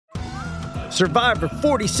Survivor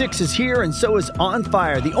 46 is here, and so is On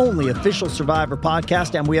Fire, the only official Survivor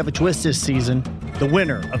podcast, and we have a twist this season. The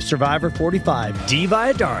winner of Survivor 45, Dee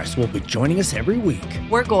Valladares, will be joining us every week.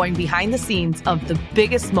 We're going behind the scenes of the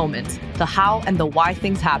biggest moments, the how and the why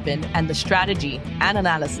things happen, and the strategy and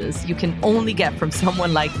analysis you can only get from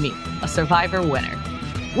someone like me, a Survivor winner.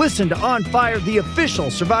 Listen to On Fire, the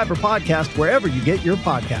official Survivor podcast, wherever you get your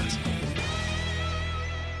podcasts.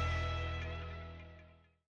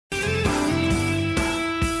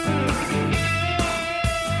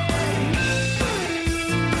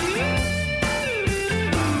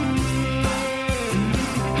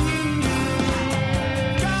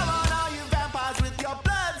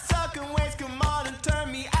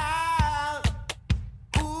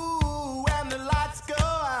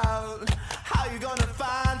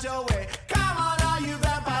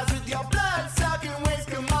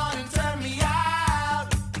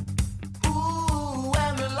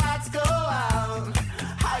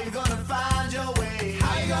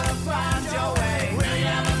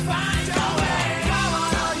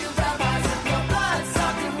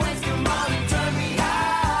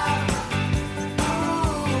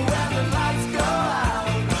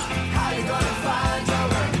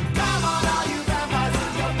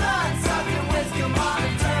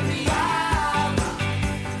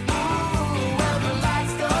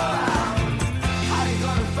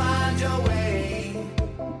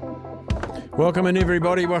 Welcome in,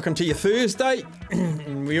 everybody. Welcome to your Thursday.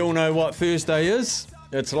 We all know what Thursday is.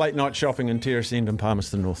 It's late night shopping in Terrace End and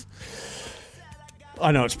Palmerston North.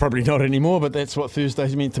 I know it's probably not anymore, but that's what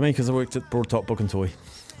Thursdays meant to me because I worked at Broadtop Book and Toy,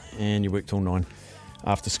 and you worked till 9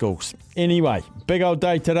 after schools. Anyway, big old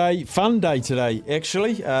day today. Fun day today,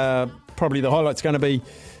 actually. Probably the highlight's going to be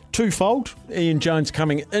twofold. Ian Jones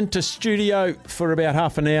coming into studio for about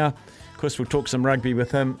half an hour. Of course, we'll talk some rugby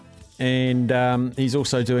with him. And he's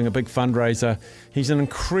also doing a big fundraiser. He's an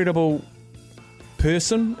incredible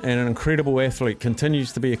person and an incredible athlete,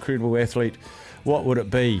 continues to be a credible athlete. What would it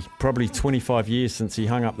be? Probably 25 years since he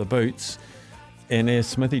hung up the boots. And as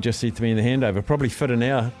Smithy just said to me in the handover, probably fitter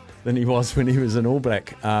now than he was when he was an All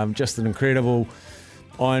Black. Just an incredible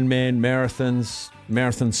Ironman,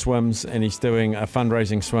 marathon swims, and he's doing a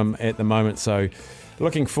fundraising swim at the moment. So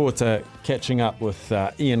looking forward to catching up with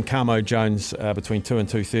Ian Camo Jones between 2 and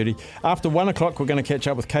 2:30. After 1 o'clock, we're going to catch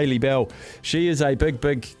up with Kaylee Bell. She is a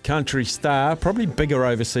big country star, probably bigger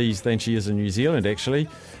overseas than she is in New Zealand, actually.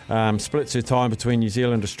 Splits her time between New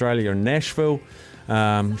Zealand, Australia and Nashville.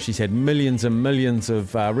 She's had millions and millions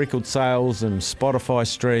of record sales and Spotify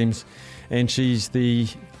streams. And she's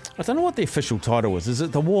I don't know what the official title is. Is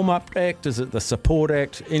it the warm-up act? Is it the support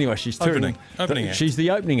act? Anyway, she's opening act. She's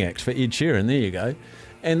the opening act for Ed Sheeran. There you go.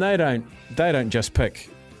 And they don't just pick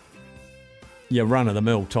your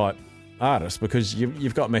run-of-the-mill type artist because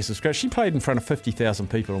you've got massive scratch. She played in front of 50,000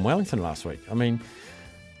 people in Wellington last week. I mean,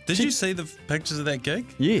 did you see the pictures of that gig?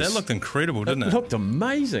 Yes, that looked incredible, didn't it? It looked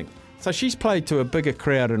amazing. So she's played to a bigger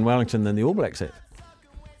crowd in Wellington than the All Blacks have.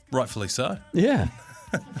 Rightfully so. Yeah.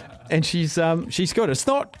 And she's good. It's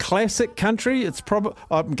not classic country. It's probably.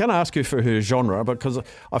 I'm going to ask her for her genre because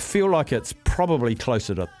I feel like it's probably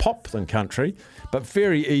closer to pop than country, but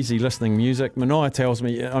very easy listening music. Manaia tells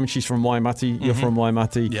me, she's from Waimati. You're from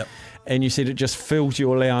Waimati. Yep. And you said it just fills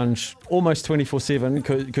your lounge almost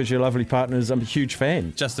 24/7 because your lovely partner's a huge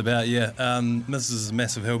fan. Just about, yeah. Mrs. is a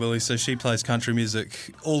massive hillbilly, so she plays country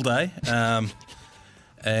music all day.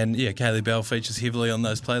 And yeah, Kaylee Bell features heavily on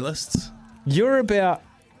those playlists. You're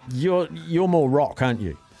more rock, aren't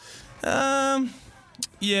you?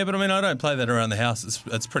 Yeah, but I mean, I don't play that around the house.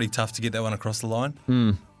 It's pretty tough to get that one across the line.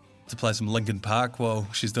 To play some Linkin Park while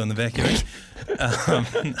she's doing the vacuuming.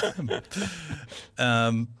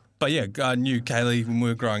 But yeah, I knew Kaylee when we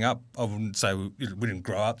were growing up. I wouldn't say we didn't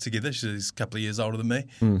grow up together. She's a couple of years older than me.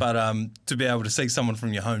 But to be able to see someone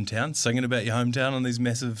from your hometown singing about your hometown on these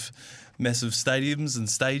massive stadiums and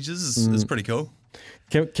stages is pretty cool.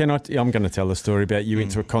 I'm going to tell the story about you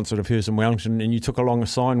went to a concert of hers in Wellington and you took along a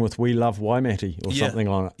sign with "We Love Waimati" or something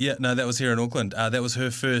like that. Yeah, no, that was here in Auckland. That was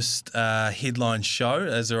her first headline show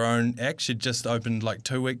as her own act. She'd just opened like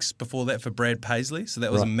 2 weeks before that for Brad Paisley, so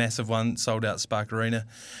that was a massive one, sold out Spark Arena.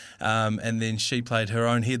 And then she played her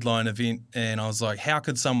own headline event, and I was like, how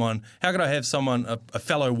could I have someone, a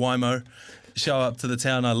fellow Waimo, show up to the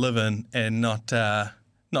town I live in and not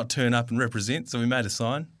turn up and represent? So we made a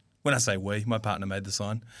sign. When I say we, my partner made the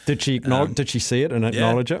sign. Did she Did she see it and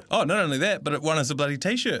acknowledge it? Oh, not only that, but it won us a bloody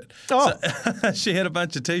T-shirt. Oh. So, she had a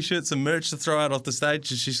bunch of T-shirts and merch to throw out off the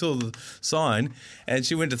stage. And she saw the sign and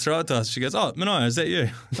she went to throw it to us. She goes, "Oh, Mania, is that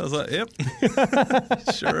you?" I was like, "Yep."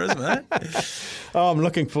 Sure is, mate. Oh, I'm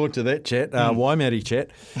looking forward to that chat, Waimari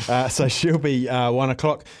chat. So she'll be 1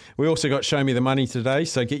 o'clock. We also got Show Me the Money today,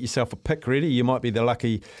 so get yourself a pick ready. You might be the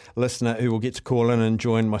lucky listener who will get to call in and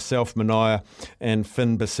join myself, Mania, and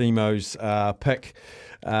Finn Basimo's pick.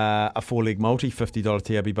 A 4-leg multi, $50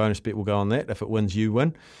 TRB bonus bet will go on that. If it wins, you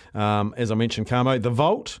win. As I mentioned, Carmo, the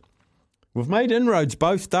Vault. We've made inroads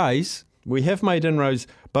both days. We have made inroads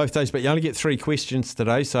both days, but you only get 3 questions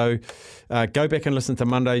today. So go back and listen to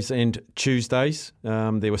Mondays and Tuesdays.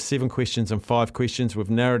 There were 7 questions and 5 questions.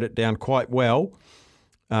 We've narrowed it down quite well.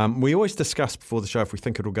 We always discuss before the show if we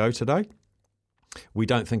think it'll go today. We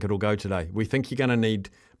don't think it'll go today. We think you're going to need,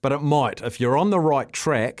 but it might. If you're on the right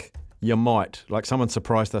track, you might. Like someone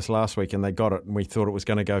surprised us last week and they got it, and we thought it was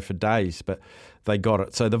going to go for days, but they got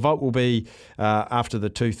it. So the vote will be after the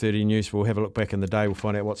 2:30 news. We'll have a look back in the day. We'll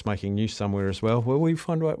find out what's making news somewhere as well. Will we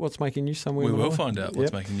find out what's making news somewhere? We will find out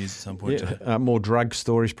what's making news at some point. Yeah. More drug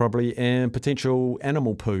stories probably, and potential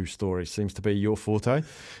animal poo stories seems to be your forte.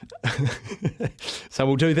 So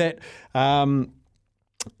we'll do that. And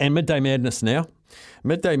Midday Madness now.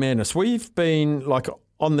 Midday Madness. We've been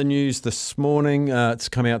on the news this morning. It's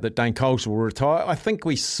come out that Dane Coles will retire. I think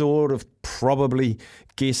we sort of probably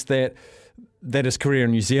guessed that his career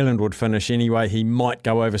in New Zealand would finish anyway. He might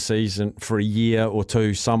go overseas for a year or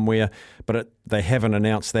two somewhere, but they haven't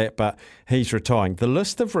announced that, but he's retiring. The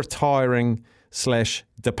list of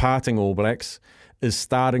retiring/departing All Blacks is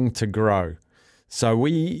starting to grow. So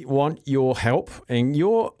we want your help and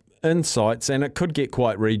your insights, and it could get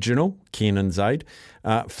quite regional, Ken and Zaid,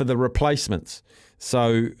 for the replacements.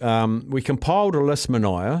 So we compiled a list,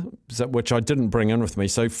 Mania, which I didn't bring in with me.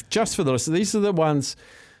 So just for the list, these are the ones.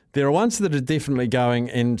 There are ones that are definitely going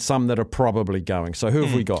and some that are probably going. So who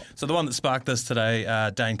have we got? So the one that sparked this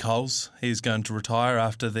today, Dane Coles. He's going to retire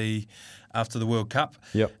after the World Cup.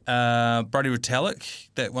 Yep. Brodie Retallick,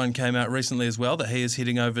 that one came out recently as well, that he is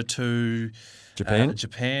heading over to Japan.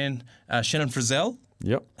 Shannon Frizzell.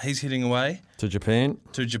 Yep. He's heading away. To Japan.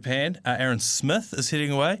 Aaron Smith is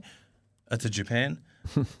heading away to Japan.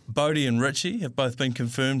 Bodie and Richie have both been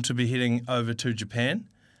confirmed to be heading over to Japan.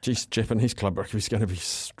 Geez, Japanese club rugby is going to be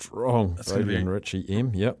strong. Bodie and Richie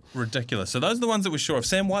M, yep. Ridiculous. So those are the ones that we're sure of.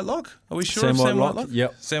 Sam Whitelock? Are we sure Sam of Sam Whitelock? Whitelock?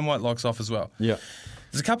 Yep. Sam Whitelock's off as well. Yep.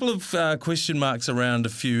 There's a couple of question marks around a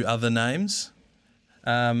few other names.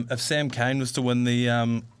 If Sam Cane was to win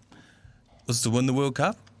the World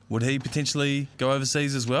Cup, would he potentially go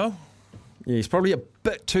overseas as well? Yeah, he's probably a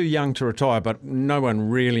bit too young to retire, but no one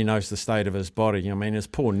really knows the state of his body. I mean, his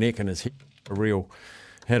poor neck and his head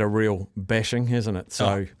had a real bashing, hasn't it?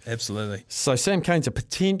 So absolutely. So Sam Cane's a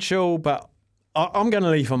potential, but I'm going to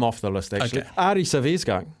leave him off the list, actually. Okay. Artie Savier's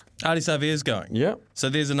going. Artie Savier's going. Yeah. So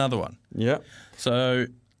there's another one. Yeah. So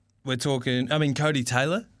we're talking, Cody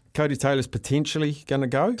Taylor. Cody Taylor's potentially going to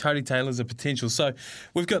go. Cody Taylor's a potential. So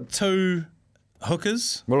we've got 2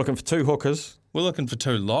 hookers. We're looking for 2 hookers. We're looking for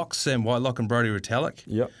 2 locks, Sam Whitelock and Brodie Retallick.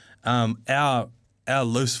 Yep. Our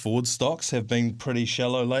loose forward stocks have been pretty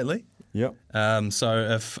shallow lately. Yep. So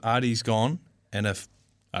if Artie's gone, and if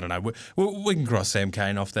I don't know, we can cross Sam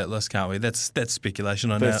Cane off that list, can't we? That's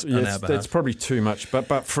speculation on our behalf. That's probably too much. But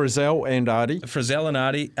Frizzell and Artie. Frizzell and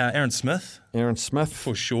Artie, Aaron Smith. Aaron Smith.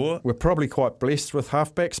 For sure. We're probably quite blessed with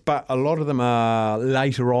halfbacks, but a lot of them are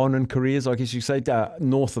later on in careers, I guess you say.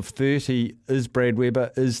 North of 30 is Brad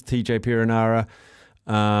Weber, is TJ Perenara.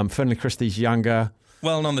 Finlay Christie's younger.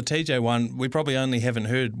 Well, and on the TJ one, we probably only haven't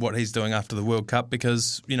heard what he's doing after the World Cup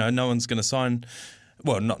because, no one's going to sign...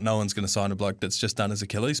 Well, no one's going to sign a bloke that's just done his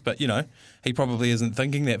Achilles, but, he probably isn't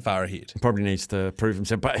thinking that far ahead. He probably needs to prove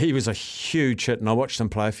himself. But he was a huge hit, and I watched him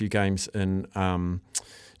play a few games in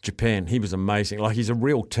Japan. He was amazing. He's a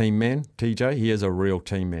real team man, TJ. He is a real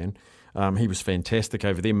team man. He was fantastic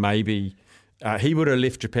over there. Maybe he would have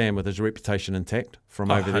left Japan with his reputation intact from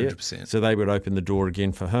over 100%. there. So they would open the door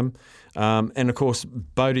again for him. And, of course,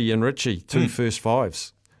 Bodie and Richie, 2 first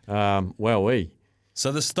fives.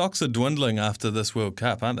 So the stocks are dwindling after this World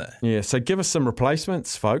Cup, aren't they? Yeah, so give us some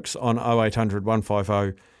replacements, folks, on 0800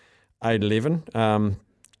 150 811.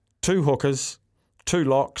 2 hookers, 2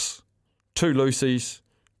 locks, 2 loosies,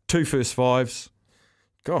 2 first fives.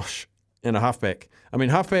 Gosh, and a halfback.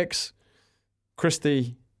 Halfbacks,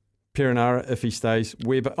 Christie, Perenara, if he stays,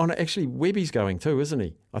 Weber. Oh, no, actually, Webby's going too, isn't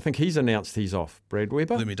he? I think he's announced he's off. Brad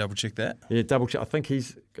Weber. Let me double check that. Yeah, double check. I think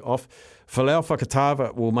he's off. Falau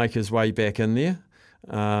Whakatava will make his way back in there.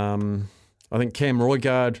 I think Cam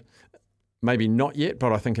Roygard, maybe not yet,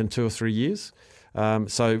 but I think in 2 or 3 years.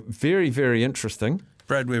 So very, very interesting.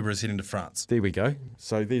 Brad Weber is heading to France. There we go.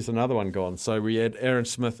 So there's another one gone. So we add Aaron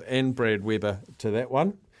Smith and Brad Weber to that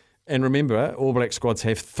one. And remember, All Black squads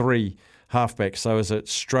have 3 halfbacks. So is it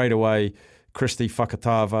straight away Christy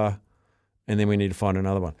Fakatava, and then we need to find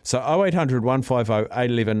another one. So 0800 150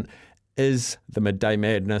 811 is the Midday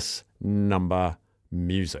Madness number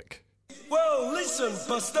music. Well, listen,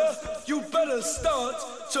 Buster, you better start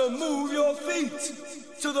to move your feet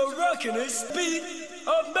to the rockin'est beat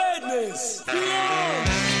of madness.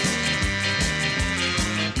 Yeah!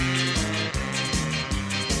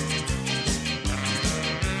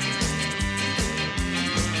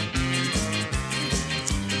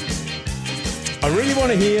 I really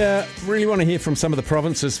want to hear from some of the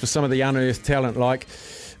provinces for some of the unearthed talent, like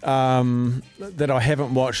that I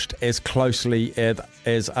haven't watched as closely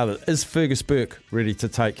as others. Is Fergus Burke ready to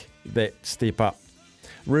take that step up?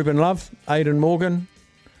 Ruben Love, Aidan Morgan,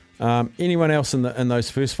 anyone else in those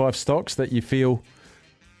first 5 stocks that you feel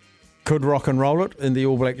could rock and roll it in the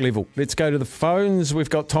All Black level? Let's go to the phones. We've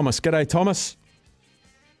got Thomas. G'day, Thomas.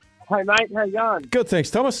 Hey, mate. How you going? Good, thanks,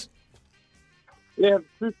 Thomas. Yeah,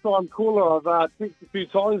 first-time caller. I've texted a few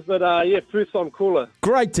times, but first-time caller.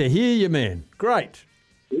 Great to hear you, man. Great.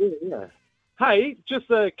 Yeah. Hey,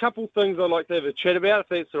 just a couple things I'd like to have a chat about, if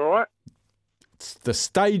that's all right. The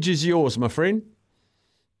stage is yours, my friend.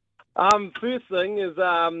 First thing is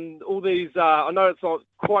all these, I know it's not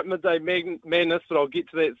quite midday madness, but I'll get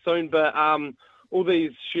to that soon, but all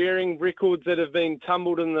these sharing records that have been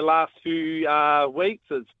tumbled in the last few weeks,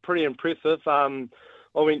 it's pretty impressive.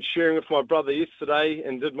 I went sharing with my brother yesterday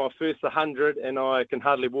and did my first 100, and I can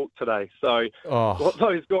hardly walk today. So what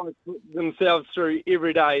those guys put themselves through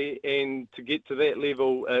every day, and to get to that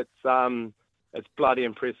level, it's bloody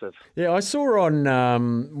impressive. Yeah, I saw on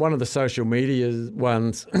one of the social media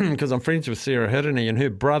ones, because I'm friends with Sarah Hiddeny, and her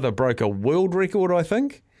brother broke a world record, I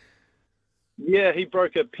think. Yeah, he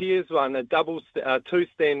broke a pairs one, a double,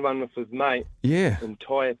 two-stand one with his mate. Yeah. In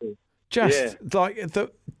Taiapi.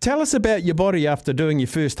 Tell us about your body after doing your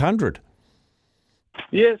first 100.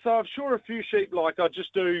 Yeah, so I've short a few sheep. Like I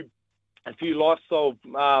just do a few lifestyle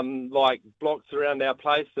blocks around our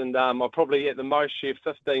place, and I probably at the most share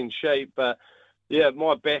 15 sheep. But yeah,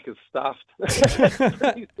 my back is stuffed.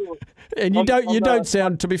 And you don't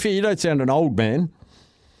sound. To be fair, you don't sound an old man.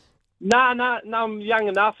 No, I'm young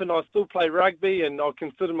enough, and I still play rugby, and I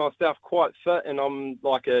consider myself quite fit, and I'm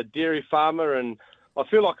like a dairy farmer, and I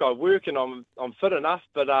feel like I work and I'm fit enough,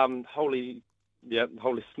 but holy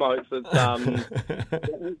smokes, it's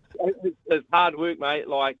hard work, mate.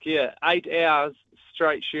 8 hours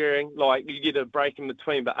straight sharing. Like you get a break in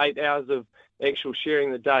between, but 8 hours of actual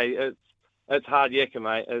sharing the day, it's hard yakka,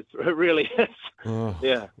 mate. It really is. Oh,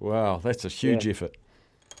 yeah. Wow, that's a huge effort.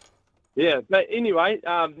 Yeah, but anyway,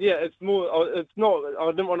 it's more. It's not. I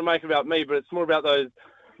didn't want to make it about me, but it's more about those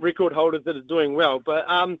record holders that are doing well. But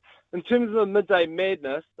in terms of the midday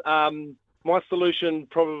madness, my solution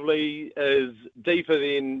probably is deeper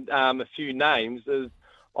than a few names.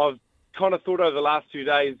 I've kind of thought over the last 2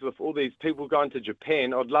 days with all these people going to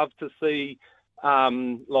Japan, I'd love to see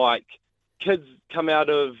kids come out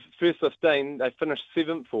of first 15, they finish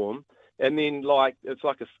 7th form, and then it's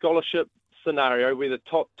like a scholarship scenario where the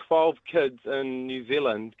top 12 kids in New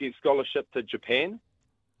Zealand get scholarship to Japan.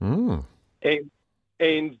 Mm.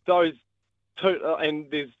 And those two, I think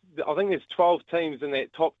there's 12 teams in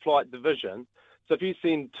that top flight division. So if you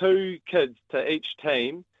send 2 kids to each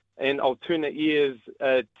team, and alternate years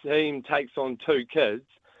a team takes on 2 kids,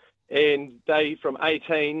 and they from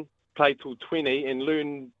 18 play till 20 and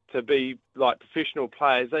learn to be like professional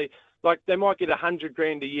players, they might get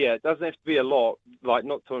 $100,000 a year. It doesn't have to be a lot,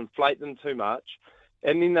 not to inflate them too much.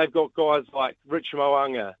 And then they've got guys like Richard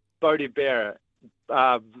Moanga, Bodie Barrett,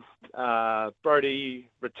 Brody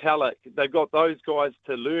Retallick. They've got those guys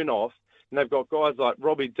to learn off, and they've got guys like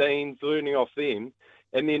Robbie Deans learning off them.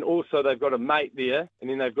 And then also they've got a mate there, and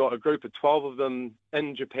then they've got a group of 12 of them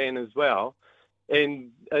in Japan as well.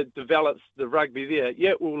 And it develops the rugby there.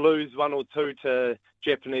 Yeah, we'll lose 1 or 2 to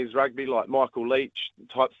Japanese rugby, like Michael Leach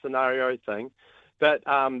type scenario thing. But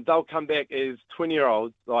they'll come back as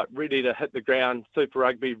 20-year-olds, ready to hit the ground, Super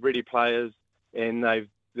Rugby ready players, and they've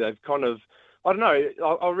kind of, I don't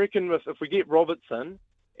know, I reckon if we get Robertson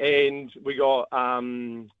and we got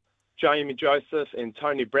Jamie Joseph and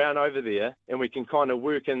Tony Brown over there, and we can kind of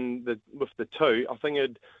work with the 2, I think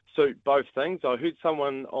it'd suit both things. I heard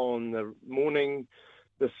someone on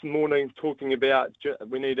this morning talking about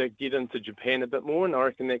we need to get into Japan a bit more, and I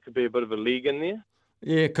reckon that could be a bit of a league in there.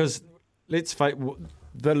 Yeah, because let's face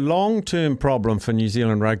the long-term problem for New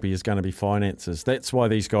Zealand rugby is going to be finances. That's why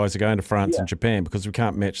these guys are going to France and Japan, because we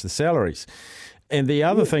can't match the salaries. And the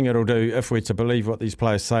other thing it'll do, if we're to believe what these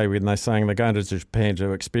players say when they're saying they're going to Japan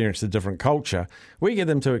to experience a different culture, we get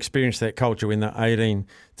them to experience that culture when they're 18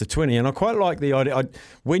 to 20. And I quite like the idea.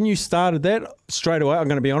 When you started that, straight away, I'm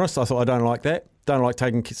going to be honest, I thought I don't like that. Don't like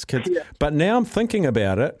taking kids. Yeah. But now I'm thinking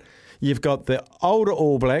about it. You've got the older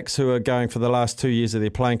All Blacks who are going for the last 2 years of their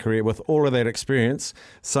playing career with all of that experience,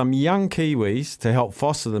 some young Kiwis to help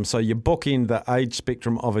foster them. So you bookend the age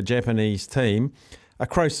spectrum of a Japanese team. A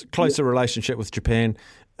closer relationship with Japan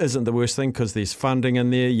isn't the worst thing because there's funding in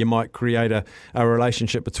there. You might create a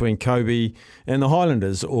relationship between Kobe and the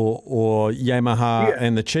Highlanders or Yamaha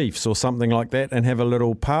and the Chiefs or something like that and have a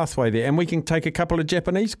little pathway there. And we can take a couple of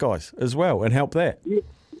Japanese guys as well and help that.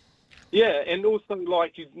 Yeah, and also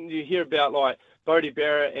like you hear about like Bodie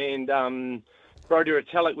Barrett and Brodie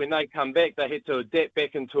Retallick, when they come back, they had to adapt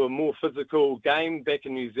back into a more physical game back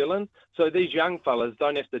in New Zealand. So these young fellas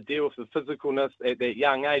don't have to deal with the physicalness at that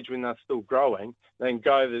young age when they're still growing. They can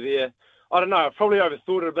go over there. I don't know, I probably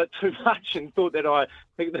overthought it a bit too much and thought that I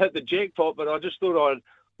hit the jackpot, but I just thought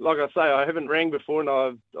like I say, I haven't rang before and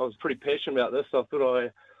I was pretty passionate about this, so I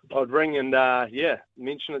thought I'd ring and,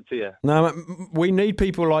 mention it to you. No, we need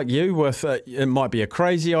people like you with, it might be a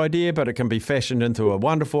crazy idea, but it can be fashioned into a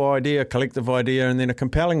wonderful idea, a collective idea, and then a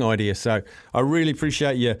compelling idea. So I really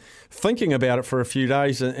appreciate you thinking about it for a few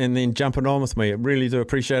days and then jumping on with me. I really do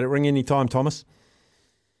appreciate it. Ring any time, Thomas.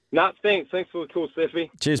 No, thanks. Thanks for the call,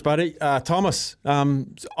 Staffy. Cheers, buddy. Thomas,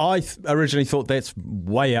 I originally thought that's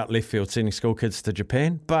way out left field, sending school kids to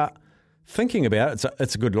Japan, but thinking about it,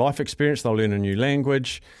 it's a good life experience. They'll learn a new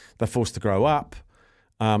language. They're forced to grow up.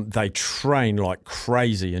 They train like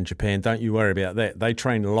crazy in Japan. Don't you worry about that. They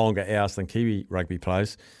train longer hours than Kiwi rugby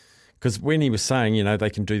players. Because when he was saying, they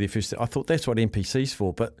can do their first, I thought that's what NPC's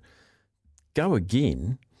for. But go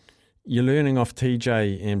again. You're learning off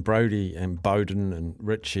TJ and Brodie and Bowden and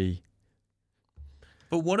Richie.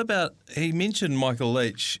 But what about, he mentioned Michael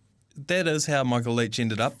Leach. That is how Michael Leach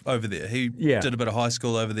ended up over there. He did a bit of high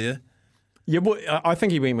school over there. Yeah, I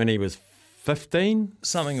think he went when he was 15,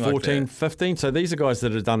 something like 14, that. 15. So these are guys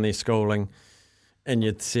that have done their schooling and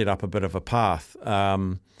you'd set up a bit of a path.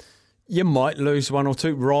 You might lose one or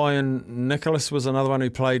two. Ryan Nicholas was another one who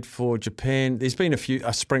played for Japan. There's been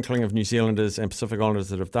a sprinkling of New Zealanders and Pacific Islanders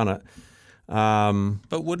that have done it.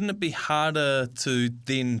 But wouldn't it be harder to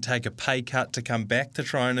then take a pay cut to come back to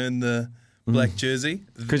try and earn the black jersey?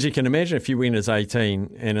 Because you can imagine if you win as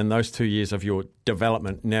 18 and in those 2 years of your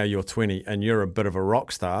development, now you're 20 and you're a bit of a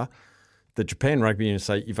rock star, the Japan Rugby Union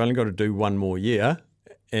say you've only got to do one more year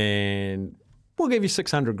and we'll give you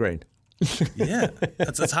 600 grand. Yeah,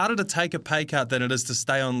 it's harder to take a pay cut than it is to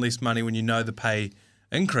stay on less money when you know the pay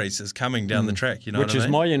increase is coming down the track. You know Which what I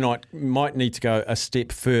mean? Why you might need to go a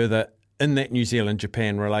step further in that New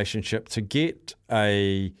Zealand-Japan relationship to get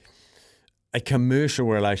a commercial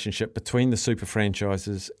relationship between the super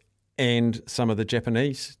franchises and some of the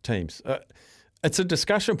Japanese teams. It's a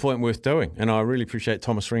discussion point worth doing, and I really appreciate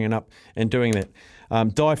Thomas ringing up and doing that.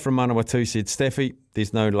 Di from Manawatu said, Staffy,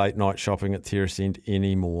 there's no late night shopping at Terrace End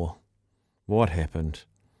anymore. What happened?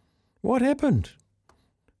 Have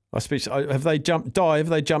they jumped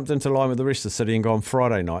into line with the rest of the city and gone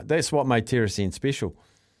Friday night? That's what made Terrace End special.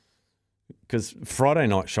 Because Friday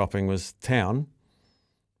night shopping was town.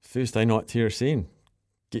 Thursday night Terrace End.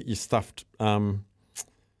 Get your stuffed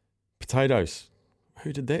potatoes.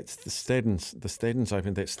 Who did that? The Staddens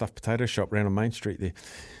opened that stuffed potato shop round on Main Street there.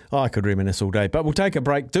 I could reminisce all day. But we'll take a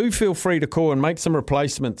break. Do feel free to call and make some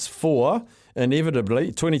replacements for, inevitably,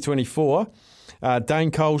 2024. Dane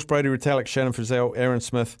Coles, Brodie Retallick, Shannon Frizzell, Aaron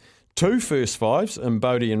Smith, 2 first fives in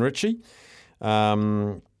Bodie and Richie.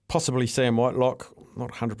 Possibly Sam Whitelock,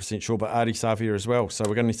 not 100% sure, but Artie Savia as well. So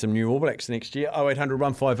we're going to need some new All Blacks next year. 0800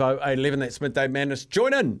 150 811, that's Midday Madness.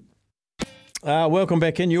 Join in. Welcome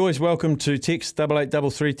back in. You're always welcome to text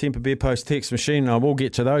 8833 Temper Beer Post text machine. I will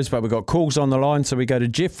get to those, but we've got calls on the line. So we go to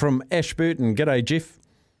Jeff from Ashburton. G'day, Jeff.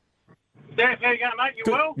 Dave, how you going, mate?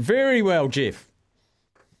 You well? Very well, Jeff.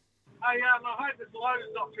 Hey, I hope this load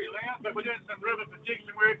is not too loud, but we're doing some river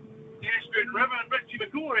protection work in the Ashburton River, and Richie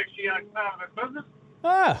McCaw actually owns part of this business.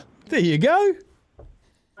 Ah, there you go.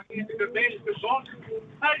 He's a good man, he's a good boss.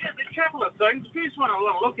 Just a couple of things. First one I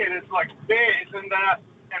want to look at is like Bears and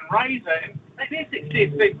Razor, and that's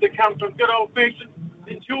success needs to come from good old-fashioned,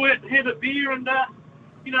 enjoy it, have a beer, and,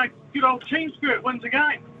 good old team spirit wins a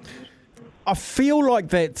game. I feel like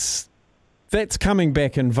that's coming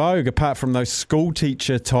back in vogue, apart from those school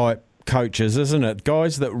teacher type coaches, isn't it?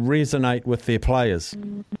 Guys that resonate with their players.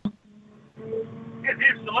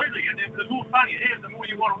 Absolutely. absolutely. And the more fun you have, the more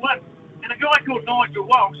you want to win. And a guy called Nigel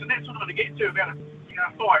Walsh, and that's what I'm going to get to about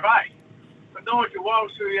 5'8". But Nigel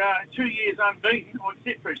Walsh, who 2 years unbeaten,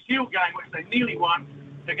 except for a Shield game, which they nearly won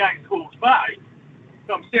against Hawke's Bay,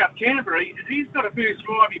 from South Canterbury, and he's got a first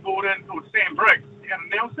five he brought in called Sam Briggs out of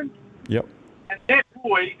Nelson. Yep. And that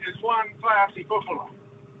boy is one classy footballer.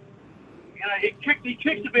 He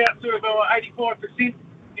kicked about to about 85%.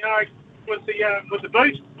 With the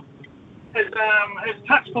boot. His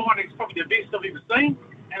touch finding is probably the best I've ever seen,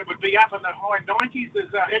 and it would be up in the high 90s.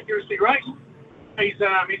 His accuracy rate. He's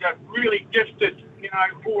a really gifted,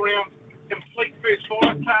 all-round complete first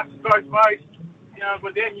five, passes both ways.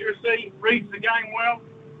 With accuracy, reads the game well.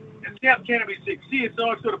 And South Canterbury's success,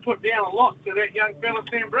 I've sort of put down a lot to that young fella,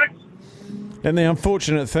 Sam Briggs. And the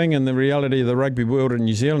unfortunate thing in the reality of the rugby world in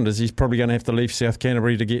New Zealand is he's probably going to have to leave South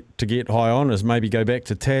Canterbury to get high honours, maybe go back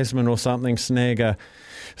to Tasman or something, snag a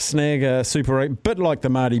Super 8, bit like the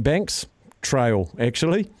Marty Banks trail,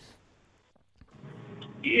 actually.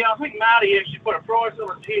 Yeah, I think Marty actually put a price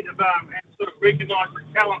on his head and sort of recognised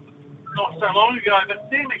his talent not so long ago. But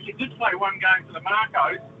Sam actually did play one game for the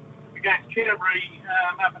Marcos against Canterbury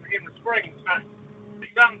up in the Springs. But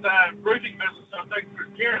he runs a roofing business, I think, for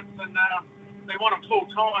his parents, and they want him full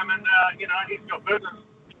time. And he's got business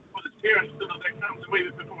with his parents, so that comes a wee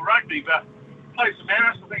bit before rugby. But plays for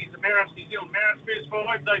Maris. I think he's the New Zealand Maris first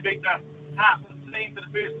five. They beat the half of the team for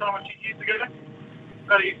the first time a few years ago.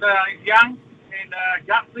 But he's young and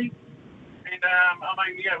gutsy. And,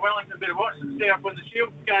 Wellington better watch themselves when the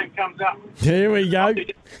Shield game comes up. Here we go.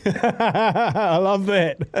 I love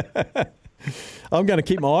that. I'm going to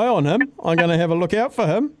keep my eye on him. I'm going to have a look out for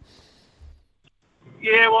him.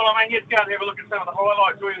 Yeah, well, you'd go and have a look at some of the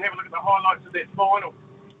highlights, or you'd have a look at the highlights of that final.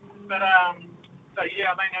 But,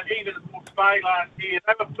 even at Hawke's Bay last year,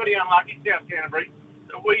 they were pretty unlucky, South Canterbury.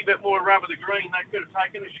 A wee bit more rub of the green, they could have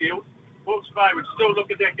taken the Shield. Hawke's Bay would still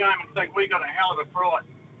look at that game and think, we got a hell of a fright.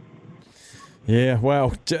 Yeah,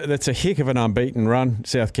 well, that's a heck of an unbeaten run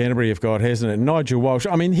South Canterbury have got, hasn't it? Nigel Walsh,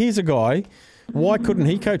 here's a guy, why couldn't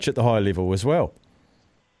he coach at the high level as well?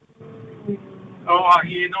 Oh,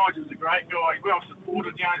 yeah, Nigel's a great guy, well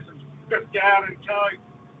supported, some Chris Garden,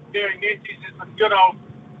 Gary Matthews, and some good old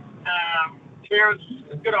Terrence,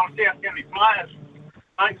 good old South Canterbury players,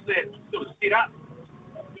 makes that sort of set up.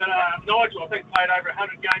 But Nigel, I think, played over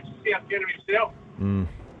 100 games for South Canterbury himself.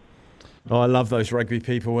 Oh, I love those rugby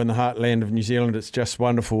people in the heartland of New Zealand. It's just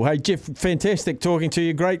wonderful. Hey, Jeff, fantastic talking to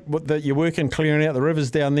you. Great that you're working, clearing out the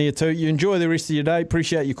rivers down there too. You enjoy the rest of your day.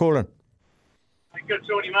 Appreciate you calling. Hey, good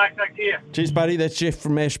talking to you, mate. Take care. Cheers, buddy. That's Jeff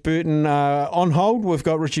from Ashburton. On hold, we've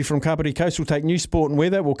got Richie from Kapiti Coast. We'll take news, sport and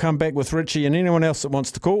weather. We'll come back with Richie and anyone else that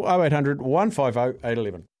wants to call. 0800 150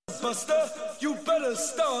 811. Buster, you better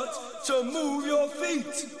start to move your feet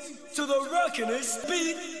to the rockin'est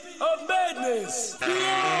beat of madness.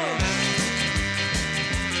 Yeah!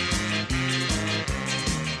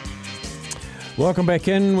 Welcome back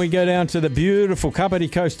in. We go down to the beautiful Kapiti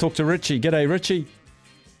Coast, talk to Richie. G'day, Richie.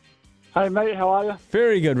 Hey, mate, how are you?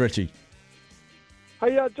 Very good, Richie.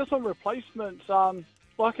 Hey, just on replacements,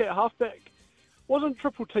 like at halfback, wasn't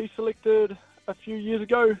Triple T selected a few years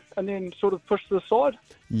ago and then sort of pushed to the side?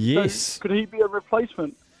 Yes. So could he be a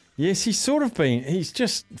replacement? Yes, he's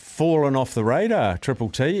just fallen off the radar, Triple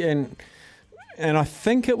T, and I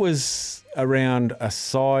think it was around a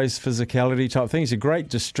size, physicality type thing. He's a great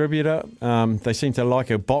distributor. They seem to like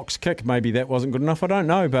a box kick. Maybe that wasn't good enough. I don't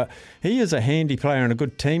know, but he is a handy player and a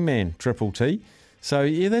good team man, Triple T. So,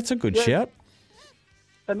 yeah, that's a good shout.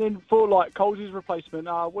 And then for, Coles's replacement,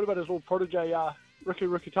 what about his little protege, Ricky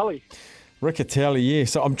Riccatelli? Riccatelli, yeah.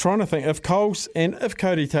 So I'm trying to think, if Coles and if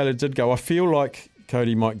Cody Taylor did go, I feel like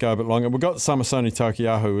Cody might go a bit longer. We've got Samasoni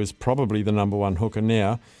Taukeiaho, who is probably the number one hooker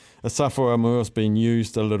now. Asafo Amua's been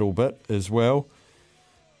used a little bit as well.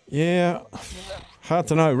 Yeah, hard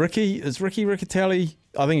to know. Is Ricky Riccatelli?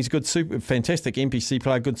 I think he's a good, fantastic NPC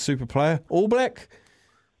player, good super player. All Black?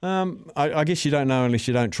 I guess you don't know unless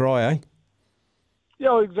you don't try, eh?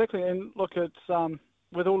 Yeah, exactly. And look, it's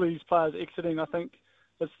with all these players exiting, I think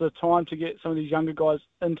it's the time to get some of these younger guys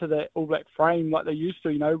into that All Black frame like they used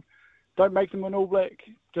to. Don't make them an All Black.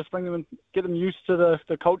 Just bring them in, get them used to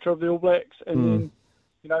the culture of the All Blacks, and then.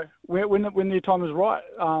 When their time is right,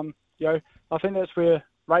 I think that's where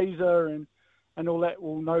Razor and all that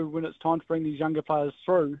will know when it's time to bring these younger players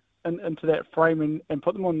through into that frame and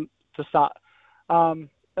put them on to start. And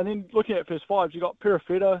then looking at first fives, you've got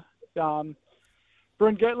Perifeta,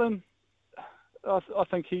 Bryn Gatlin. I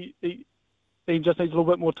think he just needs a little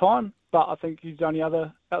bit more time, but I think he's the only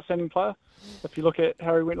other outstanding player. If you look at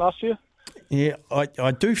how he went last year. Yeah,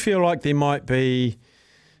 I do feel like there might be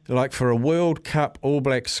like for a World Cup All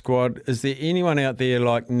Black squad, is there anyone out there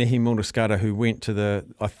like Nehi Muruscata who went to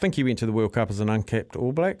the World Cup as an uncapped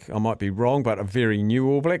All Black? I might be wrong, but a very new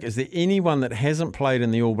All Black. Is there anyone that hasn't played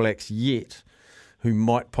in the All Blacks yet who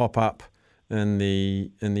might pop up in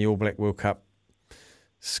the All Black World Cup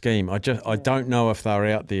scheme? I don't know if they're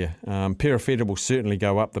out there. Perifeta will certainly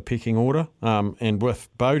go up the pecking order, and with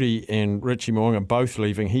Bodie and Richie Mo'unga both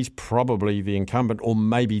leaving, he's probably the incumbent, or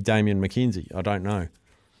maybe Damien McKenzie. I don't know.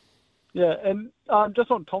 Yeah, and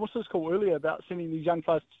just on Thomas's call earlier about sending these young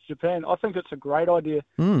players to Japan, I think it's a great idea,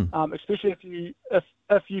 especially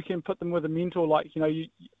if you can put them with a mentor, like you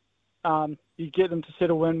get them to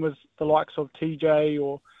settle in with the likes of TJ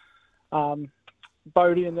or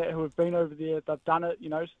Bodie and that, who have been over there. They've done it,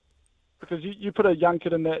 because you put a young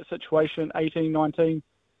kid in that situation, 18, 19,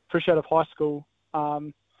 fresh out of high school,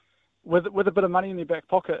 with a bit of money in their back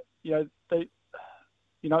pocket.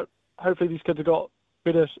 Hopefully these kids have got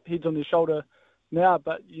better heads on their shoulder now,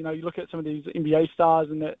 but you look at some of these NBA stars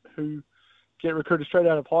and that who get recruited straight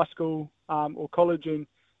out of high school or college and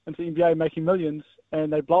into the NBA making millions,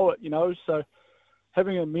 and they blow it, so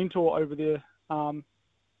having a mentor over there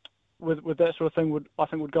with that sort of thing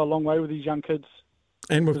would go a long way with these young kids.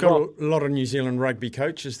 And we've got a lot of New Zealand rugby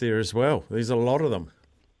coaches there as well. There's a lot of them.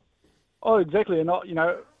 Oh, exactly. And I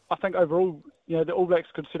think overall, the All Blacks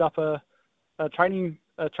could set up a training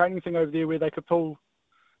thing over there where they could pull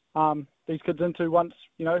these kids into once,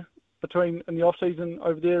 between in the off season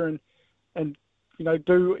over there and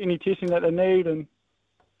do any testing that they need and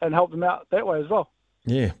help them out that way as well.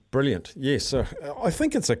 Yeah, brilliant. Yes, so I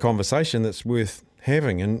think it's a conversation that's worth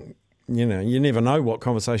having, and you never know what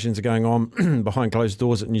conversations are going on behind closed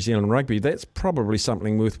doors at New Zealand Rugby. That's probably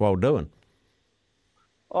something worthwhile doing.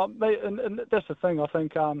 And that's the thing. I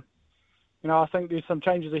think, I think there's some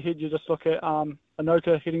changes ahead. You just look at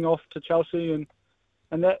Anoka heading off to Chelsea and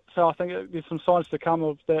that. So I think there's some signs to come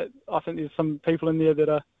of that. I think there's some people in there that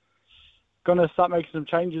are going to start making some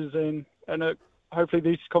changes, and hopefully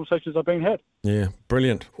these conversations are being had. Yeah,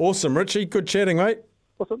 brilliant. Awesome, Richie. Good chatting, mate.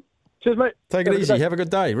 Awesome. Cheers, mate. Take it easy. Have a good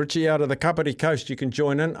day. Richie out of the Kapiti Coast. You can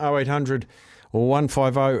join in. 0800 or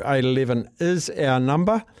 150 811 is our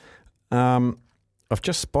number. I've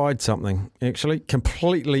just spied something, actually,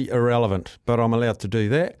 completely irrelevant, but I'm allowed to do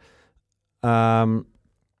that.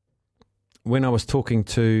 When I was talking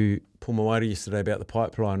to Paul Mawari yesterday about the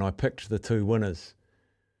pipeline, I picked the two winners.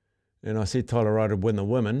 And I said Tyler Wright would win the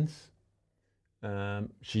women's.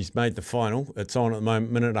 She's made the final. It's on at the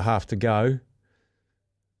moment, minute and a half to go.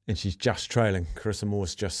 And she's just trailing. Carissa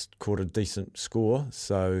Moore's just caught a decent score.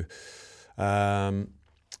 So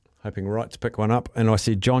hoping Wright to pick one up. And I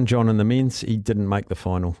said John in the men's. He didn't make the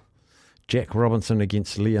final. Jack Robinson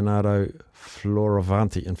against Leonardo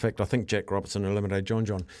Floravanti. In fact, I think Jack Robinson eliminated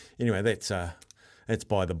John. Anyway, that's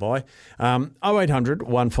by the by. 0800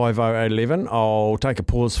 150 811. I'll take a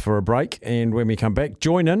pause for a break, and when we come back,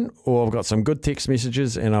 join in, or I've got some good text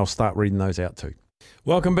messages, and I'll start reading those out too.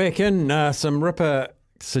 Welcome back in. Some ripper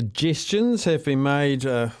suggestions have been made.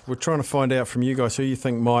 We're trying to find out from you guys who you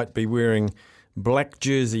think might be wearing black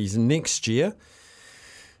jerseys next year.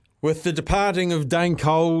 With the departing of Dane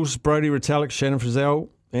Coles, Brodie Retallick, Shannon Frizzell,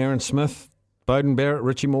 Aaron Smith, Beauden Barrett,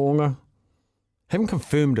 Richie Mo'unga, haven't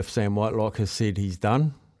confirmed if Sam Whitelock has said he's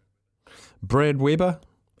done. Brad Weber,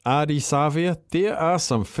 Ardie Savia. There are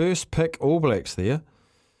some first pick All Blacks there.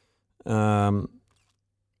 There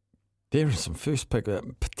is some first pick,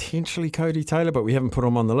 potentially Cody Taylor, but we haven't put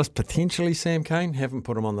him on the list. Potentially Sam Cane, haven't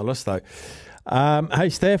put him on the list though. Hey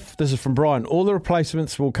Steph, this is from Brian. All the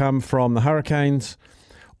replacements will come from the Hurricanes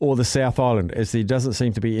or the South Island, as there doesn't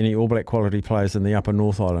seem to be any All Black quality players in the Upper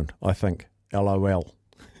North Island, I think. LOL.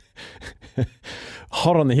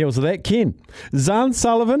 Hot on the heels of that, Ken. Zahn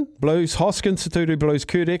Sullivan, Blues. Hoskins, Satutu, Blues.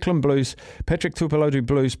 Kurt Eklund, Blues. Patrick Tuipulotu,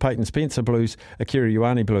 Blues. Peyton Spencer, Blues. Akira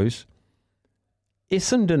Ioane, Blues.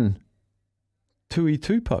 Essendon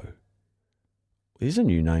Tuitupo. There's a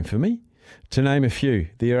new name for me. To name a few,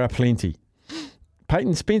 there are plenty.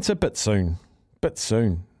 Peyton Spencer, bit soon.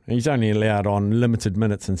 He's only allowed on limited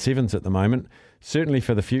minutes and sevens at the moment. Certainly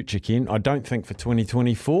for the future, Ken. I don't think for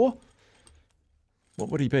 2024. What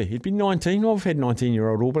would he be? He'd be 19. Well, we've had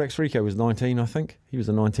 19-year-old All Blacks. Rico was 19, I think. He was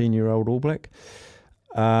a 19-year-old All Black.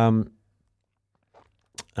 A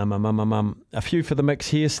few for the mix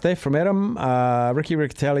here, Steph, from Adam. Ricky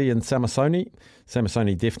Riccatelli and Samasoni.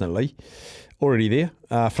 Samasoni definitely. Already there.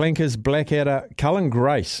 Flankers, Blackadder, Cullen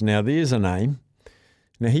Grace. Now, there's a name.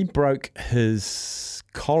 Now, he broke his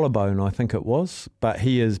collarbone, I think it was, but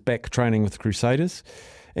he is back training with the Crusaders.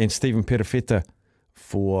 And Stephen Perifeta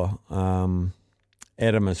for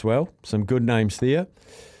Adam as well. Some good names there.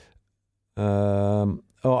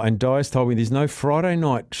 Oh, and Dias told me there's no Friday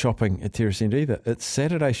night shopping at Terrace End either. It's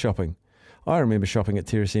Saturday shopping. I remember shopping at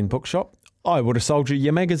Terrace End Bookshop. I would have sold you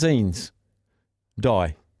your magazines.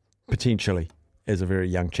 Die, potentially, as a very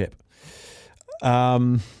young chap.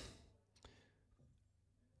 I'm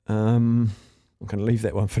going to leave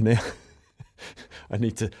that one for now. I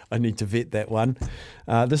need to vet that one.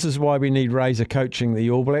 This is why we need Razor coaching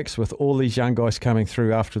the All Blacks with all these young guys coming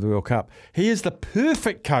through after the World Cup. He is the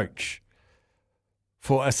perfect coach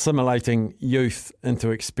for assimilating youth into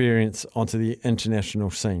experience onto the international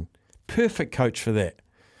scene. Perfect coach for that.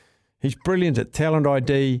 He's brilliant at talent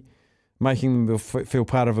ID, making them feel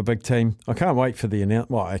part of a big team. I can't wait for the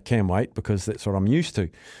announcement. Well, I can wait because that's what I'm used to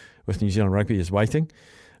with New Zealand rugby is waiting.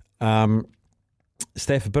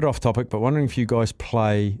 Staff, a bit off topic, but wondering if you guys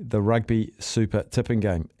play the rugby super tipping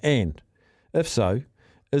game. And if so,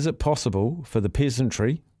 is it possible for the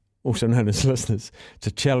peasantry, also known as listeners,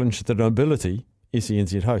 to challenge the nobility,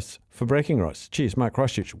 SENZ hosts, for bragging rights? Cheers, Mark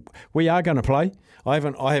Christchurch. We are going to play. I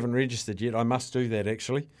haven't registered yet. I must do that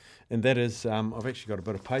actually. And that is, I've actually got a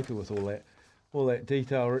bit of paper with all that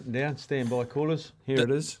detail written down. Stand by, callers. Here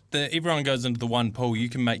it is. Everyone goes into the one pool. You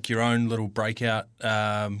can make your own little breakout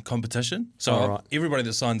competition. So everybody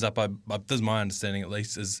that signs up, this is my understanding at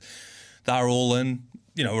least, is they're all in.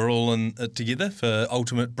 We're all in it together for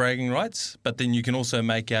ultimate bragging rights. But then you can also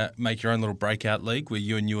make your own little breakout league where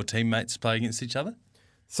you and your teammates play against each other.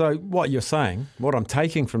 So what you're saying, what I'm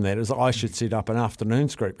taking from that is that I should set up an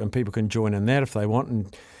afternoons group and people can join in that if they want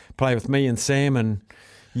and play with me and Sam and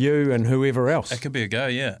you and whoever else. That could be a go,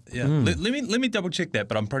 yeah. Let me double check that,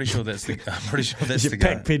 but I'm pretty sure that's the go. You're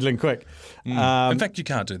backpedaling quick. In fact, you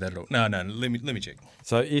can't do that at all. No. Let me check.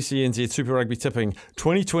 So SENZ Super Rugby Tipping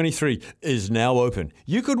 2023 is now open.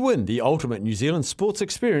 You could win the ultimate New Zealand sports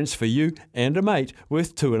experience for you and a mate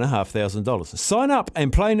worth $2,500. Sign up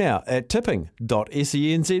and play now at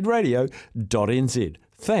tipping.senzradio.nz.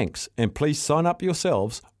 Thanks, and please sign up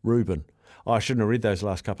yourselves, Ruben. I shouldn't have read those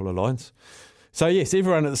last couple of lines. So, yes,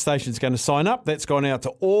 everyone at the station is going to sign up. That's gone out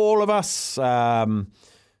to all of us, the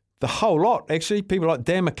whole lot, actually. People like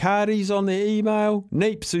Dan McCarty's on their email.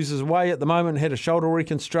 Neeps, who's away at the moment, had a shoulder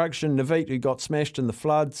reconstruction. Naveet, who got smashed in the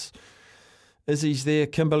floods. Izzy's there.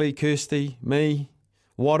 Kimberly, Kirsty, me,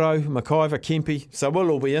 Watto, McIver, Kempy. So we'll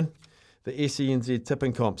all be in the SENZ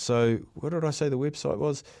tipping comp. So what did I say the website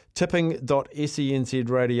was?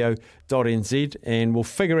 tipping.senzradio.nz. And we'll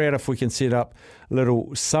figure out if we can set up little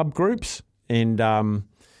subgroups. And I'll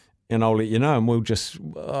let you know, and we'll just,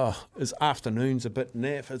 is afternoons a bit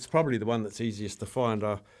naff? It's probably the one that's easiest to find.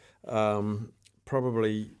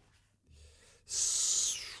 Probably,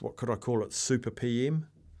 what could I call it, Super PM?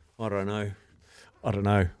 I don't know.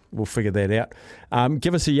 We'll figure that out.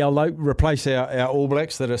 Give us a yell, though. Replace our All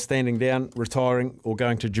Blacks that are standing down, retiring, or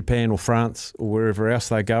going to Japan or France or wherever else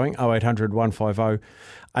they're going. 0800 150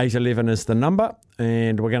 811 is the number.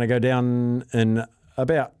 And we're going to go down in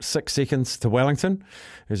about 6 seconds to Wellington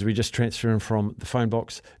as we just transfer him from the phone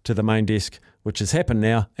box to the main desk, which has happened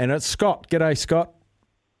now. And it's Scott. G'day, Scott.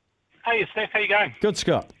 Hey, Steph. How you going? Good,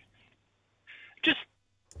 Scott. Just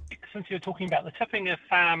since you're talking about the tipping, if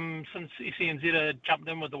since SENZ jumped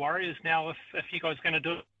in with the Warriors now, if you guys are going to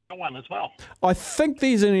do one as well. I think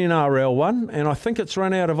there's an NRL one, and I think it's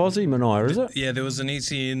run out of Aussie, Mania, is it? Yeah, there was an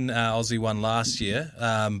ECN Aussie one last year,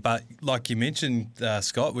 but like you mentioned,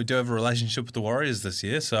 Scott, we do have a relationship with the Warriors this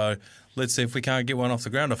year, so let's see if we can't get one off the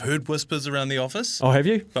ground. I've heard whispers around the office. Oh, have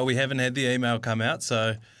you? But we haven't had the email come out,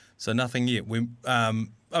 so nothing yet.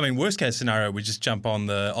 Worst case scenario, we just jump on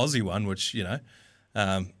the Aussie one, which,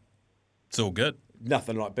 it's all good.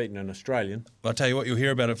 Nothing like beating an Australian. I'll tell you what, you'll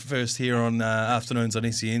hear about it first here on Afternoons on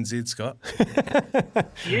SENZ, Scott.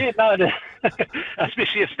 Yeah, no,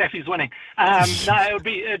 especially if Staffy's winning.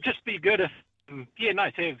 It'd just be good if, to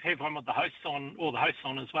have one with the hosts on, or the hosts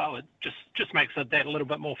on as well. It just makes that a little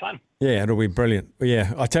bit more fun. Yeah, it'll be brilliant.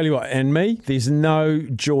 Yeah, I tell you what, and there's no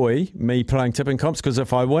joy me playing tipping comps, because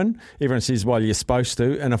if I win, everyone says, well, you're supposed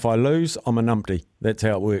to, and if I lose, I'm a numpty. That's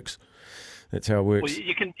how it works. Well,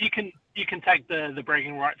 you can take the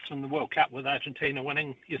bragging rights from the World Cup with Argentina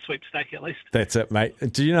winning your sweepstake at least. That's it, mate.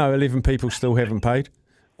 Do you know 11 people still haven't paid?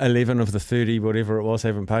 11 of the 30, whatever it was,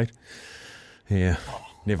 haven't paid. Yeah,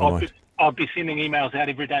 never mind. I'd be sending emails out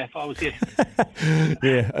every day if I was you.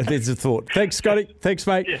 Yeah, there's a thought. Thanks, Scotty. Thanks,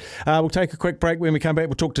 mate. Yeah. We'll take a quick break. When we come back,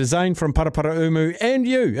 we'll talk to Zane from Parapara Umu and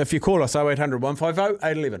you, if you call us, 0800 150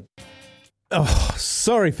 811. Oh,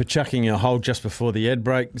 sorry for chucking you a hole just before the ad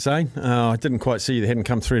break, Zane. I didn't quite see you. They hadn't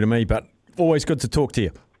come through to me, but always good to talk to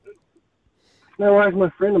you. No worries, my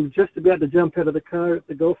friend. I'm just about to jump out of the car at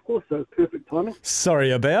the golf course, so it's perfect timing. Sorry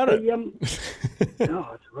about it. Oh, it's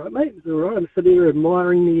all right, mate. It's all right. I'm sitting here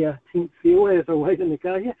admiring the 10th fairway as I wait in the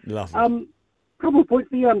car here. Lovely. Couple of points.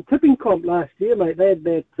 The tipping comp last year, mate, they had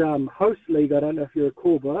that host league, I don't know if you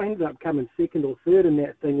recall, but I ended up coming second or third in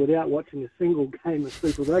that thing without watching a single game of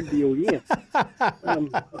Super Rugby all year. So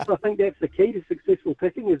I think that's the key to successful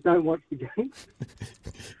picking is don't watch the games.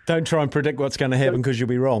 Don't try and predict what's going to happen because you'll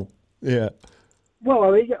be wrong. Yeah.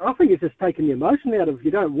 Well, I think it's just taking the emotion out of if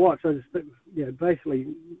you don't watch. I just think,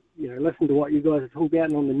 basically, listen to what you guys are talking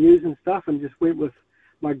about on the news and stuff and just went with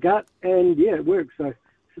my gut and, it worked. So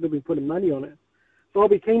should have been putting money on it. So I'll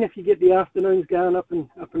be keen if you get the afternoons going up and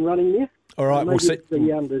running there. All right, we'll see.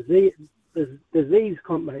 The Z's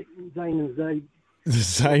comp, mate. Zane and Zaid.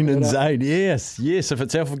 Zane and Zaid, yes. If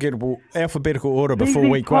it's alphabetical order before ZZ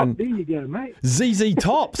week Top, one. there you go, mate. ZZ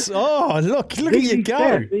Tops. Oh, look at you go.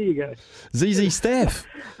 Staff, there you go. ZZ Staff.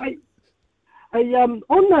 Hey, on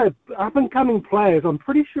the up-and-coming players, I'm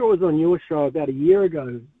pretty sure it was on your show about a year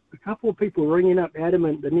ago. A couple of people ringing up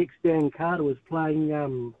adamant the next Dan Carter was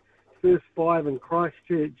playing first 5 in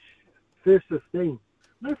Christchurch, first 15. I don't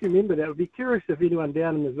know if you remember that. I'd be curious if anyone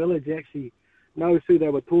down in the village actually knows who they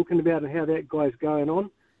were talking about and how that guy's going on,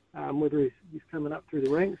 whether he's coming up through the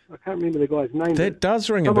ranks. I can't remember the guy's name. That does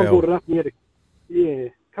ring a bell. Someone brought it up and he had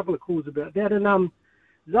a couple of calls about that. And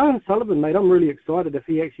Zoe Sullivan, mate, I'm really excited if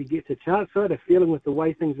he actually gets a chance. So I had a feeling with the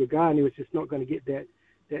way things were going, he was just not going to get that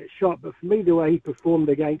shot. But for me, the way he performed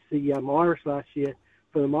against the Irish last year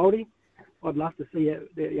for the Māori, I'd love to see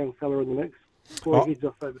that young fella in the mix before he heads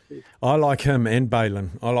off overseas. I like him and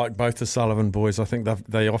Balin. I like both the Sullivan boys. I think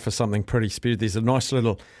they offer something pretty special. There's a nice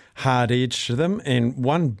little hard edge to them. And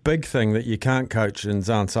one big thing that you can't coach in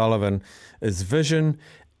Zane Sullivan is vision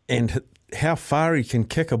and how far he can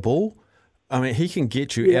kick a ball. I mean, he can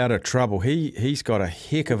get you out of trouble. He's got a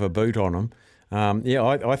heck of a boot on him.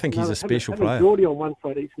 I think he's a special player. Geordie on one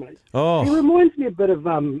side each, mate. Oh. He reminds me a bit of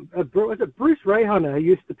was it Bruce Rehana, who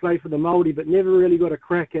used to play for the Māori but never really got a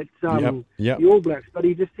crack at the All Blacks. But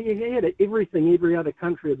he had everything every other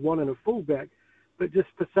country had won in a fullback, but just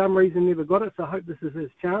for some reason never got it. So I hope this is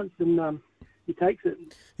his chance and he takes it.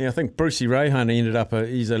 Yeah, I think Brucey Rehana ended up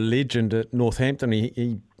he's a legend at Northampton.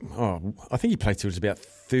 I think he played till he was about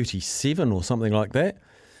 37 or something like that.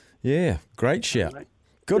 Yeah, great shout.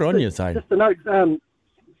 Good on you, Zane. Just a note,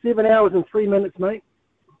 7 hours and 3 minutes, mate.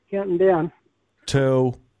 Counting down.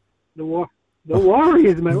 Till? The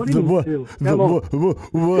Warriors, mate. What do you mean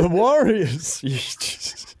the Warriors.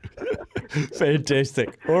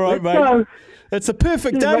 Fantastic. All right, mate. Go. It's a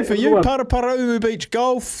perfect day for you. Parapara Beach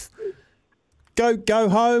Golf. Go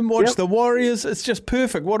home, watch the Warriors. It's just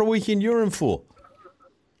perfect. What a weekend you're in for.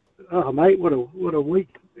 Oh, mate, what a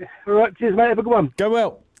week. All right, cheers, mate. Have a good one. Go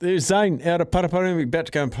well. There's Zane out of Paraparaumu, about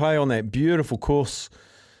to go and play on that beautiful course,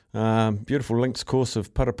 beautiful links course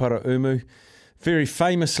of Paraparaumu. Very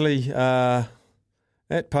famously at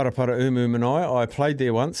Paraparaumu Manaia, I played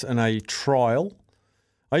there once in a trial.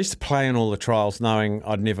 I used to play in all the trials knowing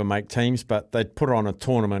I'd never make teams, but they'd put on a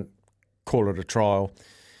tournament, call it a trial.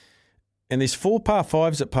 And there's 4 par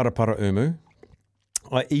 5s at Paraparaumu.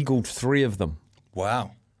 I eagled 3 of them.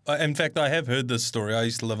 Wow. In fact, I have heard this story. I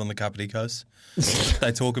used to live on the Kapiti Coast.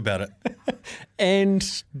 They talk about it. And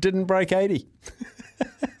didn't break 80.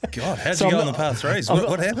 God, how'd you go on the par 3s?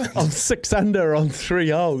 What happened? I'm 6 under on 3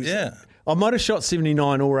 holes. Yeah. I might have shot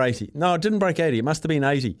 79 or 80. No, I didn't break 80. It must have been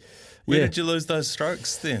 80. Where did you lose those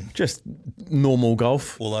strokes then? Just normal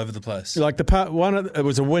golf. All over the place. Like it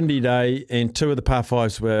was a windy day and 2 of the par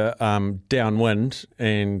 5s were downwind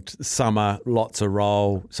and summer, lots of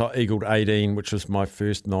roll. So I eagled 18, which was my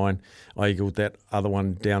first 9. I eagled that other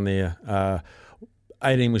one down there.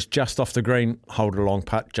 18 was just off the green, hold a long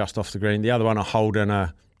putt just off the green. The other one I hold in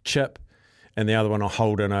a chip and the other one I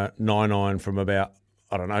hold in a 9-iron from about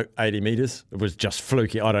 80 metres. It was just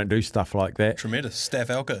fluky. I don't do stuff like that. Tremendous. Staff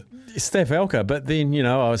Alka. But then,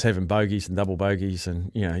 I was having bogeys and double bogeys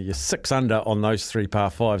and, you're 6 under on those 3 par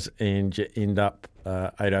 5s and you end up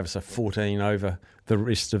 8 over, so 14 over the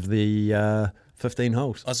rest of the 15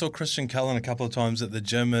 holes. I saw Christian Cullen a couple of times at the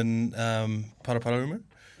gym in Paraparaumu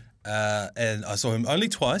and I saw him only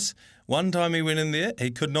twice. One time he went in there,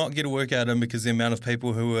 he could not get a workout in because the amount of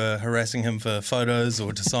people who were harassing him for photos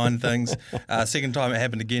or to sign things. Second time it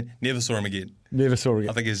happened again, never saw him again. Never saw him again.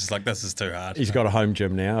 I think he's just like, this is too hard. He's got a home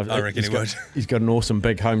gym now. I reckon he would. He's got an awesome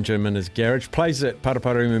big home gym in his garage. Plays at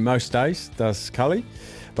Paraparaumu most days, does Cully.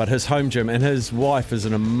 But his home gym, and his wife is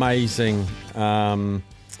an amazing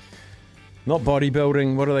not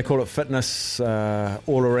bodybuilding, what do they call it, fitness,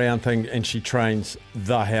 all-around thing, and she trains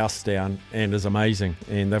the house down and is amazing.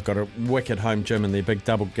 And they've got a wicked home gym in their big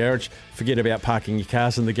double garage. Forget about parking your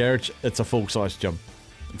cars in the garage. It's a full-size gym.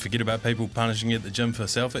 Forget about people punishing you at the gym for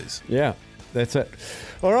selfies. Yeah, that's it.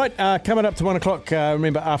 All right, coming up to 1 o'clock,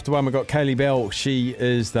 remember after 1 we've got Kaylee Bell. She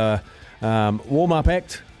is the warm-up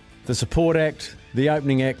act, the support act, the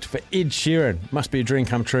opening act for Ed Sheeran. Must be a dream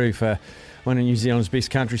come true for one of New Zealand's best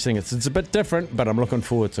country singers. It's a bit different, but I'm looking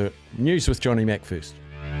forward to it. News with Johnny Mack first.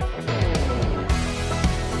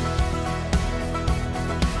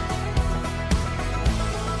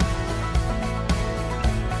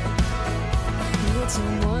 It's a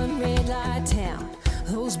one red light town.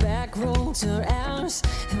 Those back roads are ours,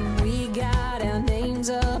 and we got our names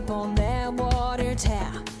up on that water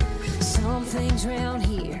tap. Some things round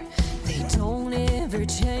here, they don't ever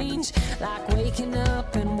change. Like waking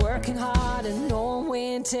up and working hard and knowing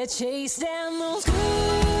when to chase down those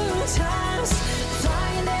good times.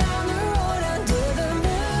 Flying down the road under the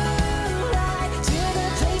moonlight to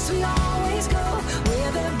the place we always go,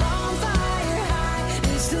 where the bonfire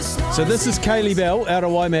high is the snow. So this is Kaylee Bell out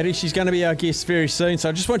of Waimate. She's going to be our guest very soon, so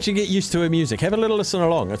I just want you to get used to her music. Have a little listen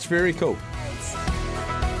along. It's very cool.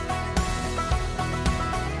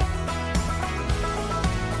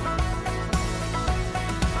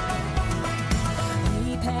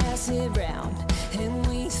 It round and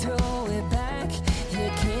we throw it back. You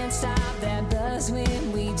can't stop that buzz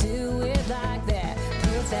when we do it like that.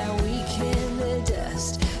 Put that week in the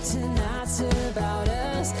dust. Tonight's about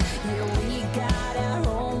us. Yeah, we got our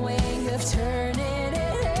own way of turning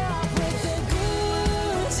it up with the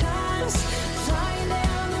good times. Flying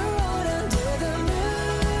down the road under the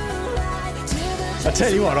moonlight to the. I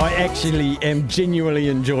tell you what, I actually am genuinely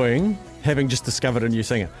enjoying having just discovered a new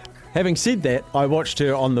singer. Having said that, I watched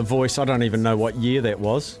her on The Voice. I don't even know what year that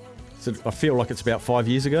was. So I feel like it's about 5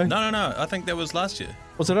 years ago. No. I think that was last year.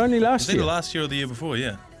 Was it only last year? Either last year or the year before,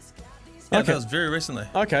 yeah. Yeah, Okay. that was very recently.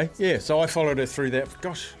 Okay, yeah. So I followed her through that.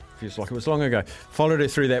 Gosh, feels like it was long ago. Followed her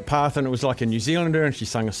through that path, and it was like a New Zealander, and she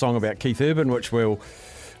sang a song about Keith Urban, which we'll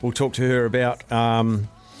talk to her about. And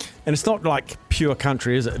it's not like pure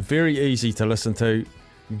country, is it? Very easy to listen to.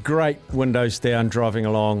 Great windows down, driving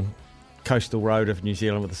along coastal road of New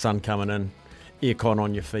Zealand with the sun coming in, aircon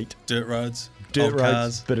on your feet. Dirt roads. Dirt old roads,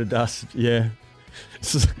 cars. bit of dust, yeah.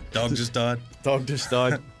 Dog just died. Dog just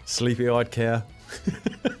died. Sleepy-eyed cow.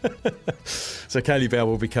 So Kaylee Bell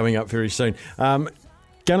will be coming up very soon. Time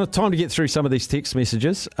to get through some of these text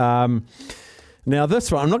messages. Now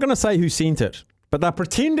this one, I'm not going to say who sent it, but they're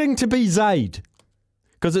pretending to be Zaid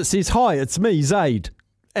because it says, "Hi, it's me, Zaid,"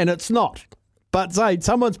 and it's not. But Zaid,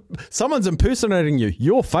 someone's impersonating you.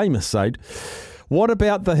 You're famous, Zaid. What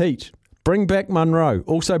about the Heat? Bring back Munro.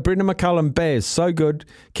 Also, Brendan McCullum, Baz. So good.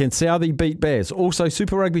 Can Southey beat Baz? Also,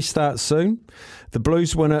 Super Rugby starts soon. The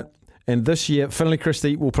Blues win it. And this year, Finlay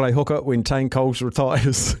Christie will play hooker when Tane Coles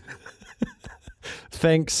retires.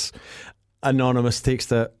 Thanks, anonymous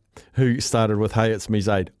texter who started with, "Hey, it's me,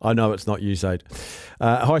 Zaid." I know it's not you, Zaid.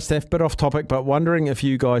 Hi, Staff. Bit off topic, but wondering if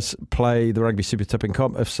you guys play the Rugby Super Tipping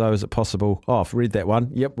Comp. If so, is it possible? Oh, I've read that one.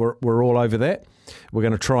 Yep, we're all over that. We're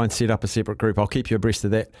going to try and set up a separate group. I'll keep you abreast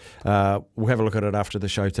of that. We'll have a look at it after the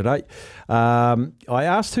show today. I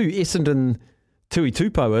asked who Essendon Tui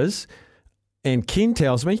Tupo is, and Ken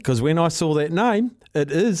tells me, because when I saw that name,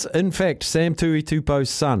 it is, in fact, Sam Tui Tupo's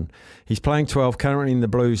son. He's playing 12, currently in the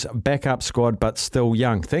Blues backup squad, but still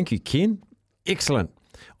young. Thank you, Ken. Excellent.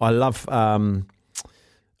 I love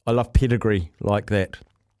pedigree like that.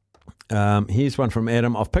 Here's one from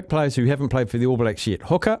Adam. I've picked players who haven't played for the All Blacks yet.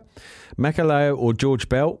 Hooker, Makaleo or George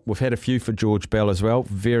Bell. We've had a few for George Bell as well.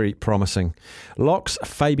 Very promising. Locks,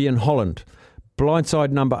 Fabian Holland.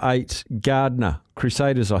 Blindside number 8, Gardner.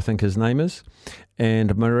 Crusaders, I think his name is.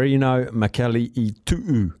 And Marino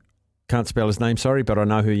Makali'ituu. Can't spell his name, sorry, but I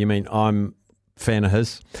know who you mean. I'm a fan of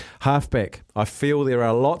his. Halfback. I feel there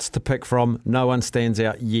are lots to pick from. No one stands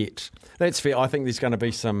out yet. That's fair. I think there's going to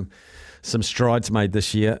be some strides made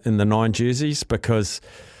this year in the 9 jerseys, because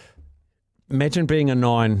imagine being a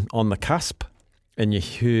 9 on the cusp and you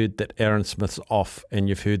heard that Aaron Smith's off and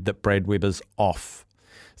you've heard that Brad Weber's off.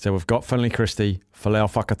 So we've got Finlay Christie,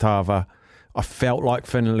 Folau Fakatava. I felt like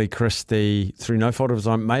Finlay Christie, through no fault of his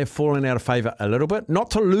own, may have fallen out of favour a little bit. Not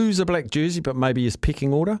to lose a black jersey, but maybe his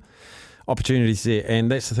pecking order. Opportunities there.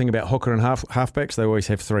 And that's the thing about hooker and halfbacks. They always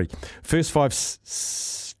have 3. First five,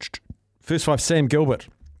 Sam Gilbert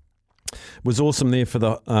was awesome there for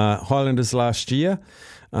the Highlanders last year.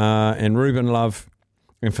 And Ruben Love,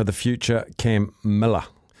 and for the future, Cam Miller.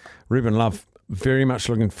 Ruben Love, very much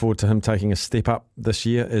looking forward to him taking a step up this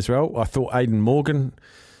year as well. I thought Aidan Morgan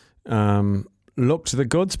looked the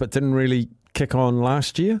goods, but didn't really kick on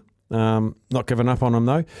last year. Not giving up on him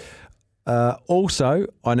though. Also,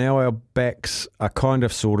 I know our backs are kind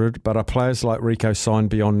of sorted, but are players like Rico signed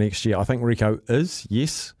beyond next year? I think Rico is,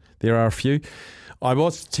 yes. There are a few. I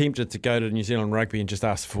was tempted to go to New Zealand Rugby and just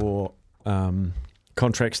ask for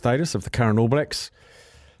contract status of the current All Blacks.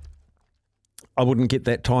 I wouldn't get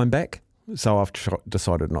that time back, so I've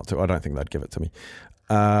decided not to. I don't think they'd give it to me.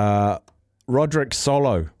 Roderick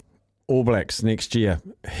Solo, All Blacks next year.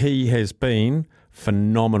 He has been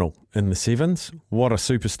phenomenal in the sevens. What a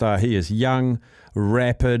superstar he is. Young,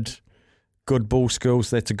 rapid, good ball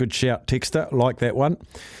skills. That's a good shout, Texter. Like that one.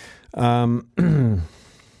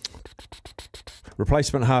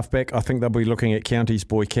 Replacement halfback, I think they'll be looking at Counties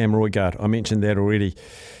boy Cam Roygard. I mentioned that already.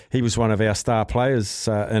 He was one of our star players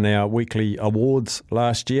in our weekly awards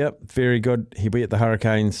last year. Very good. He'll be at the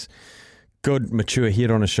Hurricanes. Good, mature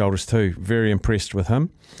head on his shoulders too. Very impressed with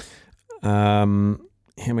him. How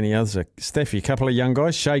many others are? Staffy, a couple of young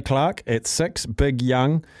guys. Shay Clark at 6, big,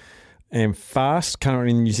 young and fast.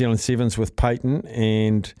 Currently in New Zealand Sevens with Peyton.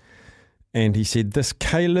 And he said, this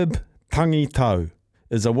Caleb Tangitau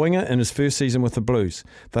is a winger in his first season with the Blues.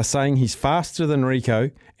 They're saying he's faster than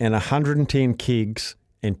Rico and 110 kegs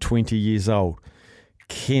and 20 years old.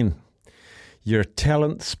 Ken, you're a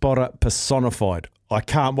talent spotter personified. I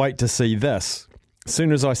can't wait to see this. As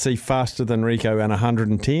soon as I see faster than Rico and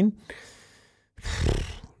 110,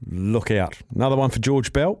 look out. Another one for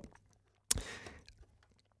George Bell.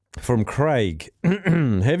 From Craig,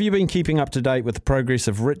 have you been keeping up to date with the progress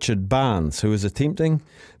of Richard Barnes, who is attempting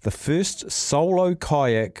the first solo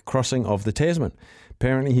kayak crossing of the Tasman?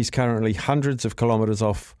 Apparently he's currently hundreds of kilometres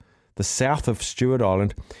off the south of Stewart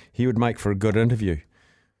Island. He would make for a good interview.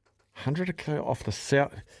 100 off the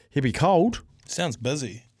south. He'd be cold. Sounds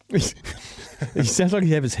busy. He sounds like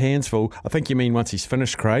he have his hands full. I think you mean once he's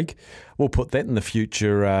finished, Craig. We'll put that in the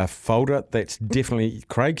future folder. That's definitely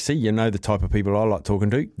Craig. See, you know the type of people I like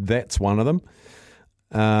talking to. That's one of them.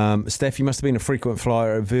 Staffy must have been a frequent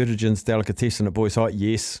flyer at Vertigen's Delicatessen at Boys Height.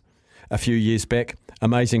 Yes, a few years back.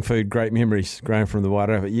 Amazing food, great memories. Growing from the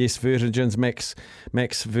Wairarapa. Yes, Vertigen's, Max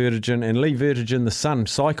Vertigen and Lee Vertigen, the son,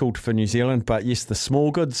 cycled for New Zealand. But yes, the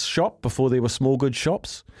small goods shop before there were small goods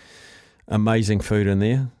shops. Amazing food in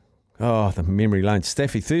there. Oh, the memory lane.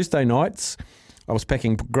 Staffy, Thursday nights, I was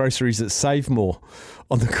packing groceries at Savemore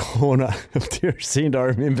on the corner of Terrace End. I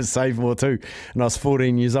remember Savemore too, and I was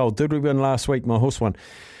 14 years old. Did we win last week? My horse won.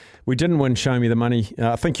 We didn't win Show Me the Money.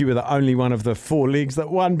 I think you were the only one of the 4 legs that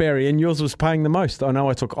won, Barry, and yours was paying the most. I know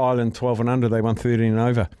I took Ireland 12 and under. They won 13 and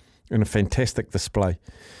over in a fantastic display.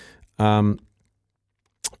 And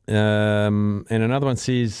another one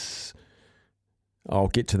says, I'll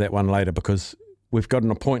get to that one later because we've got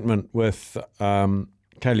an appointment with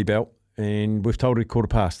Kaylee Bell and we've told her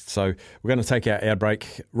 1:15. So we're going to take our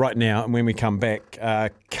break right now. And when we come back,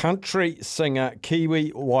 country singer,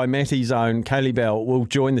 Kiwi Waimati's own Kaylee Bell will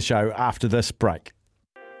join the show after this break.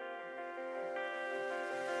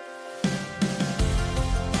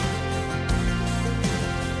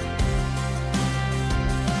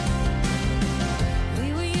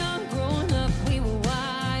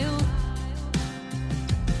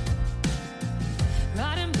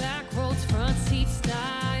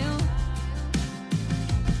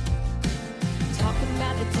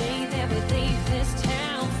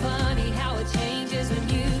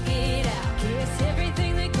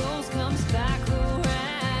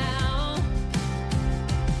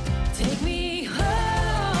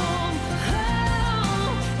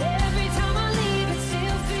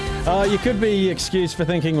 You could be excused for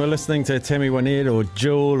thinking we're listening to Tammy Wynette or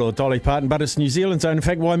Jewel or Dolly Parton, but it's New Zealand's own. In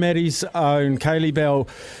fact, Waimati's own Kaylee Bell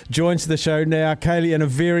joins the show now. Kaylee, in a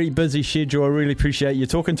very busy schedule, I really appreciate you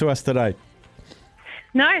talking to us today.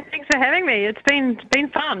 No, thanks for having me. It's been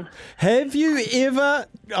fun. Have you ever...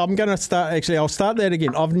 I'll start that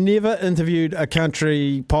again. I've never interviewed a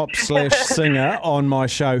country pop / singer on my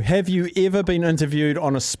show. Have you ever been interviewed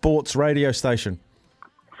on a sports radio station?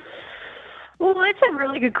 Well, that's a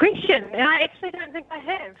really good question, and I actually don't think I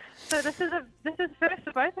have. So this is first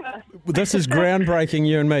for both of us. This is groundbreaking,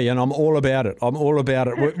 you and me, and I'm all about it.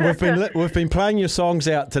 We've been playing your songs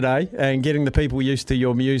out today and getting the people used to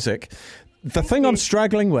your music. The thing I'm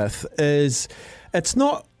struggling with is it's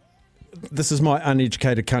not. This is my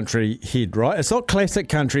uneducated country head, right? It's not classic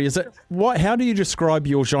country, is it? What? How do you describe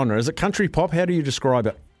your genre? Is it country pop? How do you describe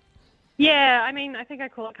it? Yeah, I mean, I think I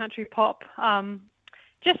call it country pop.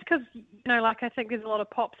 Just because, I think there's a lot of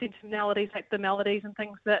pop sentimentalities, like the melodies and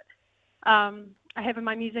things that I have in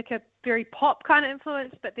my music are very pop kind of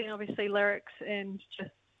influence, but then obviously lyrics and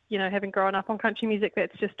just, having grown up on country music,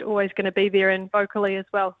 that's just always going to be there, and vocally as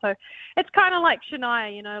well. So it's kind of like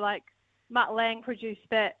Shania, like Mutt Lange produced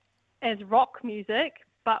that as rock music,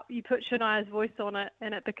 but you put Shania's voice on it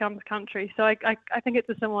and it becomes country. So I think it's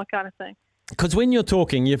a similar kind of thing. Because when you're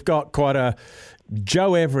talking, you've got quite a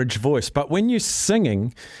Joe Average voice, but when you're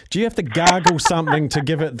singing, do you have to gargle something to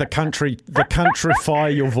give it the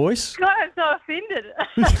countrify your voice? God, I'm so offended.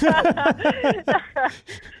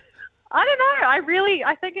 I don't know.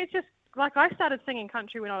 I think it's just like I started singing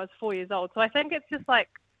country when I was 4 years old. So I think it's just like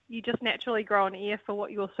you just naturally grow an ear for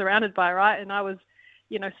what you're surrounded by, right? And I was,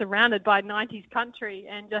 surrounded by 90s country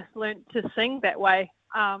and just learnt to sing that way.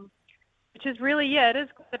 Which is really, it is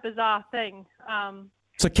quite a bizarre thing.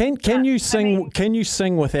 So can you sing? Can you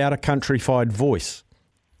sing without a countrified voice?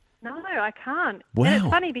 No, I can't. Wow. And it's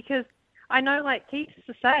funny because I know, like, Keith's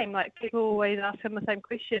the same. Like, people always ask him the same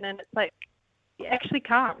question, and it's like, you actually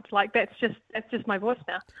can't. Like, that's just my voice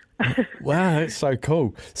now. Wow, that's so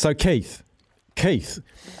cool. So Keith,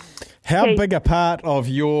 how big a part of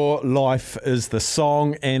your life is the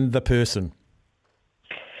song and the person?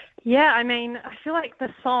 Yeah, I mean, I feel like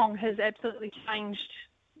the song has absolutely changed,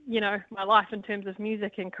 my life in terms of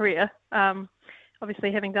music and career.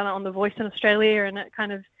 Obviously, having done it on The Voice in Australia, and it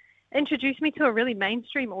kind of introduced me to a really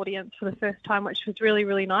mainstream audience for the first time, which was really,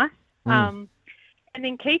 really nice. And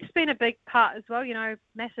then Keith's been a big part as well,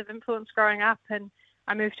 massive influence growing up. And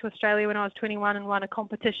I moved to Australia when I was 21 and won a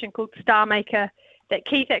competition called Star Maker that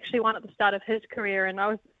Keith actually won at the start of his career. And I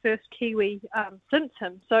was the first Kiwi since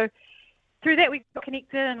him. So through that, we got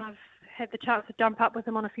connected, and I've had the chance to jump up with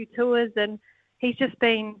him on a few tours, and he's just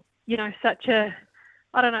been, such a,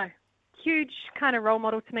 huge kind of role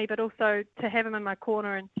model to me, but also to have him in my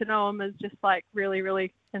corner and to know him is just like really,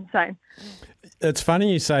 really insane. It's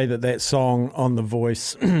funny you say that song on The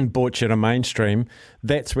Voice brought you to mainstream.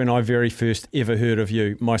 That's when I very first ever heard of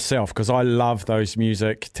you myself, because I love those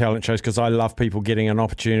music talent shows, because I love people getting an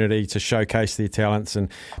opportunity to showcase their talents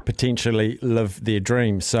and potentially live their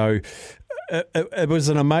dreams. So it was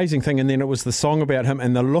an amazing thing, and then it was the song about him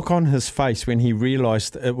and the look on his face when he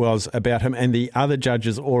realised it was about him and the other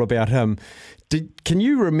judges all about him. Can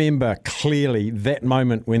you remember clearly that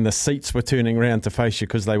moment when the seats were turning around to face you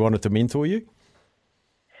because they wanted to mentor you?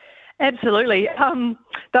 Absolutely.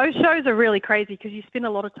 Those shows are really crazy because you spend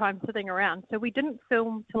a lot of time sitting around. So we didn't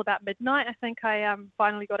film till about midnight. I think I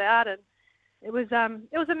finally got out, and it was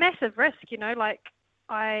a massive risk, like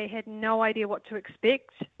I had no idea what to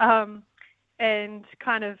expect. And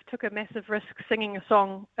kind of took a massive risk singing a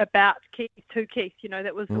song about Keith to Keith,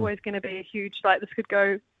 that was always going to be a huge, this could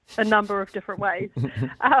go a number of different ways.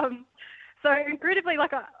 So incredibly, I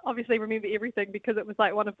obviously remember everything because it was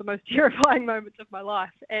one of the most terrifying moments of my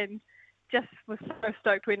life, and just was so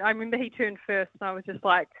stoked when I remember he turned first, and I was just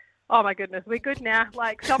like, oh my goodness, we're good now.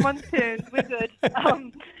 Someone's turned, we're good.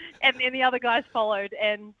 And then the other guys followed,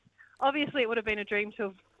 and obviously it would have been a dream to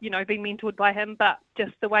have, been mentored by him, but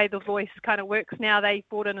just the way The Voice kind of works now, they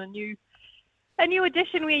brought in a new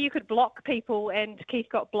edition where you could block people, and Keith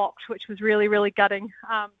got blocked, which was really, really gutting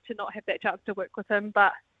to not have that chance to work with him.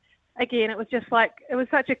 But again, it was just it was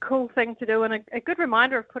such a cool thing to do, and a good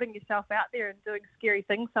reminder of putting yourself out there and doing scary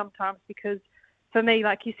things sometimes, because for me,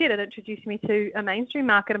 like you said, it introduced me to a mainstream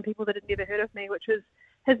market and people that had never heard of me, which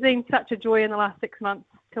has been such a joy in the last 6 months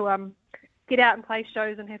to get out and play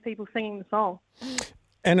shows and have people singing the song.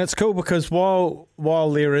 And it's cool because while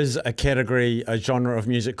there is a category, a genre of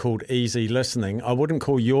music called easy listening, I wouldn't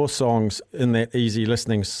call your songs in that easy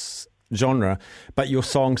listening genre, but your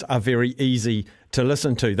songs are very easy to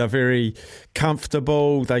listen to. They're very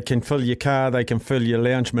comfortable. They can fill your car. They can fill your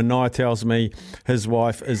lounge. Manai tells me his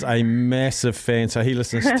wife is a massive fan, so he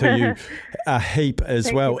listens to you a heap as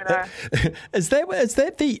Thank well. Is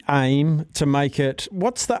that the aim to make it?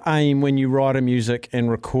 What's the aim when you write a music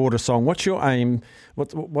and record a song? What's your aim?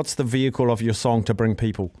 What's the vehicle of your song to bring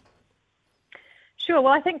people? Sure.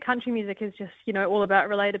 Well, I think country music is just, all about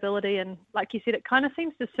relatability. And like you said, it kind of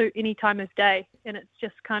seems to suit any time of day. And it's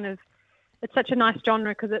just it's such a nice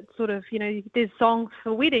genre because it's sort of, there's songs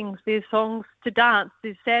for weddings, there's songs to dance,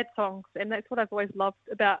 there's sad songs. And that's what I've always loved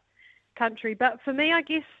about country. But for me, I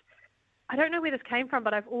guess, I don't know where this came from,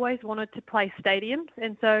 but I've always wanted to play stadiums.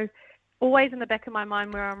 And so always in the back of my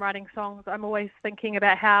mind where I'm writing songs, I'm always thinking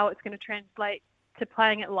about how it's going to translate to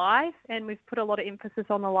playing it live. And we've put a lot of emphasis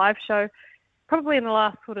on the live show probably in the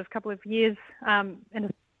last sort of couple of years, and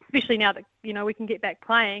especially now that, we can get back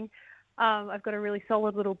playing, I've got a really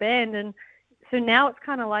solid little band. And so now it's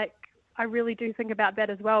kind of like I really do think about that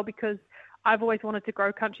as well, because I've always wanted to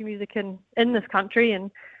grow country music in this country. And,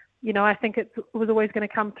 I think it was always going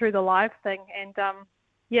to come through the live thing. And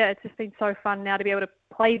yeah, it's just been so fun now to be able to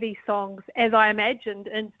play these songs as I imagined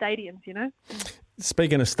in stadiums, you know.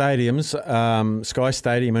 Speaking of stadiums, Sky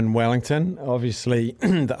Stadium in Wellington, obviously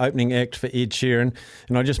the opening act for Ed Sheeran.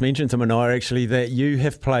 And I just mentioned to Manaia actually that you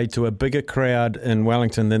have played to a bigger crowd in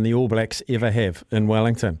Wellington than the All Blacks ever have in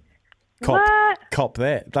Wellington. Cop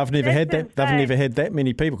that. They've never had that. They've never had that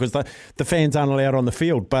many people because the fans aren't allowed on the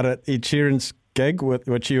field. But at Ed Sheeran's gig,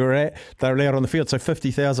 which you were at, they're allowed on the field. So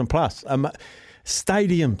 50,000 plus.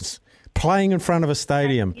 Stadiums. Playing in front of a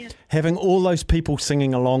stadium, having all those people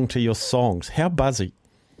singing along to your songs. How buzzy.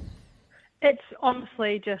 It's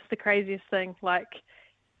honestly just the craziest thing. Like,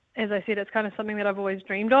 as I said, it's kind of something that I've always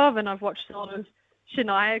dreamed of, and I've watched a lot of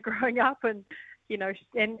Shania growing up, and, you know,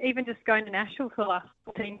 and even just going to Nashville for the last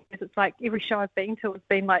 14 years, it's like every show I've been to has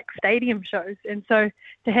been like stadium shows. And so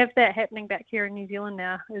to have that happening back here in New Zealand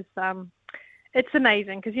now is it's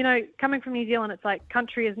amazing because, you know, coming from New Zealand, it's like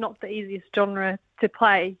country is not the easiest genre to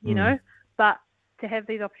play, you know, but to have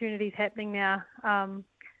these opportunities happening now,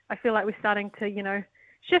 I feel like we're starting to, you know,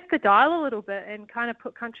 shift the dial a little bit and kind of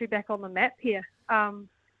put country back on the map here,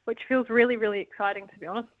 which feels really, really exciting, to be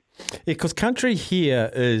honest. Yeah, because country here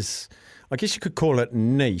is, I guess you could call it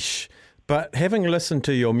niche, but having listened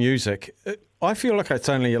to your music, I feel like it's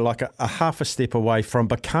only like a half a step away from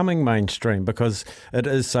becoming mainstream because it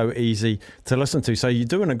is so easy to listen to. So you're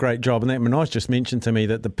doing a great job. And that Manai's just mentioned to me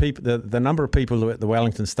that the number of people at the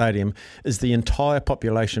Wellington Stadium is the entire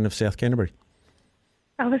population of South Canterbury.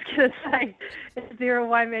 I was going to say, is there a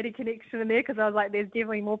Waimate connection in there? Because I was like, there's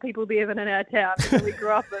definitely more people there than in our town that we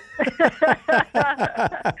grew up in.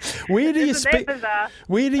 Where do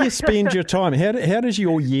you spend your time? How does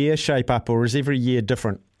your year shape up, or is every year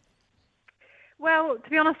different? Well, to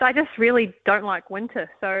be honest, I just really don't like winter.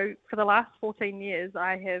 So for the last 14 years,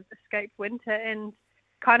 I have escaped winter and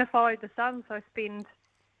kind of followed the sun. So I spend,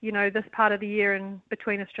 you know, this part of the year in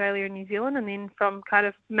between Australia and New Zealand. And then from kind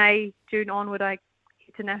of May, June onward, I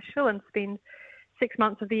get to Nashville and spend 6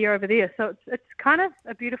 months of the year over there. So it's kind of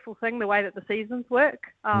a beautiful thing, the way that the seasons work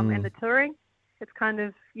and the touring. It's kind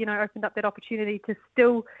of, you know, opened up that opportunity to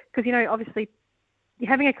still, because, you know, obviously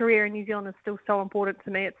having a career in New Zealand is still so important to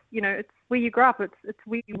me. It's, you know, it's where you grow up, it's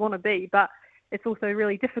where you want to be, but it's also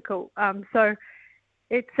really difficult. So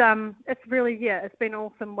it's really, it's been an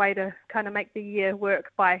awesome way to kind of make the year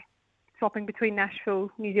work by swapping between Nashville,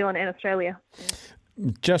 New Zealand and Australia.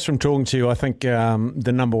 Just from talking to you, I think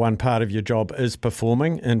the number one part of your job is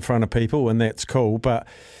performing in front of people, and that's cool. But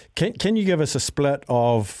can you give us a split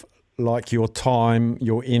of like your time,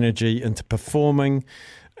 your energy into performing,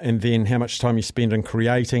 and then how much time you spend in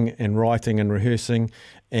creating and writing and rehearsing,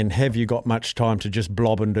 and have you got much time to just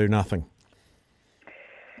blob and do nothing?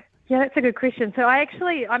 Yeah, that's a good question. So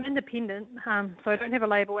I'm independent, so I don't have a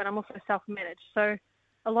label, and I'm also self-managed. So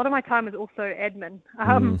a lot of my time is also admin,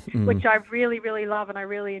 which I really, really love and I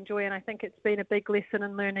really enjoy. And I think it's been a big lesson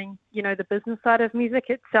in learning, you know, the business side of music.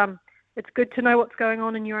 It's good to know what's going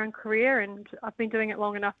on in your own career, and I've been doing it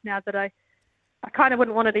long enough now that I kind of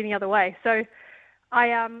wouldn't want it any other way. So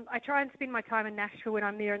I try and spend my time in Nashville when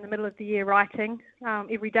I'm there in the middle of the year writing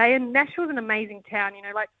every day. And Nashville's an amazing town, you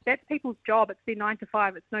know, like that's people's job. It's their 9 to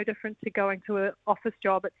 5. It's no different to going to an office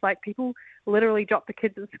job. It's like people literally drop the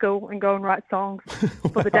kids at school and go and write songs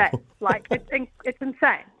for the day. Like it's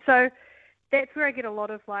insane. So that's where I get a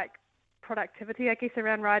lot of like productivity, I guess,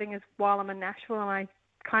 around writing is while I'm in Nashville, and I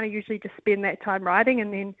kind of usually just spend that time writing.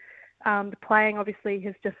 And then the playing obviously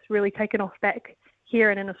has just really taken off back here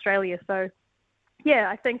and in Australia. So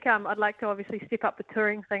yeah, I think I'd like to obviously step up the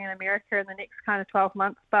touring thing in America in the next kind of 12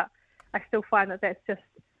 months, but I still find that that's just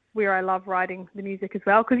where I love writing the music as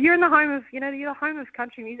well, because you're in the home of, you know, you're the home of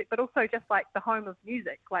country music, but also just like the home of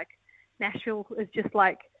music. Like Nashville is just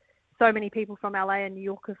like so many people from LA and New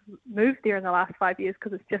York have moved there in the last 5 years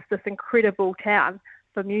because it's just this incredible town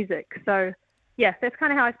for music. So yeah, that's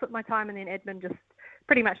kind of how I split my time, and then admin just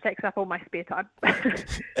pretty much takes up all my spare time.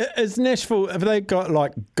 Is Nashville, have they got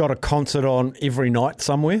a concert on every night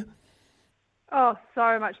somewhere? Oh,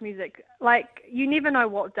 so much music. Like, you never know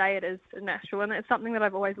what day it is in Nashville, and it's something that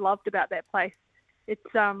I've always loved about that place. It's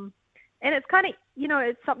and it's kind of, you know,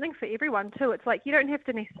 it's something for everyone too. It's like you don't have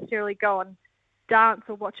to necessarily go and dance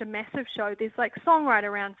or watch a massive show. There's like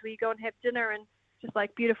songwriter rounds where you go and have dinner and just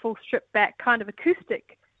like beautiful stripped back kind of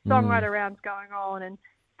acoustic songwriter rounds going on, and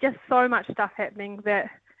just so much stuff happening that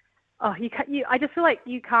I just feel like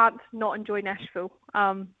you can't not enjoy Nashville,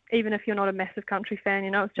 even if you're not a massive country fan. You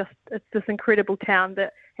know, it's this incredible town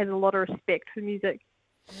that has a lot of respect for music.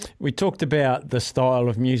 We talked about the style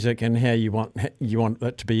of music and how you want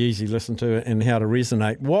it to be easy to listen to and how to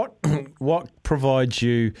resonate. What provides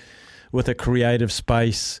you with a creative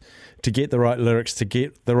space to get the right lyrics, to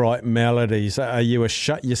get the right melodies? Are you a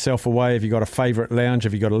shut yourself away? Have you got a favourite lounge?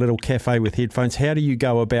 Have you got a little cafe with headphones? How do you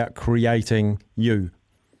go about creating you?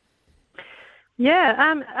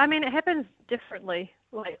 Yeah, I mean, it happens differently,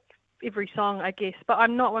 like every song, I guess. But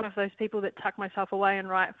I'm not one of those people that tuck myself away and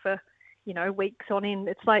write for, weeks on end.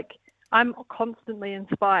 It's like I'm constantly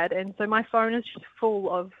inspired. And so my phone is just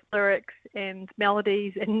full of lyrics and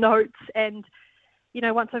melodies and notes. And,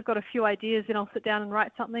 once I've got a few ideas, then I'll sit down and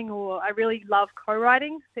write something. Or I really love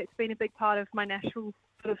co-writing. That's been a big part of my Nashville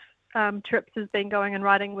sort of trips, has been going and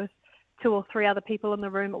writing with 2 or 3 other people in the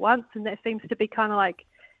room at once. And that seems to be kind of like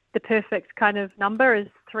the perfect kind of number, is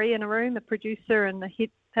 3 in a room, a producer and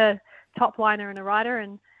the top liner and a writer.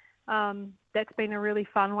 And that's been a really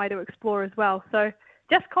fun way to explore as well. So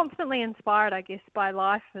just constantly inspired, I guess, by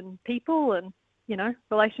life and people and,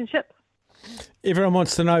 relationships. Everyone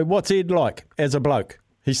wants to know, what's Ed like as a bloke?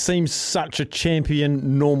 He seems such a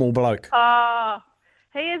champion, normal bloke. Oh,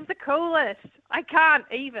 he is the coolest. I can't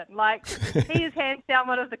even. He is hands down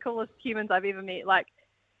one of the coolest humans I've ever met.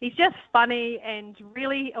 He's just funny and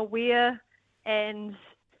really aware and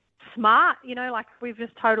smart, we've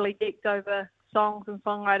just totally geeked over songs and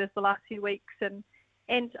songwriters the last few weeks. And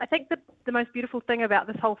I think the most beautiful thing about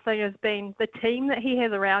this whole thing has been the team that he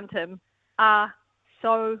has around him are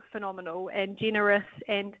so phenomenal and generous.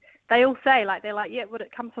 And they all say, yeah, but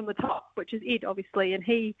it comes from the top, which is Ed, obviously. And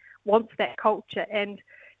he wants that culture. And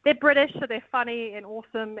they're British, so they're funny and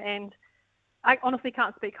awesome. And I honestly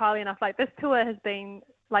can't speak highly enough. This tour has been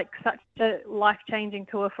such a life-changing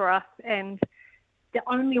tour for us, and the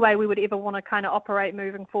only way we would ever want to kind of operate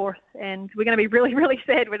moving forth, and we're going to be really, really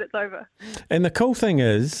sad when it's over. And the cool thing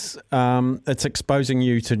is, it's exposing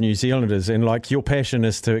you to New Zealanders, and your passion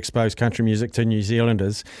is to expose country music to New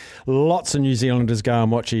Zealanders. Lots of New Zealanders go and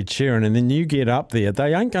watch Ed Sheeran, and then you get up there.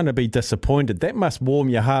 They ain't going to be disappointed. That must warm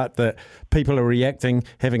your heart that people are reacting,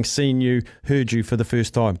 having seen you, heard you for the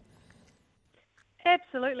first time.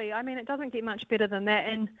 Absolutely. I mean, it doesn't get much better than that.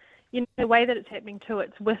 And, the way that it's happening too,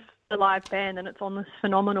 it's with the live band and it's on this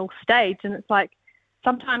phenomenal stage. And it's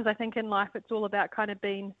sometimes I think in life it's all about kind of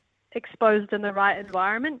being exposed in the right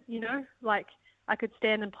environment, I could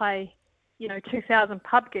stand and play, 2,000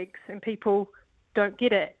 pub gigs and people don't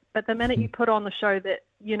get it. But the minute you put on the show that,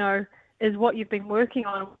 is what you've been working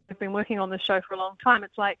on, we've been working on the show for a long time,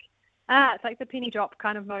 it's it's like the penny drop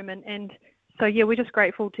kind of moment. And so, yeah, we're just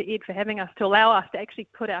grateful to Ed for having us, to allow us to actually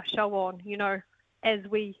put our show on, as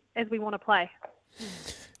we want to play.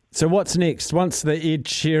 So what's next? Once the Ed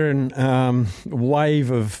Sheeran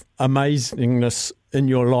wave of amazingness in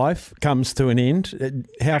your life comes to an end,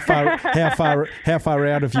 how far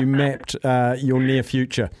out have you mapped your near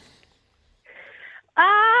future?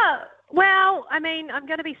 Well, I mean, I'm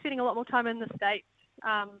going to be spending a lot more time in the States.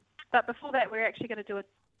 But before that, we're actually going to do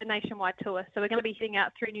a nationwide tour. So we're going to be heading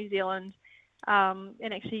out through New Zealand, and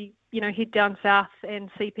actually, head down south and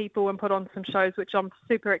see people and put on some shows, which I'm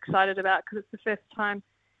super excited about because it's the first time.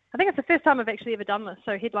 I think it's the first time I've actually ever done this.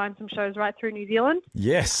 So headline some shows right through New Zealand.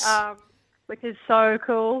 Yes. Which is so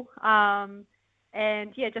cool. And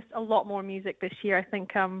yeah, just a lot more music this year. I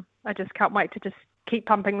think I just can't wait to just keep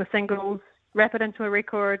pumping the singles, wrap it into a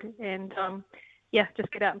record, and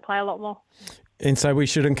just get out and play a lot more. And so we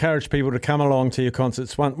should encourage people to come along to your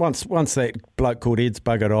concerts. Once that bloke called Ed's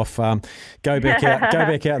buggered off, go back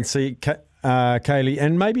out and see Kaylee,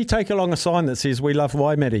 and maybe take along a sign that says "We love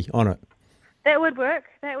Waimate" on it. That would work.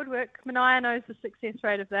 Mania knows the success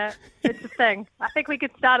rate of that. It's a thing. I think we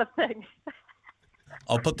could start a thing.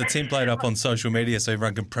 I'll put the template up on social media so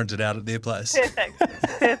everyone can print it out at their place.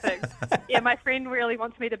 Perfect. Yeah, my friend really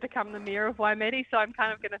wants me to become the mayor of Waimate, so I'm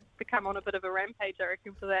kind of going to become on a bit of a rampage, I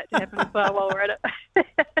reckon, for that to happen as well while we're at it.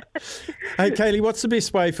 Hey, Kaylee, what's the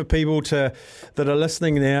best way for people that are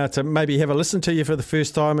listening now to maybe have a listen to you for the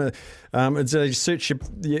first time? They search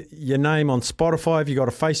your name on Spotify? Have you got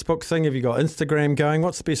a Facebook thing? Have you got Instagram going?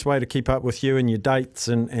 What's the best way to keep up with you and your dates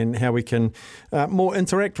and how we can more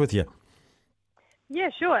interact with you? Yeah,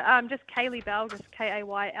 sure. Just Kaylee Bell, just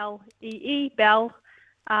Kaylee Bell.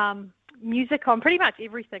 Music on pretty much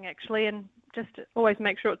everything, actually, and just always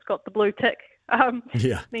make sure it's got the blue tick.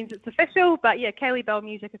 Means it's official. But yeah, Kaylee Bell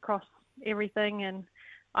music across everything. And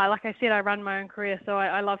like I said, I run my own career, so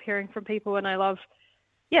I love hearing from people, and I love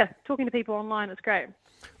talking to people online. It's great.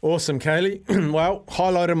 Awesome, Kaylee. Well,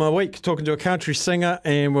 highlight of my week, talking to a country singer,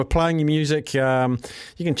 and we're playing your music. You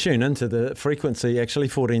can tune into the frequency, actually,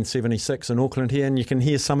 1476 in Auckland here, and you can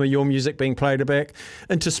hear some of your music being played back,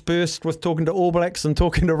 interspersed with talking to All Blacks and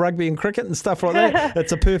talking to rugby and cricket and stuff like that.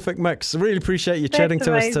 It's a perfect mix. Really appreciate you chatting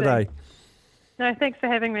to us today. No, thanks for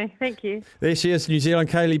having me. Thank you. There she is, New Zealand,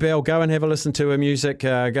 Kaylee Bell. Go and have a listen to her music.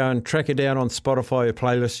 Go and track her down on Spotify, her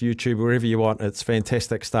playlist, YouTube, wherever you want. It's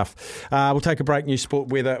fantastic stuff. We'll take a break, new sport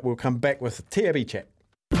weather. We'll come back with a TAB chat.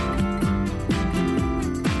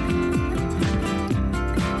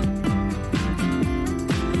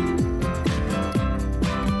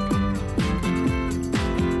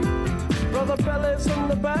 Brother Bellas in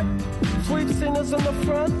the back, sweet singers in the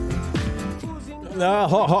front.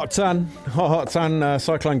 Hot sun.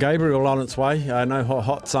 Cyclone Gabriel on its way. No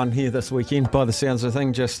hot sun here this weekend by the sounds of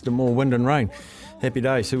things, just more wind and rain. Happy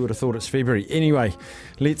days. Who would have thought it's February? Anyway,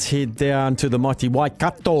 let's head down to the mighty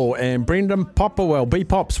Waikato and Brendan Popperwell.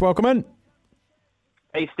 B-Pops, welcome in.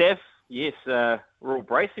 Hey, Steph. Yes, we're all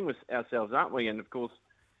bracing with ourselves, aren't we? And, of course,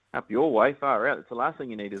 up your way, far out, it's the last thing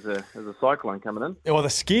you need is a cyclone coming in. Well, the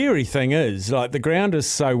scary thing is, like, the ground is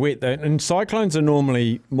so wet, and cyclones are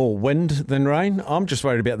normally more wind than rain. I'm just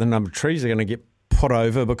worried about the number of trees that are going to get put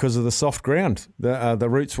over because of the soft ground. The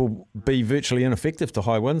roots will be virtually ineffective to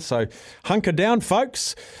high winds. So hunker down,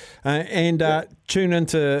 folks, and tune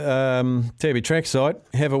into Tabby Trackside.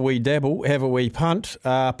 Have a wee dabble, have a wee punt.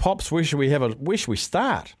 Pops, where should we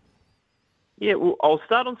start? Yeah, well, I'll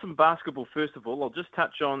start on some basketball first of all. I'll just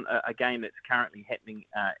touch on a game that's currently happening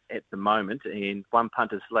at the moment, and one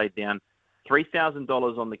punter's laid down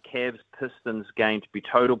 $3,000 on the Cavs-Pistons game to be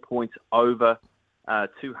total points over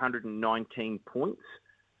 219 points.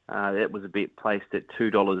 That was a bet placed at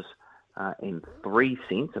 $2.03,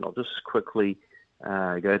 and I'll just quickly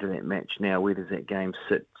go to that match now. Where does that game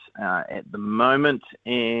sit at the moment?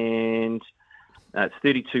 And it's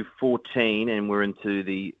 32-14, and we're into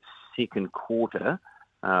the second quarter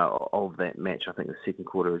of that match. I think the second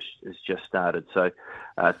quarter has just started. So,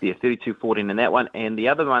 32-14 in that one. And the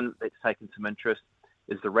other one that's taken some interest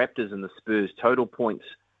is the Raptors and the Spurs. Total points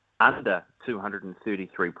under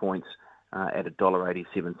 233 points at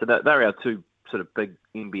 $1.87. So they're our two sort of big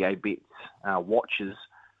NBA bets watches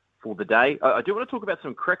for the day. I do want to talk about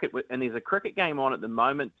some cricket, and there's a cricket game on at the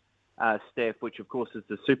moment, Steph, which of course is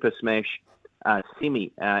the Super Smash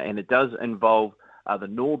semi, and it does involve the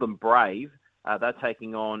Northern Brave. They're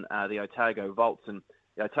taking on the Otago Volts, and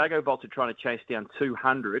the Otago Volts are trying to chase down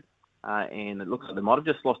 200, and it looks like they might have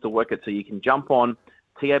just lost a wicket. So you can jump on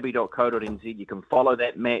tab.co.nz. You can follow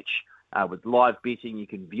that match with live betting. You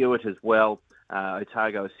can view it as well.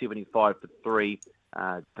 Otago is 75-3.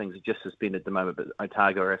 Things are just suspended at the moment, but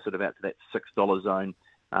Otago are sort of out to that $6 zone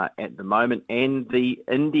at the moment. And the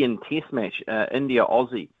Indian Test match,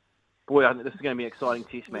 India-Aussie. Boy, I think this is going to be an exciting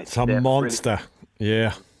Test match. It's a monster. Really,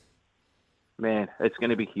 yeah. Man, it's going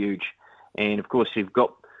to be huge. And, of course, you've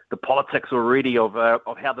got the politics already of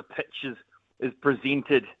how the pitch is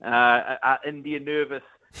presented. Are India nervous?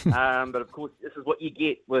 But, of course, this is what you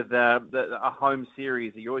get with a home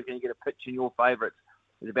series. You're always going to get a pitch in your favourites.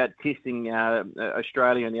 It's about testing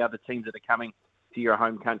Australia and the other teams that are coming to your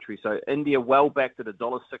home country. So India well backed at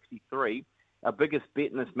 $1.63. Our biggest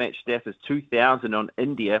bet in this match, Steph, is $2,000 on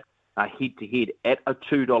India head-to-head at a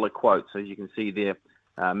 $2 quote. So as you can see there,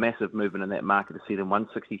 massive movement in that market to see them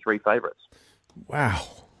 163 favourites. Wow.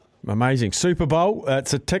 Amazing. Super Bowl,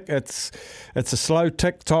 it's a slow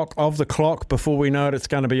tick-tock of the clock. Before we know it, it's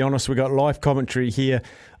going to be honest. We've got live commentary here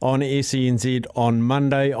on SENZ on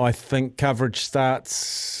Monday. I think coverage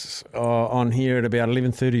starts on here at about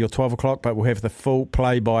 11:30 or 12 o'clock, but we'll have the full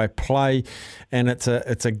play-by-play. And it's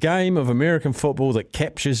a game of American football that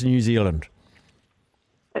captures New Zealand.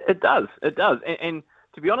 It does. And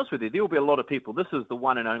to be honest with you, there will be a lot of people. This is the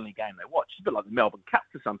one and only game they watch. It's a bit like the Melbourne Cup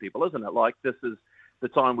for some people, isn't it? Like, this is the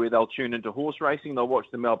time where they'll tune into horse racing. They'll watch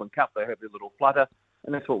the Melbourne Cup. They have their little flutter.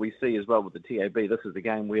 And that's what we see as well with the TAB. This is the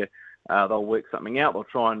game where they'll work something out. They'll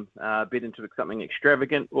try and bet into something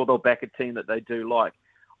extravagant, or they'll back a team that they do like.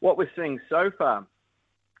 What we're seeing so far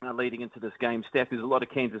leading into this game, Steph, there's a lot of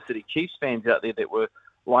Kansas City Chiefs fans out there that were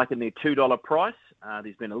liking their $2 price.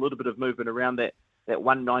 There's been a little bit of movement around that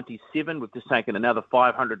 $1.97. We've just taken another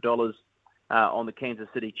 $500 on the Kansas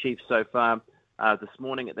City Chiefs so far this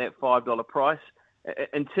morning at that $5 price.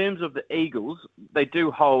 In terms of the Eagles, they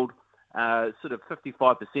do hold sort of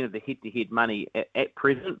 55% of the head-to-head money at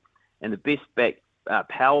present, and the best back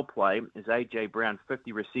power play is A.J. Brown,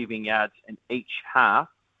 50 receiving yards in each half,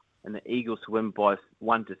 and the Eagles to win by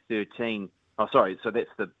 1-13. Oh, sorry, so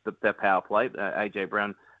that's the power play. A.J.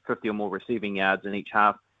 Brown, 50 or more receiving yards in each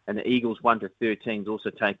half, and the Eagles 1-13 is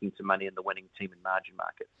also taking some money in the winning team and margin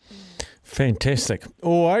market. Fantastic.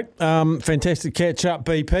 All right, fantastic catch up,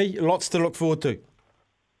 BP. Lots to look forward to.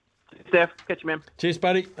 Steph, catch you, man. Cheers,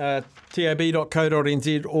 buddy.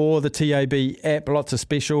 tab.co.nz or the TAB app. Lots of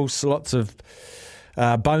specials, lots of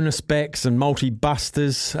bonus backs and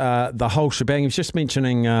multi-busters, the whole shebang. He was just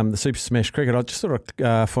mentioning the Super Smash cricket. I just thought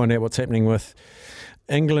I'd find out what's happening with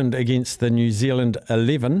England against the New Zealand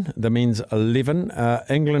 11, the men's 11.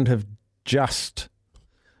 England have just...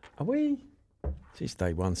 Are we... It's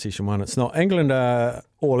day one, session one. It's not. England are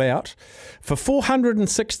all out for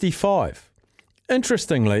 465.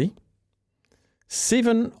 Interestingly,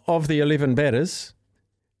 7 of the 11 batters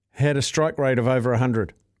had a strike rate of over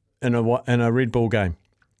 100 in a red ball game,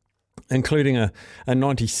 including a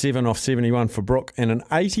 97 off 71 for Brook and an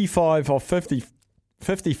 85 off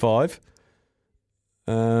 55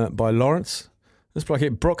 by Lawrence. This bloke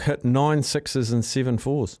here, Brook hit 9 sixes and 7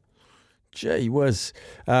 fours. Gee whiz.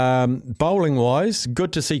 Bowling wise,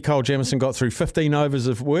 good to see Cole Jamieson got through 15 overs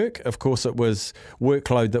of work. Of course, it was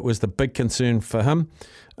workload that was the big concern for him,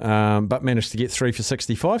 but managed to get 3 for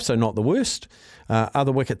 65, so not the worst.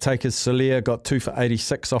 Other wicket takers, Soler got 2 for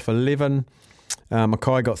 86 off 11.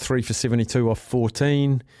 Mackay got 3 for 72 off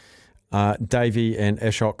 14. Davey and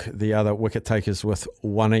Ashok, the other wicket takers, with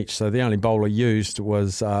 1 each. So the only bowler used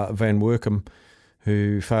was Van Workum,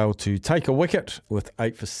 who failed to take a wicket with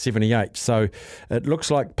 8 for 78. So it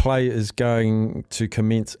looks like play is going to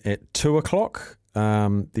commence at 2 o'clock.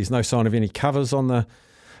 There's no sign of any covers on the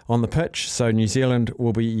pitch, so New Zealand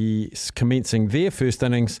will be commencing their first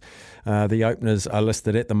innings. The openers are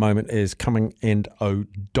listed at the moment as Cumming and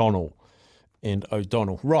O'Donnell.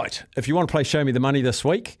 Right, if you want to play Show Me the Money this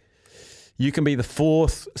week, you can be the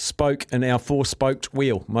fourth spoke in our four-spoked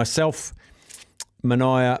wheel. Myself,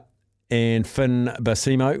 Mania, and Finn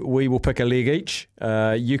Basimo, we will pick a leg each.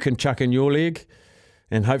 You can chuck in your leg,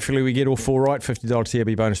 and hopefully we get all 4 right. $50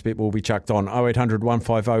 TRB bonus bet will be chucked on 0800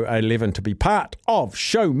 150 811 to be part of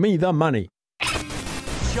Show Me the Money.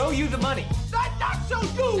 Show you the money. Not show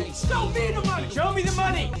you. Show me the money. Show me the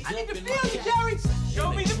money. I need to feel you, Jerry.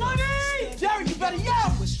 Show me the money. Jerry, you better yell.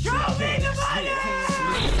 Show me the money.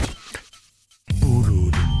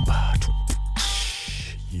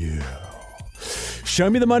 Yeah. Show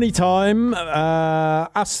me the money time.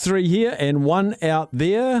 Us 3 here and 1 out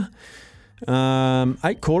there. 8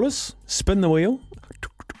 callers. Spin the wheel.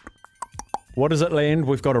 What does it land?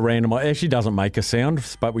 We've got a random. It actually doesn't make a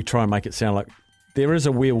sound, but we try and make it sound like there is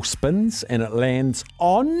a wheel spins and it lands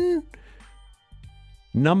on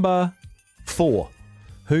number 4.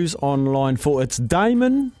 Who's on line 4? It's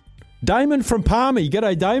Damon. Damon from Palmy.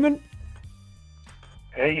 G'day, Damon.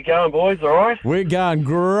 How you going, boys? All right? We're going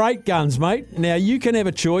great guns, mate. Now, you can have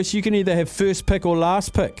a choice. You can either have first pick or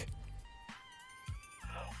last pick.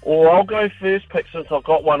 Or I'll go first pick since I've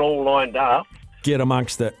got one all lined up. Get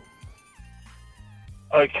amongst it.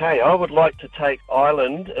 Okay, I would like to take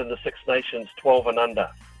Ireland in the Six Nations 12 and under.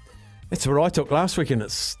 That's what I took last week and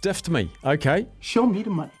it stiffed me. Okay. Show me the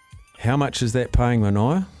money. How much is that paying,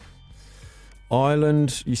 Mania?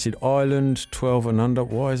 Ireland, you said Ireland 12 and under.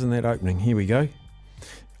 Why isn't that opening? Here we go.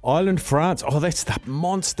 Ireland, France. Oh, that's the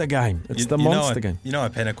monster game. It's the monster game. You know I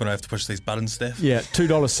panic when I have to push these buttons, Steph. Yeah,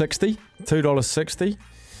 $2.60. $2.60.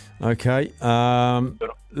 Okay.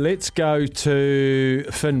 Let's go to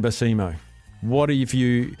Finn Basimo. What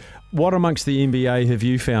amongst the NBA have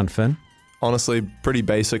you found, Finn? Honestly, pretty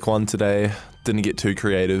basic one today. Didn't get too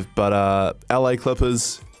creative. But LA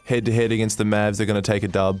Clippers, head-to-head against the Mavs. They're going to take a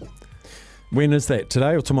dub. When is that?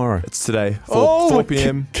 Today or tomorrow? It's today. 4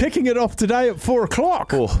 p.m. Kicking it off today at 4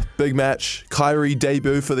 o'clock. Oh, big match. Kyrie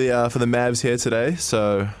debut for the Mavs here today.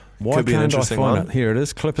 So could be an interesting one. Here it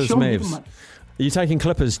is. Clippers Mavs. Are you taking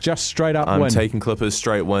Clippers just straight up I'm win? taking Clippers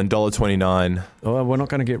straight win. $1.29. Oh, we're not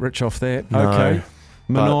going to get rich off that. No, okay.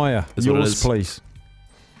 Mania, yours, please.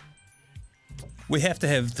 We have to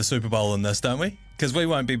have the Super Bowl in this, don't we? Because we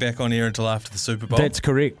won't be back on air until after the Super Bowl. That's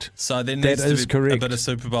correct. So there needs to be a bit of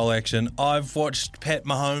Super Bowl action. I've watched Pat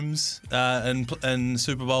Mahomes in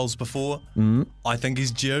Super Bowls before. I think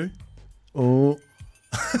he's due. Oh.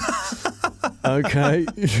 Okay.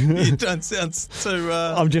 You don't sound too...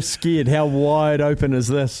 I'm just scared. How wide open is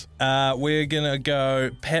this? We're going to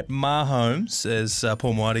go Pat Mahomes, as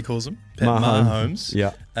Paul Whitey calls him. Pat Mahomes.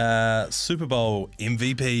 Yeah. Super Bowl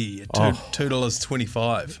MVP,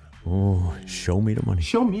 $2.25. Oh, show me the money.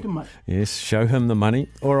 Show me the money. Yes, show him the money.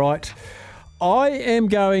 All right. I am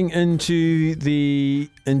going into the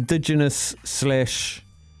Indigenous /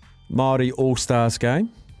 Māori All-Stars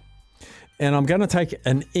game. And I'm going to take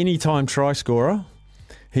an anytime try scorer.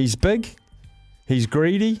 He's big. He's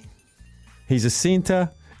greedy. He's a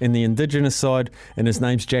centre in the Indigenous side. And his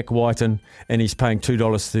name's Jack Whiten. And he's paying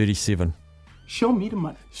 $2.37. Show me the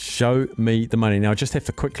money. Show me the money. Now, I just have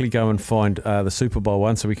to quickly go and find the Super Bowl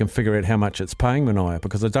one so we can figure out how much it's paying, Mania,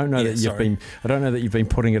 because I don't know that you've been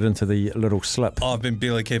putting it into the little slip. Oh, I've been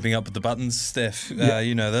barely keeping up with the buttons, Steph.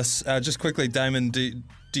 You know this. Just quickly, Damon, do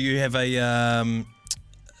you have a?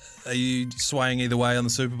 Are you swaying either way on the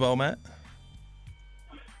Super Bowl, Matt?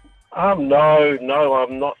 No,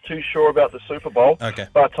 I'm not too sure about the Super Bowl. Okay.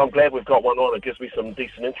 But I'm glad we've got one on. It gives me some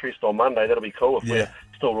decent interest on Monday. That'll be cool if we're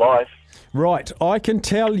still live. Right, I can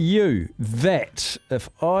tell you that if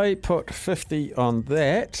I put 50 on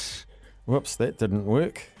that, whoops, that didn't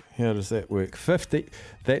work. How does that work? 50,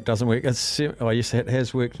 that doesn't work. Yes, it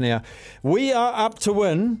has worked now. We are up to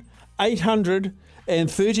win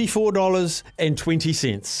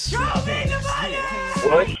 $834.20. Show me the money!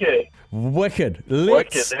 Wicked.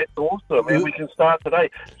 Wicked, that's awesome. And we can start today.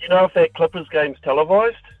 You know if that Clippers game's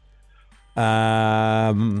televised?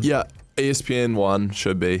 Yeah, ESPN 1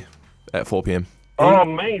 should be at 4 p.m. Oh,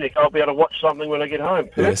 man, I'll be able to watch something when I get home.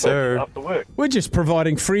 Perfect. Yes, sir. After work. We're just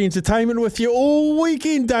providing free entertainment with you all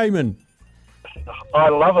weekend, Damon. I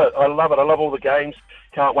love it. I love all the games.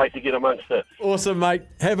 Can't wait to get amongst it. Awesome, mate.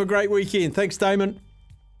 Have a great weekend. Thanks, Damon.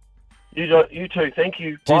 You too. Thank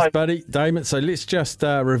you. Cheers, Bye. buddy. Damon, so let's just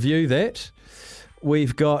review that.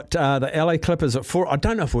 We've got the LA Clippers at 4. I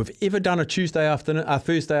don't know if we've ever done a Thursday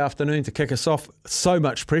afternoon to kick us off. So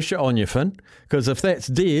much pressure on you, Finn, because if that's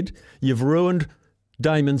dead, you've ruined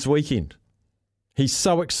Damon's weekend. He's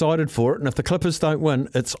so excited for it, and if the Clippers don't win,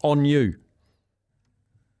 it's on you.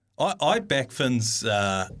 I back Finn's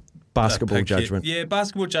basketball judgment. Yeah,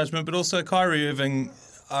 basketball judgment, but also Kyrie Irving.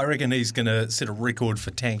 I reckon he's going to set a record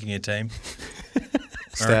for tanking a team.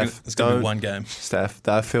 Staff, it's going to be one game. Staff,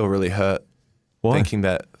 I feel really hurt. Why? Thinking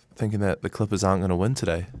that the Clippers aren't going to win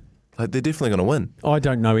today. Like, they're definitely going to win. I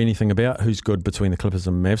don't know anything about who's good between the Clippers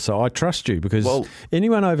and Mavs, so I trust you because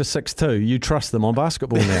anyone over 6'2", you trust them on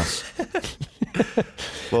basketball now.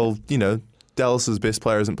 Well, Dallas's best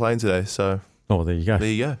player isn't playing today, so. Oh, there you go.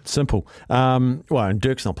 Simple. And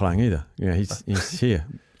Dirk's not playing either. Yeah, he's here.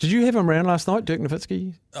 Did you have him around last night, Dirk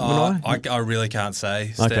Nowitzki? I really can't say,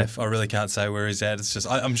 Steph. Okay. I really can't say where he's at. It's just,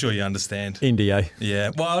 I'm sure you understand. NDA. Yeah.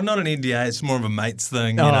 Well, not an NDA. It's more of a mates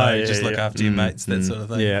thing. Look after your mates, that sort of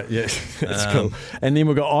thing. Yeah. That's cool. And then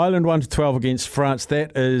we've got Ireland 1-12 against France.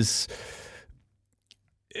 That is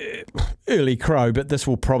early crow, but this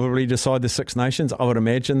will probably decide the Six Nations, I would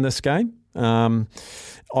imagine, this game. Ireland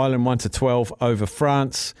 1-12 over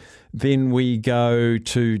France. Then we go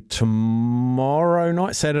to tomorrow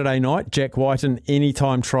night, Saturday night, Jack Whiten,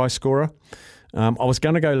 anytime try scorer. I was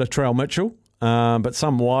going to go Latrell Mitchell, but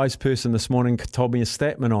some wise person this morning told me a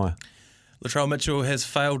stat, Mania. Latrell Mitchell has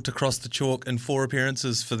failed to cross the chalk in 4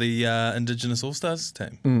 appearances for the Indigenous All-Stars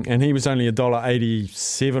team. And he was only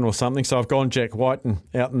 $1.87 or something, so I've gone Jack Whiten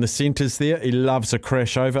out in the centres there. He loves a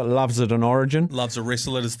crash over, loves it in Origin. Loves a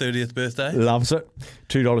wrestle at his 30th birthday. Loves it.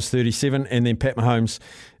 $2.37. And then Pat Mahomes.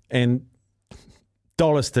 And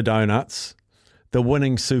dollars to donuts, the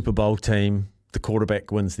winning Super Bowl team, the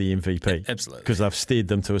quarterback wins the MVP. Absolutely. Because they've steered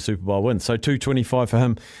them to a Super Bowl win. So $2.25 for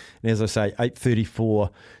him. And as I say,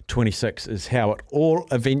 $834.26 is how it all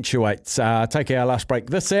eventuates. Take our last break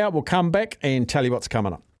this hour. We'll come back and tell you what's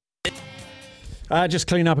coming up. Just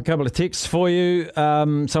clean up a couple of texts for you.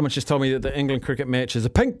 Someone just told me that the England cricket match is a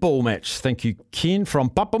pink ball match. Thank you, Ken from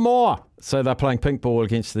Papamoa. So they're playing pink ball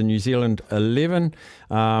against the New Zealand 11.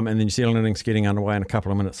 And the New Zealand innings getting underway in a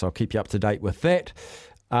couple of minutes. So I'll keep you up to date with that.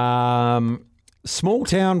 Small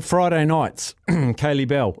Town Friday nights. Kaylee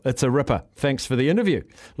Bell. It's a ripper. Thanks for the interview.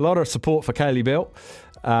 A lot of support for Kaylee Bell.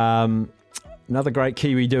 Another great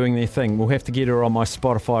Kiwi doing their thing. We'll have to get her on my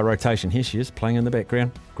Spotify rotation. Here she is, playing in the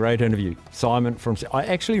background. Great interview. Simon from... I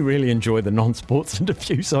actually really enjoy the non-sports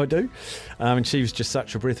interviews, I do. And she was just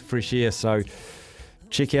such a breath of fresh air. So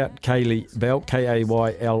check out Kaylee Bell, Kaylee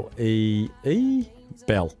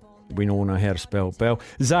Bell. We all know how to spell Bell.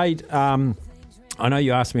 Zaid, I know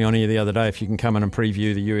you asked me on here the other day if you can come in and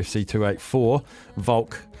preview the UFC 284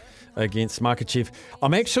 Volk against Makachev.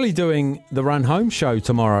 I'm actually doing the Run Home show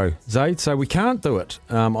tomorrow, Zaid, so we can't do it.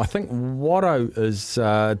 I think Watto is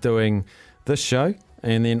doing this show,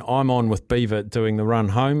 and then I'm on with Beaver doing the Run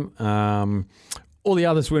Home. All the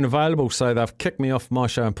others weren't available, so they've kicked me off my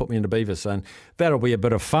show and put me into Beaver's, and that'll be a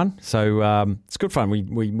bit of fun. So it's good fun.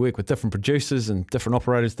 We work with different producers and different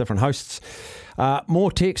operators, different hosts. More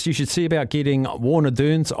text you should see about getting Warner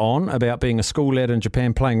Dearns on, about being a school lad in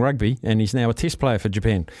Japan playing rugby, and he's now a test player for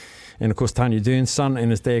Japan. And of course, Tanya Dearns' son and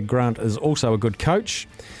his dad Grant is also a good coach.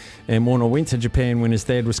 And Warner went to Japan when his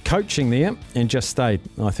dad was coaching there and just stayed.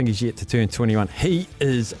 I think he's yet to turn 21. He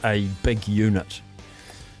is a big unit.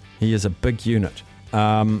 He is a big unit.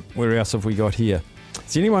 Where else have we got here?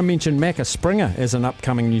 Has anyone mentioned Macca Springer as an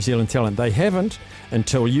upcoming New Zealand talent? They haven't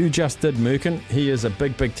until you just did, Merkin. He is a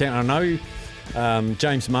big talent. I know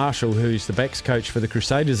James Marshall, who's the backs coach for the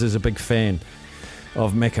Crusaders, is a big fan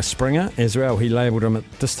of Macca Springer as well. He labelled him at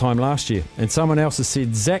this time last year. And someone else has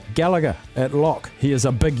said Zach Gallagher at lock. He is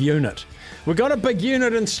a big unit. We've got a big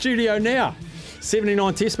unit in studio now.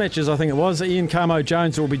 79 test matches, I think it was. Ian Camo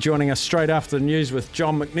Jones will be joining us straight after the news with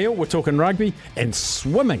John McNeil. We're talking rugby and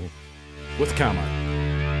swimming with Camo.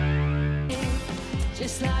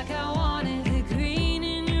 Just like I wanted the green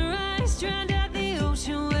in your eyes, drowned out the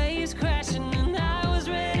ocean waves crashing, and I was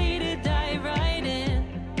ready to dive right in.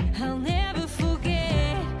 I'll never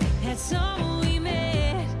forget that summer we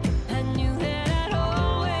met. I knew that I'd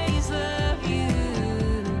always love you.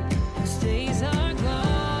 Those days are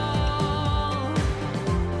gone,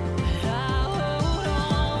 but I'll hold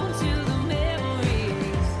on to the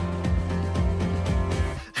memories.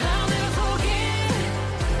 I'll never forget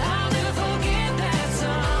that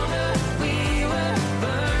summer we were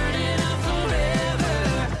burning up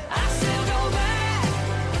forever. I still go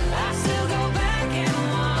back and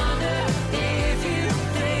wonder if you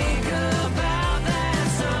think about that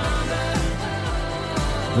summer.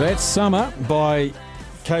 That's Summer by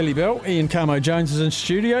Kaylee Bell. Ian Camo Jones is in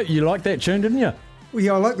studio. You liked that tune, didn't you? Well,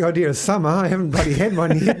 yeah, I like the idea of summer. I haven't bloody had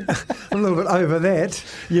one yet. I'm a little bit over that.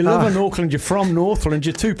 You live in Auckland, you're from Northland,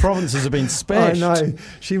 your two provinces have been spashed. I know.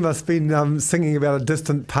 She must have been singing about a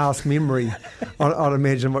distant past memory, I'd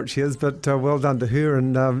imagine what she is. But well done to her,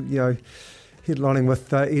 and, headlining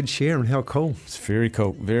with Ed Sheeran. How cool. It's very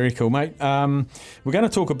cool, mate. We're going to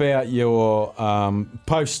talk about your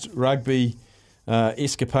post-rugby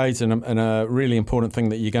escapades and a really important thing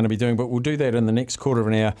that you're going to be doing, but we'll do that in the next quarter of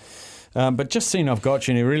an hour. But just seeing I've got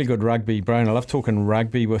you in a really good rugby brain. I love talking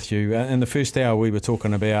rugby with you. In the first hour, we were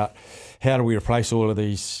talking about how do we replace all of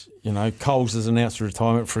these, Coles has announced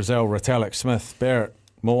retirement, Frizzell, Retallick, Smith, Barrett,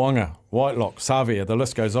 Mo'unga, Whitelock, Savia, the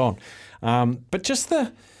list goes on. But just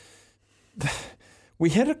we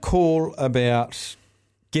had a call about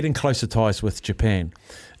getting closer ties with Japan.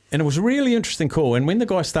 And it was a really interesting call. And when the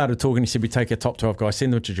guy started talking, he said, we take our top 12 guys,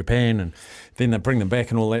 send them to Japan, and then they bring them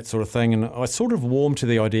back and all that sort of thing. And I sort of warmed to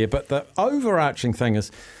the idea. But the overarching thing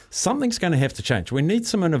is something's going to have to change. We need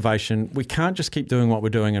some innovation. We can't just keep doing what we're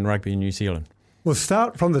doing in rugby in New Zealand. We'll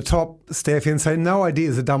start from the top, Staffy, and say no idea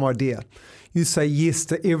is a dumb idea. You say yes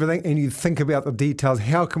to everything and you think about the details.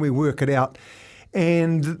 How can we work it out?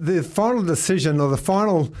 And the final decision or the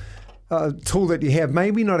final tool that you have,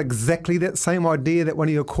 maybe not exactly that same idea that one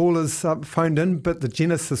of your callers phoned in, but the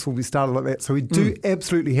genesis will be started like that. So we do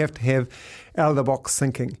absolutely have to have out-of-the-box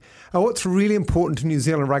thinking. What's really important to New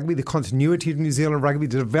Zealand rugby, the continuity of New Zealand rugby,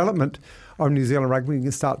 the development of New Zealand rugby, we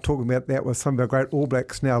can start talking about that with some of our great All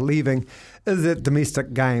Blacks now leaving, is that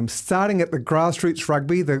domestic game. Starting at the grassroots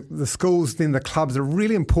rugby, the schools, then the clubs are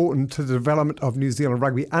really important to the development of New Zealand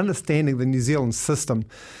rugby, understanding the New Zealand system.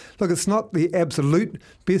 Look, it's not the absolute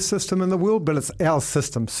best system in the world, but it's our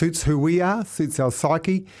system. Suits who we are, suits our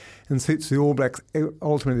psyche, and suits the All Blacks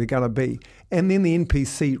ultimately going to be. And then the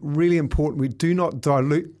NPC, really important. We do not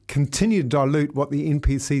continue to dilute what the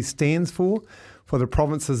NPC stands for the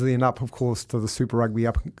provinces, then up, of course, to the Super Rugby,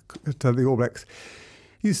 up to the All Blacks.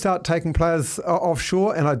 You start taking players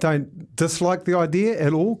offshore, and I don't dislike the idea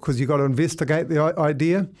at all, because you've got to investigate the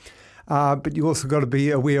idea. But you also got to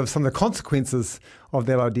be aware of some of the consequences of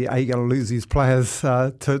that idea. Are you going to lose these players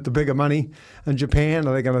to the bigger money in Japan?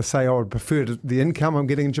 Are they going to say, I would prefer the income I'm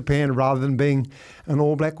getting in Japan rather than being an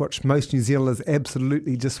All Black, which most New Zealanders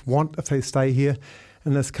absolutely just want if they stay here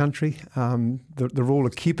in this country? The rule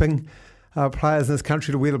of keeping players in this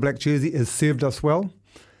country to wear the black jersey has served us well.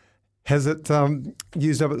 Has it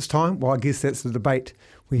used up its time? Well, I guess that's the debate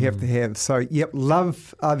we have to have. So,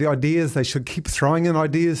 love the ideas. They should keep throwing in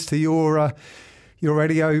ideas to your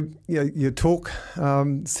radio, your talk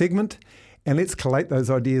segment, and let's collate those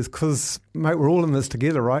ideas because, mate, we're all in this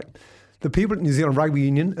together, right? The people at New Zealand Rugby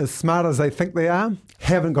Union, as smart as they think they are,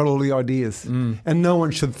 haven't got all the ideas, and no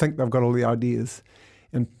one should think they've got all the ideas.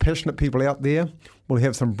 And passionate people out there will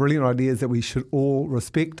have some brilliant ideas that we should all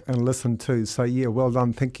respect and listen to. So, well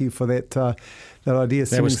done. Thank you for that idea.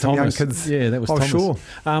 That was some Thomas. Young kids. Yeah, that was Thomas. Sure.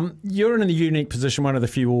 You're in a unique position, one of the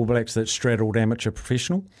few All Blacks that straddled amateur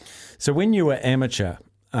professional. So when you were amateur,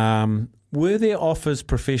 were there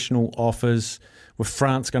professional offers? Were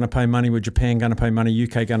France going to pay money? Were Japan going to pay money?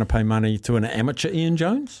 UK going to pay money to an amateur Ian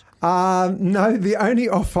Jones? No, the only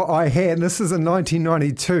offer I had, and this is in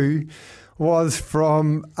 1992, was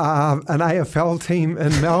from an AFL team in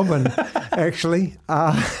Melbourne, actually,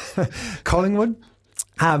 Collingwood.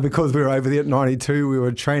 Because we were over there at 92, we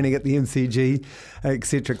were training at the MCG, et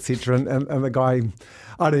cetera, and the guy,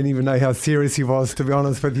 I don't even know how serious he was, to be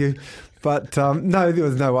honest with you. But no, there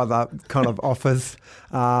was no other kind of offers.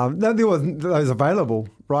 No, there wasn't those available,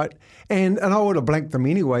 right? And I would have blanked them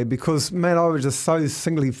anyway because, man, I was just so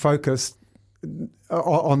singly focused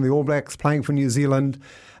on the All Blacks, playing for New Zealand,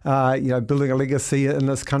 building a legacy in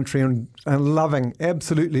this country and loving,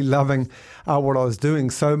 absolutely loving what I was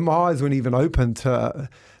doing. So my eyes weren't even open to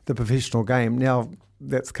the professional game. Now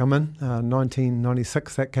that's come in,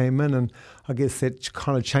 1996 that came in, and I guess that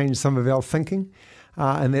kind of changed some of our thinking,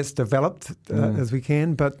 and that's developed as we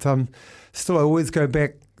can. But still, I always go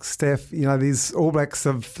back, Staff, these All Blacks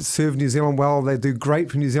have served New Zealand well. They do great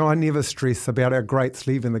for New Zealand. I never stress about our greats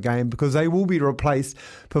leaving the game because they will be replaced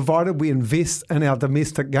provided we invest in our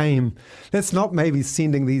domestic game. That's not maybe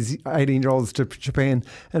sending these 18-year-olds to Japan.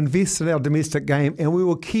 Invest in our domestic game and we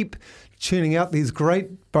will keep churning out these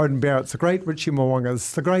great Beauden Barretts, the great Richie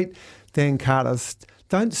Mwangas, the great Dan Carters.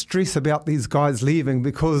 Don't stress about these guys leaving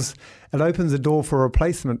because it opens the door for a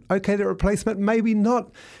replacement. Okay, the replacement maybe not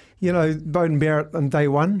Beauden Barrett on day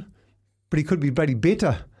one, but he could be bloody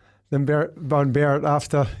better than Beauden Barrett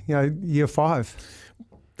after, year 5.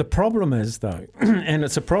 The problem is, though, and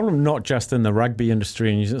it's a problem not just in the rugby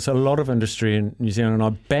industry in New Zealand, it's a lot of industry in New Zealand, and I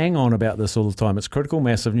bang on about this all the time. It's critical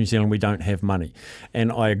mass of New Zealand, we don't have money.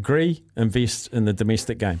 And I agree, invest in the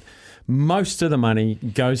domestic game. Most of the money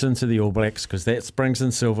goes into the All Blacks because that brings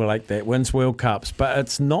in Silver Lake, that wins World Cups, but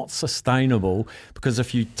it's not sustainable because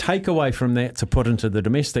if you take away from that to put into the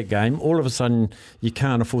domestic game, all of a sudden you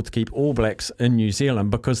can't afford to keep All Blacks in New Zealand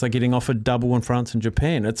because they're getting offered double in France and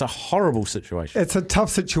Japan. It's a horrible situation. It's a tough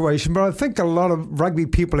situation, but I think a lot of rugby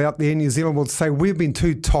people out there in New Zealand will say we've been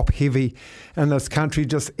too top heavy in this country,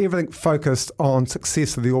 just everything focused on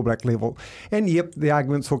success at the All Black level. And yep, the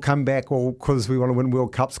arguments will come back, well, because we want to win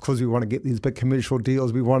World Cups, because we want to get these big commercial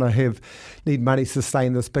deals, we want to need money to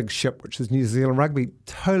sustain this big ship, which is New Zealand rugby.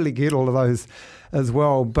 Totally get all of those as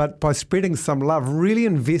well. But by spreading some love, really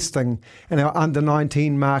investing in our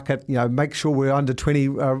under-19 market, make sure we're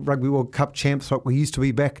under-20 Rugby World Cup champs like we used to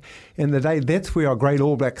be back in the day. That's where our great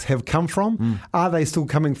All Blacks have come from. Are they still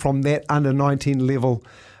coming from that under-19 level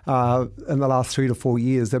in the last 3 to 4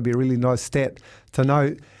 years? That'd be a really nice stat to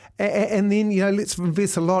know. And then, let's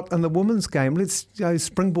invest a lot in the women's game. Let's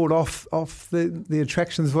springboard off the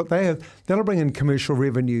attractions, what they have. That'll bring in commercial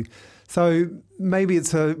revenue. So maybe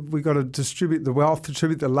we've got to distribute the wealth,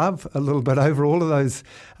 distribute the love a little bit over all of those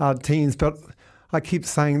teams. But I keep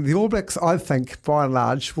saying the All Blacks, I think, by and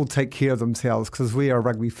large, will take care of themselves because we are a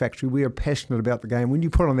rugby factory. We are passionate about the game. When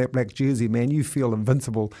you put on that black jersey, man, you feel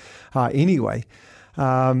invincible anyway.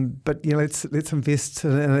 But let's invest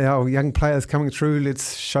in our young players coming through.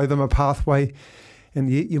 Let's show them a pathway, and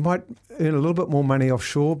you might earn a little bit more money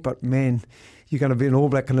offshore. But man, you're going to be an All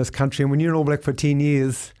Black in this country, and when you're an All Black for 10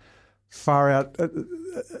 years, far out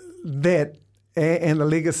that and the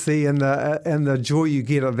legacy and the joy you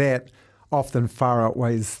get of that often far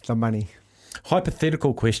outweighs the money.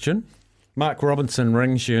 Hypothetical question. Mark Robinson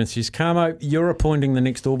rings you and says, Carmo, you're appointing the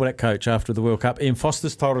next All Black coach after the World Cup. Ian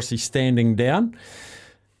Foster's told us he's standing down.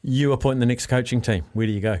 You appoint the next coaching team. Where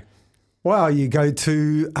do you go? Well, you go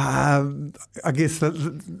to, I guess,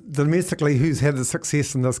 domestically, who's had the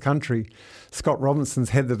success in this country. Scott Robinson's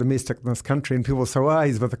had the domestic in this country, and people say,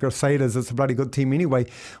 he's with the Crusaders, it's a bloody good team anyway.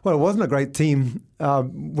 Well, it wasn't a great team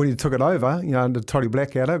when he took it over, under Toddy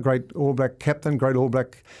Blackadder, great All Black captain, great All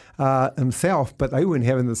Black himself, but they weren't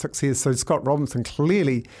having the success. So Scott Robinson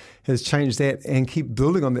clearly has changed that and keep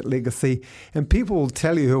building on that legacy. And people will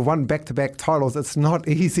tell you who have won back-to-back titles, it's not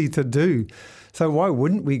easy to do. So why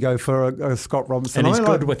wouldn't we go for a Scott Robinson? And he's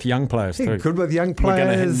good with young players too. Good with young players.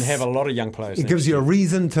 We're going to have a lot of young players. It gives you a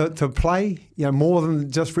reason to play, more than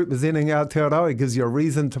just representing Aotearoa. It gives you a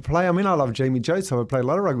reason to play. I mean, I love Jamie Joseph. I played a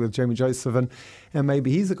lot of rugby with Jamie Joseph, and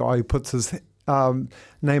maybe he's a guy who puts his name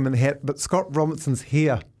in the hat. But Scott Robinson's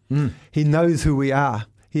here. He knows who we are.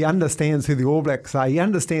 He understands who the All Blacks are. He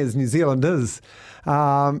understands New Zealand is.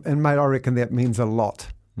 And, mate, I reckon that means a lot.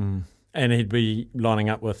 And he'd be lining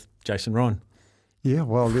up with Jason Ryan. Yeah,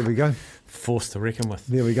 well, there we go. Force to reckon with.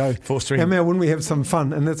 There we go. Force to reckon. And man, when we have some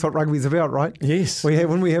fun, and that's what rugby's about, right? Yes.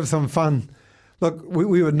 When we have some fun, look,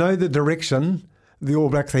 we would know the direction the All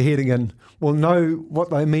Blacks are heading in. We'll know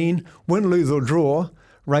what they mean. Win, lose or draw,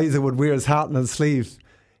 Razor would wear his heart on his sleeve.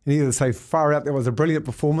 and either say, far out, that was a brilliant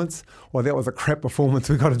performance, or that was a crap performance,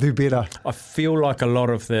 we've got to do better. I feel like a lot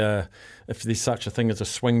of if there's such a thing as a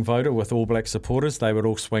swing voter with All Black supporters, they would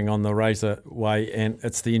all swing on the Razor way, and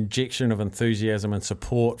it's the injection of enthusiasm and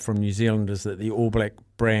support from New Zealanders that the All Black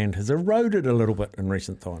brand has eroded a little bit in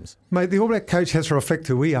recent times. Mate, the All Black coach has to reflect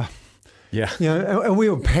who we are. Yeah. And we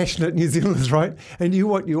were passionate New Zealanders, right? And you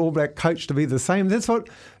want your All Black coach to be the same. That's what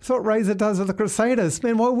Razor does with the Crusaders.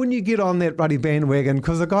 Man, why wouldn't you get on that bloody bandwagon?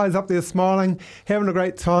 Because the guy's up there smiling, having a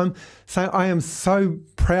great time, saying, I am so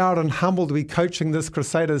proud and humbled to be coaching this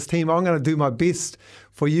Crusaders team. I'm going to do my best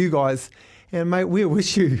for you guys. And, mate, we're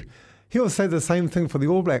with you. He'll say the same thing for the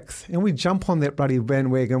All Blacks. And we jump on that bloody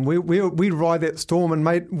bandwagon. We ride that storm. And,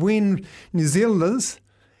 mate, when New Zealanders,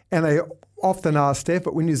 and they often are, Staff,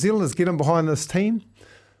 but when New Zealanders get in behind this team,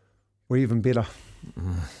 we're even better.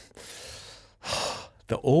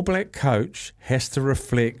 The All Black coach has to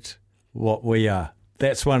reflect what we are.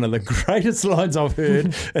 That's one of the greatest lines I've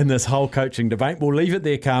heard in this whole coaching debate. We'll leave it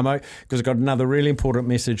there, Carmo, because I've got another really important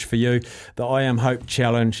message for you. The I Am Hope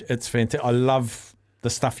Challenge. It's fantastic. I love the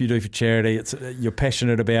stuff you do for charity. You're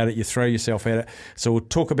passionate about it. You throw yourself at it. So we'll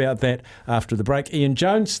talk about that after the break. Ian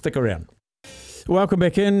Jones, stick around. Welcome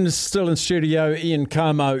back in. Still in studio, Ian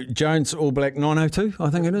Carmo Jones, All Black 902, I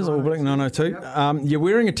think it is, All Black 902. You're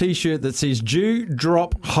wearing a T-shirt that says Dew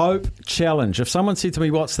Drop Hope Challenge. If someone said to me,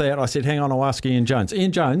 what's that? I said, hang on, I'll ask Ian Jones.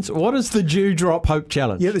 Ian Jones, what is the Dew Drop Hope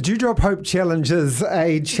Challenge? Yeah, the Dew Drop Hope Challenge is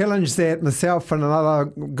a challenge that myself and another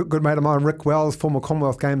good mate of mine, Rick Wells, former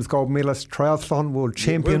Commonwealth Games gold medalist, triathlon world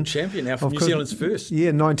champion. World champion now from New Zealand's first. Yeah,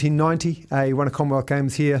 1990. He won a Commonwealth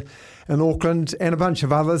Games here in Auckland, and a bunch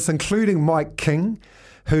of others, including Mike King,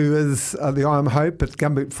 who is the I Am Hope at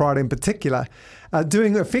Gumboot Friday in particular,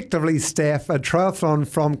 doing effectively, Staff, a triathlon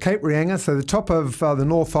from Cape Reinga, so the top of the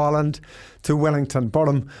North Island, to Wellington,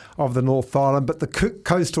 bottom of the North Island, but the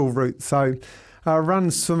coastal route. So run,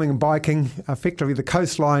 swimming and biking, effectively the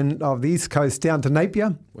coastline of the East Coast down to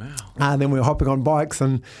Napier. Wow. And then we're hopping on bikes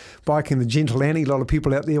and biking the Gentle Annie. A lot of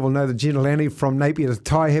people out there will know the Gentle Annie from Napier to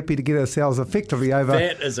Taihape to get ourselves effectively over.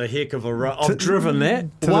 That is a heck of a ride. I've driven that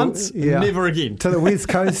once, never again. To the West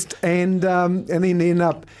Coast and then end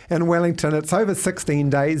up in Wellington. It's over 16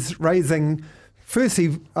 days, raising,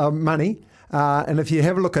 firstly, money. And if you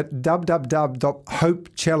have a look at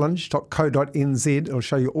www.hopechallenge.co.nz, it'll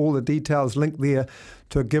show you all the details, link there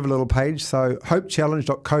to a Give a Little page. So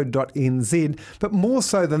hopechallenge.co.nz. But more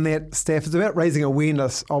so than that, Staff, it's about raising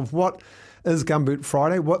awareness of what is Gumboot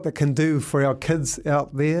Friday, what they can do for our kids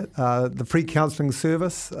out there, the free counselling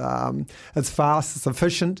service. It's fast, it's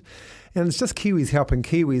efficient, and it's just Kiwis helping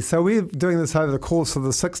Kiwis. So we're doing this over the course of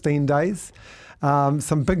the 16 days.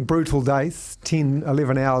 Some big brutal days, 10,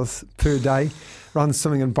 11 hours per day, run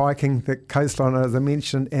swimming and biking the coastline as I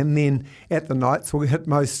mentioned, and then at the nights we'll hit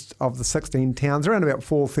most of the 16 towns around about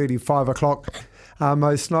 4:30, 5 o'clock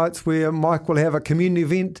most nights, where Mike will have a community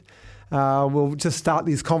event. We'll just start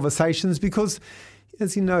these conversations because,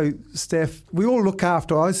 as you know, Staff, we all look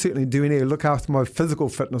after, I certainly do anyway, look after my physical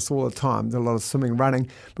fitness all the time, do a lot of swimming, running,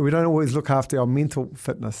 but we don't always look after our mental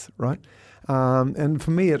fitness, right? And for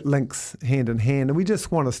me, it links hand in hand. And we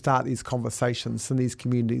just want to start these conversations in these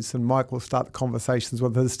communities. And Mike will start the conversations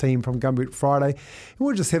with his team from Gumboot Friday. And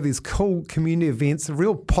we'll just have these cool community events,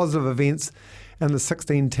 real positive events in the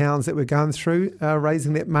 16 towns that we're going through,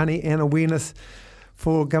 raising that money and awareness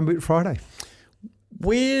for Gumboot Friday.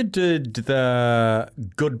 Where did the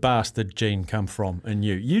good bastard gene come from in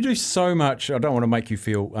you? You do so much, I don't want to make you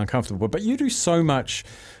feel uncomfortable, but you do so much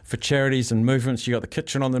for charities and movements. You got the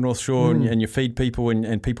kitchen on the North Shore and you feed people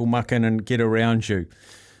and people muck in and get around you.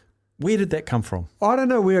 Where did that come from? I don't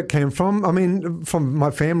know where it came from. I mean, from my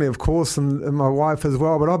family, of course, and my wife as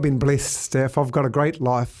well, but I've been blessed, Steph. I've got a great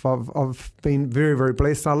life. I've been very, very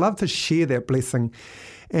blessed. I love to share that blessing.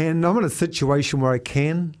 And I'm in a situation where I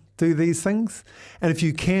can do these things, and if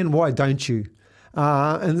you can, why don't you?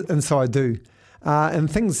 And so I do. And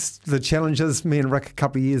the challenges, me and Rick a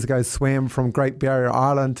couple of years ago swam from Great Barrier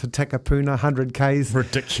Island to Takapuna, 100 Ks.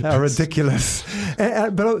 Ridiculous.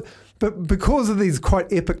 But because of these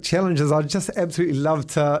quite epic challenges, I just absolutely love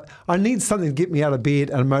I need something to get me out of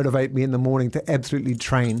bed and motivate me in the morning to absolutely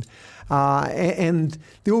train. And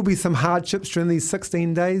there will be some hardships during these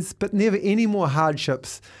 16 days, but never any more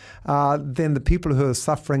hardships than the people who are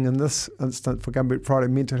suffering in this instant for Gumboot Friday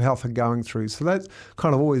mental health are going through. So that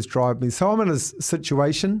kind of always drives me. So I'm in a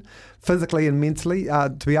situation, physically and mentally,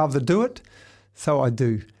 to be able to do it. So I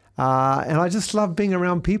do. And I just love being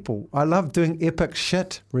around people. I love doing epic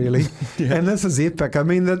shit, really. Yeah. And this is epic. I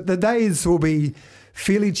mean, the days will be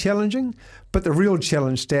fairly challenging, but the real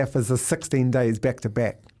challenge, Staff, is the 16 days back to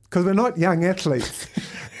back. Because we're not young athletes.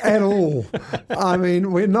 at all. I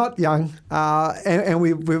mean, we're not young, and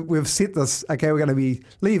we've set this. Okay, we're going to be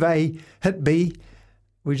leave A, hit B.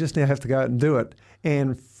 We just now have to go out and do it.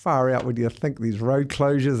 And far out, would you think these road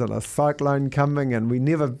closures and a cyclone coming, and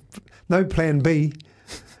no plan B.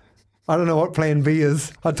 I don't know what plan B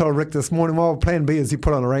is. I told Rick this morning, well, plan B is you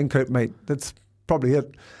put on a raincoat, mate. That's probably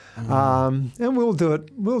it. And we'll do it.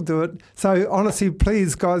 We'll do it. So honestly,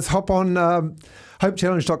 please, guys, hop on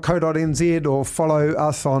hopechallenge.co.nz or follow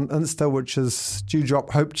us on Insta, which is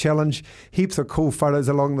Dewdrop Hope Challenge. Heaps of cool photos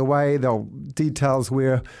along the way. They'll details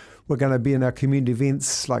where we're going to be in our community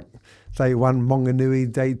events, like day 1,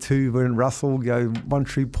 Monganui, day 2, we're in Russell, go One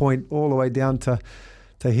Tree Point, all the way down to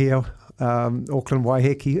here, Auckland,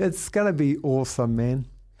 Waiheke. It's going to be awesome, man.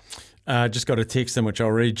 Just got a text in which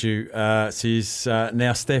I'll read you. Says,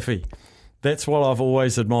 now Staffy, that's why I've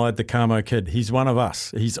always admired the Camo kid. He's one of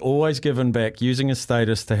us. He's always given back, using his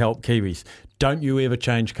status to help Kiwis. Don't you ever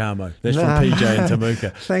change Camo. That's from PJ and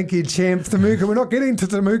Tamuka. Thank you, champ. Tamuka, we're not getting to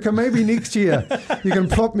Tamuka. Maybe next year you can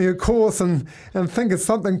plot me a course and think it's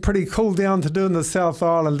something pretty cool down to do in the South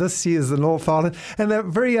Island. This year's the North Island. And that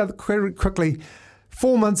very quickly,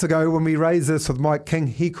 4 months ago when we raised this with Mike King,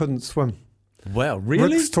 he couldn't swim. Wow,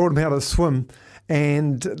 really? Rick's taught him how to swim.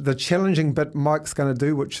 And the challenging bit Mike's going to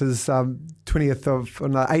do, which is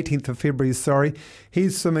 18th of February,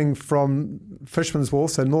 he's swimming from Fisherman's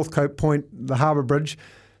Wharf, so Northcote Point, the Harbour Bridge,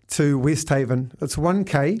 to West Haven. It's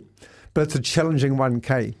 1K, but it's a challenging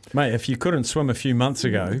 1K. Mate, if you couldn't swim a few months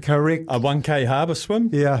ago, correct, a 1K harbour swim?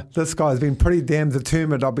 Yeah, this guy's been pretty damn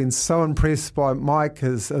determined. I've been so impressed by Mike,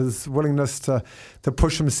 his willingness to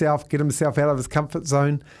push himself, get himself out of his comfort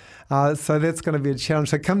zone. So that's going to be a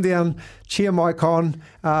challenge. So come down, cheer Mike on.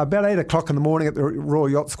 About 8 o'clock in the morning at the Royal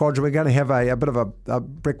Yacht Squadron, we're going to have a bit of a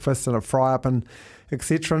breakfast and a fry-up and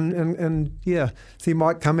etc. And yeah, see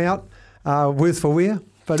Mike come out, worse for wear,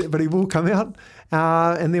 but he will come out.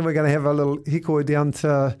 And then we're going to have a little hikoi down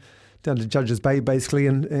to Judges Bay, basically,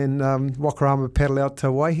 and Wakarama paddle out to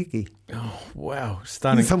Waiheke. Oh, wow.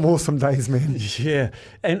 Stunning. Some awesome days, man. Yeah.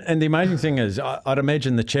 And the amazing thing is, I'd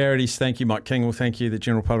imagine the charities, thank you, Mike King, will thank you, the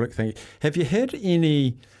general public, thank you. Have you had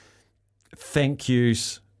any thank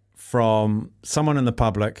yous from someone in the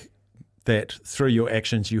public that through your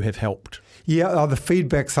actions you have helped? Yeah, the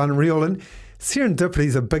feedback's unreal. And serendipity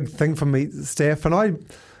is a big thing for me, Steph. And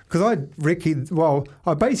because I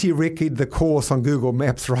basically recce'd the course on Google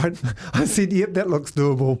Maps, right? I said, yep, that looks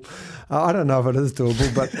doable. I don't know if it is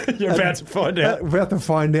doable, but... You're about to find out. About to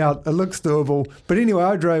find out. It looks doable. But anyway,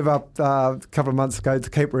 I drove up a couple of months ago to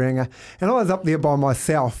Cape Reinga, and I was up there by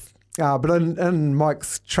myself, but in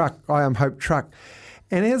Mike's truck, I Am Hope truck.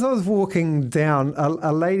 And as I was walking down,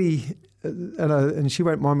 a lady... and she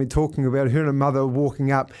won't mind me talking about her and her mother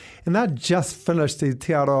walking up, and they'd just finished the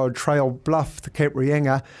Te Aroa Trail bluff to Cape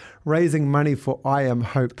Reinga, raising money for I Am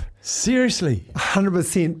Hope. Seriously?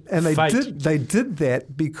 100%. And they did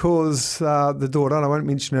that because the daughter, and I won't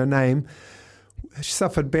mention her name, she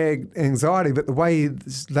suffered bad anxiety, but the way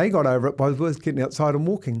they got over it was getting outside and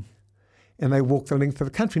walking. And they walked the length of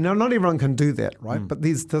the country. Now, not everyone can do that, right? But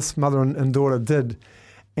this mother and daughter did.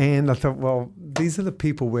 And I thought, well, these are the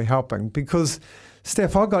people we're helping. Because,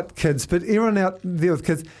 Steph, I got kids, but everyone out there with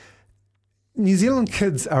kids, New Zealand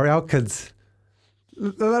kids are our kids.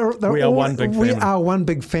 We are one big family. We are one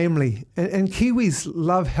big family. And Kiwis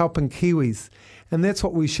love helping Kiwis. And that's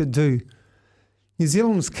what we should do. New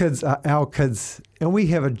Zealand's kids are our kids. And we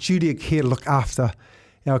have a duty of care to look after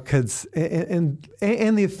our kids and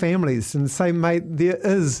their families. And say, mate, there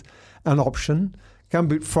is an option.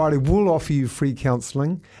 Gumboot Friday will offer you free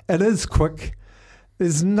counselling. It is quick.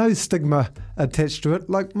 There's no stigma attached to it.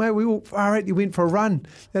 Like, mate, far out, you went for a run.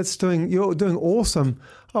 You're doing awesome.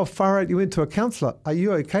 Oh, far out, you went to a counsellor. Are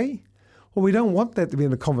you okay? Well, we don't want that to be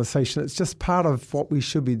in the conversation. It's just part of what we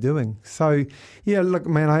should be doing. So, yeah, look,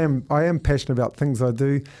 man, I am passionate about things I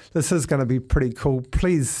do. This is going to be pretty cool.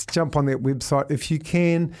 Please jump on that website if you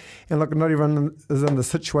can. And look, not everyone is in the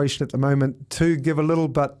situation at the moment to give a little,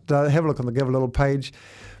 but have a look on the Give a Little page.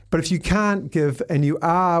 But if you can't give and you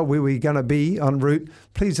are where we're going to be en route,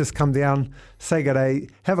 please just come down, say good day,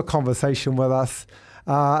 have a conversation with us.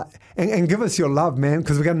 And give us your love, man,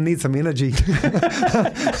 because we're going to need some energy.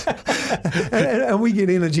 and we get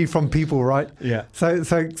energy from people, right? Yeah.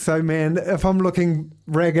 So, man, if I'm looking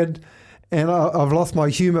ragged and I've lost my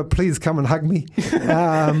humour, please come and hug me.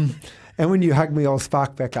 And when you hug me, I'll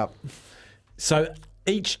spark back up. So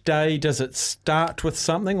each day, does it start with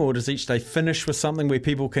something, or does each day finish with something where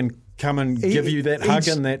people can come and give you that hug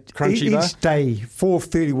and that crunchy bar? Each day,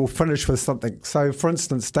 4:30 we'll finish with something. So, for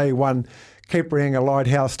instance, day one, Cape Reinga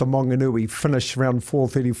Lighthouse to Monganui, finish around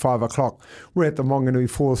 4:30, 5 o'clock. We're at the Monganui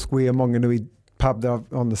Foursquare, Monganui pub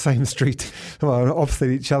on the same street, well, opposite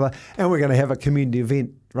each other, and we're going to have a community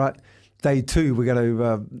event, right? Day two,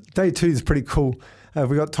 day two is pretty cool. Have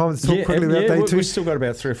we got time to talk quickly about day two? We've still got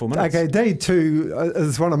about 3 or 4 minutes. Okay, day two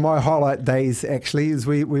is one of my highlight days, actually, is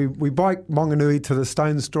we bike Monganui to the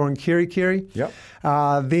Stone Store in Kerikeri. Yep.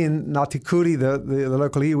 Then Ngāti Kuri, the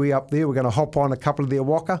local iwi up there, we're going to hop on a couple of their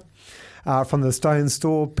waka from the Stone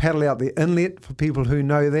Store, paddle out the inlet for people who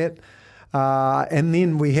know that. And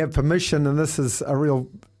then we have permission, and this is a real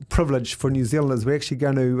privilege for New Zealanders. We're actually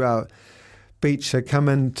going to come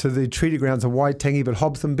into the treaty grounds of Waitangi, but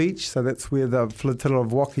Hobson Beach. So that's where the flotilla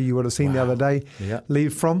of waka you would have seen the other day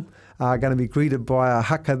leave from. Going to be greeted by a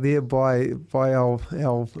haka there by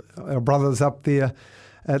our brothers up there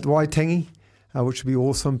at Waitangi. Which will be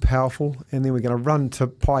awesome, powerful. And then we're going to run to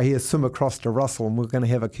Paihia, swim across to Russell, and we're going to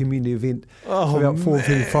have a community event about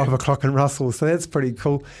 4:30, 5 o'clock in Russell. So that's pretty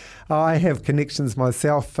cool. I have connections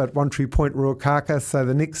myself at One Tree Point, Ruakaka. So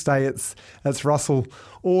the next day it's Russell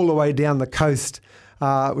all the way down the coast,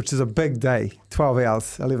 which is a big day, 12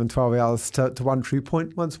 hours to One Tree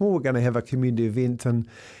Point. Once more, we're going to have a community event and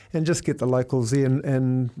just get the locals there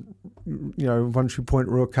and One Tree Point,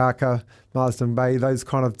 Ruakaka, Marsden Bay, those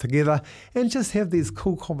kind of together, and just have these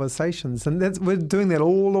cool conversations. And we're doing that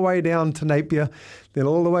all the way down to Napier, then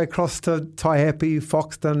all the way across to Taihape,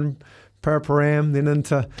 Foxton, Paraparam, then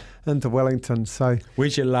into Wellington. So,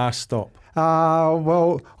 where's your last stop?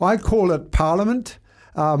 Well, I call it Parliament.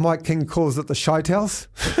 Mike King calls it the Shite House.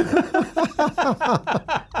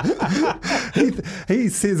 he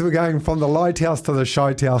says we're going from the Lighthouse to the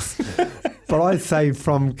Shite House. But I say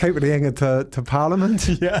from Cape Reinga to Parliament.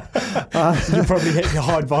 Yeah. You probably had to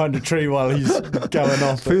hide behind a tree while he's going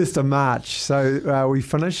off. 1st of March. So we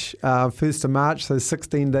finish 1st of March, so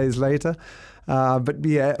 16 days later. But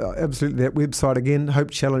yeah, absolutely. That website again,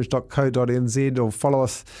 hopechallenge.co.nz, or follow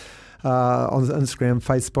us on Instagram,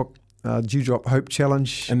 Facebook. Dewdrop Hope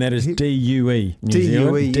Challenge. And that is DUE, New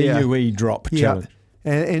Zealand. DUE Drop Challenge.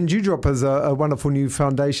 And Dewdrop is a wonderful new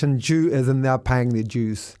foundation. Dew as in they're paying their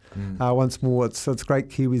dues. Once more, it's great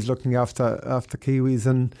Kiwis looking after Kiwis.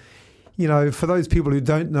 And, for those people who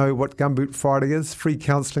don't know what Gumboot Friday is, free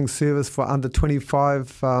counselling service for under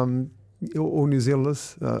 25, all New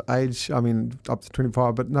Zealanders, age, up to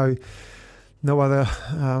 25, but no other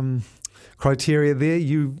criteria there.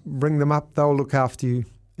 You ring them up, they'll look after you.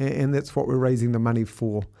 And that's what we're raising the money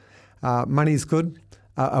for. Money's good.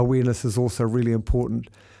 Awareness is also really important.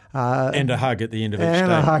 And a hug at the end of each day.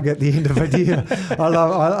 And a hug at the end of it, yeah. I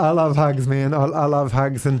love hugs, man. I love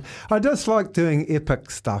hugs. And I just like doing epic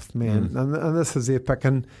stuff, man. And this is epic.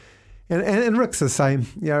 And Rick's the same.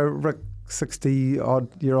 Rick,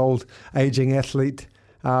 60-odd-year-old ageing athlete.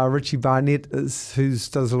 Richie Barnett who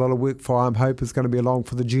does a lot of work for I'm Hope, is going to be along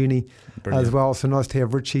for the journey as well. So nice to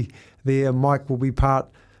have Richie there. Mike will be part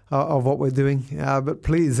of what we're doing. But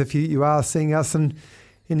please, if you are seeing us and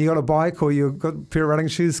you got a bike or you've got a pair of running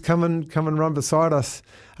shoes, come and run beside us.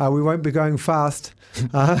 We won't be going fast.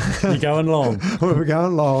 You're going long. We're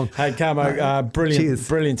going long. Hey, Carmo,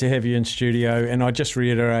 brilliant to have you in studio. And I just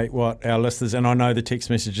reiterate what our listeners, and I know the text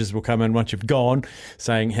messages will come in once you've gone,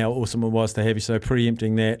 saying how awesome it was to have you. So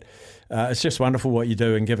preempting that. It's just wonderful what you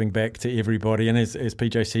do and giving back to everybody. And as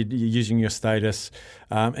PJ said, you're using your status.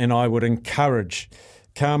 And I would encourage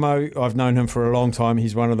Carmo, I've known him for a long time.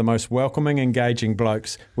 He's one of the most welcoming, engaging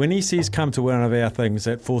blokes. When he says come to one of our things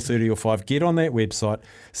at 4:30 or 5, get on that website,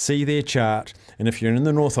 see their chart, and if you're in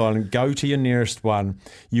the North Island, go to your nearest one.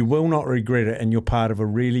 You will not regret it, and you're part of a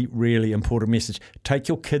really, really important message. Take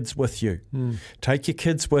your kids with you. Take your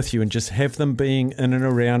kids with you and just have them being in and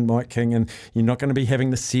around Mike King, and you're not going to be having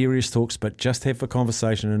the serious talks, but just have the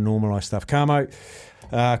conversation and normalise stuff. Carmo,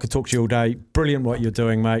 I could talk to you all day. Brilliant what you're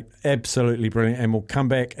doing, mate. Absolutely brilliant. And we'll come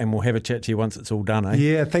back and we'll have a chat to you once it's all done, eh?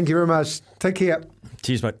 Yeah, thank you very much. Take care.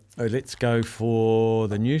 Cheers, mate. Let's go for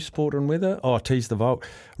the new sport and weather. Tease the Vault.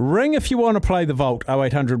 Ring if you want to play the Vault.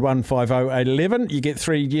 0800 150 811. You get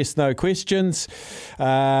 3 yes/no questions.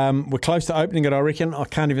 We're close to opening it, I reckon.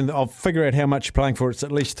 I'll figure out how much you're playing for. It's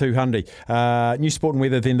at least 200. New sport and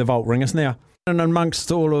weather, then the Vault. Ring us now. And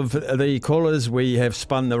amongst all of the callers, we have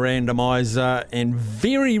spun the randomiser, and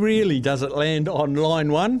very rarely does it land on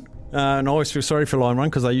line one. And I always feel sorry for line one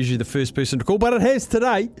because they're usually the first person to call, but it has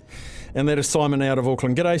today, and that is Simon out of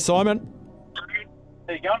Auckland. G'day, Simon.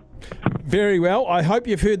 How you going? Very well. I hope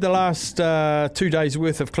you've heard the last 2 days'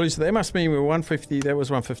 worth of clues. That must mean we were 150, that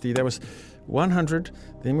was 150, that was 100,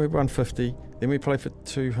 then we were 150, then we play for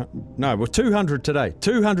 200. No, we're 200 today.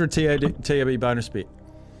 200 TAB bonus bet.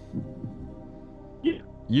 Yeah.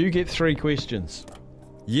 You get 3 questions.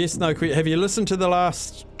 Yes, no question. Have you listened to the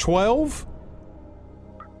last 12?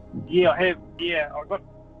 Yeah, I have. Yeah, I've got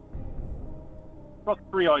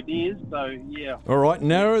 3 ideas, so yeah. All right,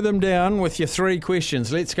 narrow them down with your 3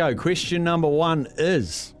 questions. Let's go. Question number 1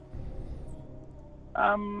 is...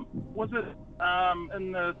 Was it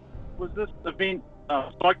was this event,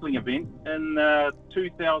 cycling event, in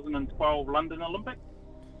 2012 London Olympics?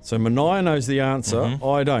 So Mania knows the answer.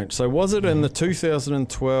 I don't. So was it in the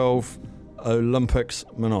 2012 Olympics,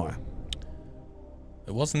 Mania?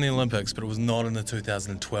 It wasn't the Olympics, but it was not in the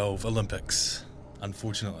 2012 Olympics,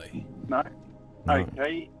 unfortunately. No.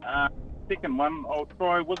 Okay. Second one, I'll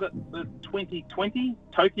try. Was it the 2020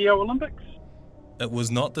 Tokyo Olympics? It was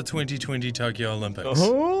not the 2020 Tokyo Olympics.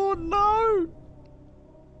 Oh, no.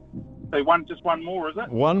 So just one more, is it?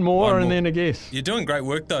 One more and then a guess. You're doing great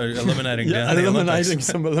work, though, eliminating down the eliminating Olympics.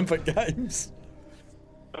 some Olympic games.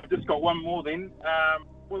 I've just got one more then.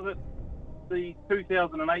 Was it the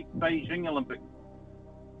 2008 Beijing Olympics?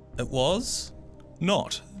 It was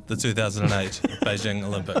not the 2008 Beijing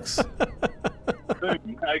Olympics. No,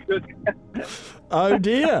 good. Oh,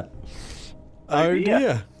 dear. Oh,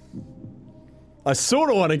 dear. I sort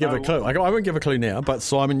of want to give a clue. I won't give a clue now, but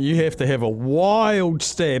Simon, you have to have a wild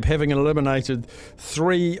stab, having eliminated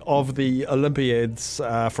 3 of the Olympiads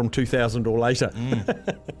from 2000 or later.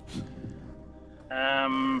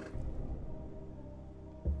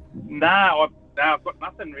 I've got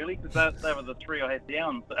nothing really, because they were the 3 I had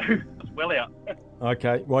down, so it's well out.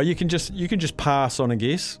 Okay, well you can just pass on a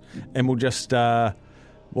guess, and we'll just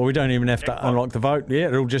we don't even have to unlock the vote. Yeah,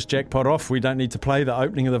 it'll just jackpot off. We don't need to play the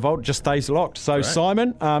opening of the vault. It just stays locked. So Great.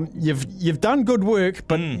 Simon, you've done good work,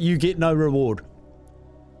 but you get no reward.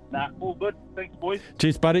 Nah, all good. Thanks, boys.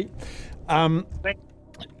 Cheers, buddy. Thanks.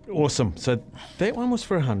 Awesome. So that one was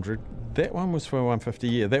for 100. That one was for 150.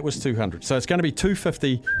 Yeah, that was 200. So it's going to be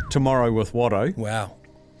 250 tomorrow with Watto. Wow.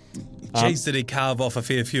 Jeez, did he carve off a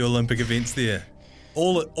fair few Olympic events there?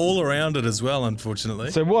 All around it as well,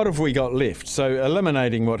 unfortunately. So what have we got left? So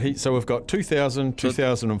eliminating so we've got 2000,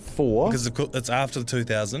 2004. Because it's after the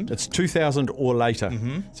 2000. It's 2000 or later.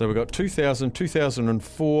 So we've got 2000,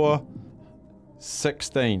 2004,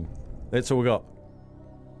 16. That's all we got.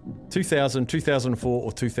 2000, 2004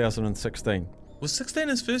 or 2016. Was 16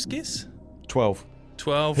 his first guess? 12.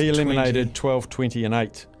 12, He eliminated 20. 12, 20 and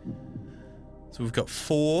 8. So we've got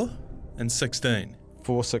 4 and 16.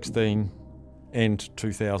 4, 16 and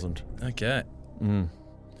 2000. Okay.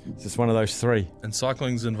 It's just one of those 3. And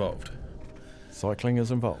cycling's involved. Cycling is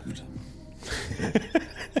involved.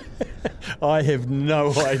 I have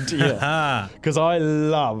no idea. Because I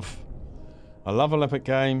love Olympic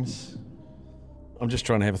Games. I'm just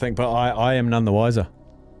trying to have a think, but I am none the wiser.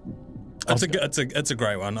 It's a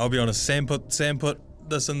great one. I'll be honest. Sam put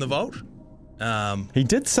this in the vault. He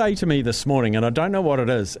did say to me this morning, and I don't know what it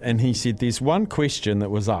is, and he said there's one question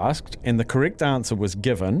that was asked and the correct answer was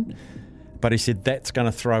given, but he said that's going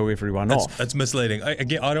to throw everyone off. It's misleading. I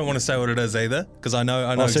don't want to say what it is either, because I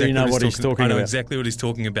know so exactly you know what he's talking I know about. exactly what he's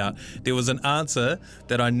talking about. There was an answer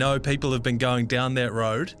that I know people have been going down that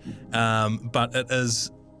road, but it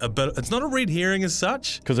is a bit. It's not a red herring as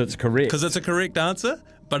such, because it's correct. Because it's a correct answer,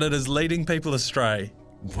 but it is leading people astray.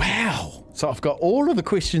 Wow. So I've got all of the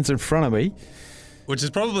questions in front of me. Which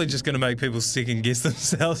is probably just going to make people second guess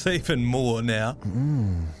themselves even more now.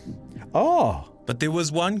 Oh. But there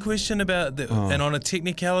was one question about, and on a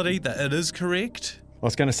technicality, that it is correct. I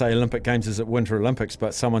was going to say Olympic Games is at Winter Olympics,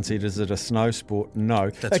 but someone said, is it a snow sport?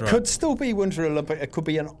 No. That's it right. could still be Winter Olympic. It could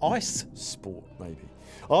be an ice sport, maybe.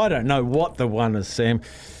 I don't know what the one is, Sam.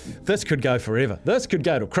 This could go forever. This could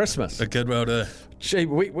go to Christmas. It could well do. Gee,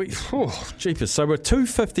 jeepers. So we're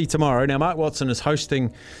 2:50 tomorrow. Now, Mark Watson is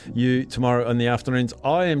hosting you tomorrow in the afternoons.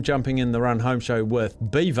 I am jumping in the Run Home Show with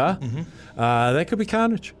Beaver. That could be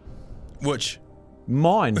carnage. Which?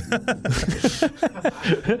 Mine.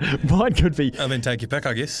 Mine could be. I mean, take your pick,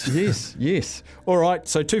 I guess. Yes. All right,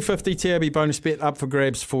 so 250 TAB bonus bet up for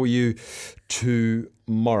grabs for you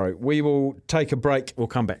tomorrow. We will take a break. We'll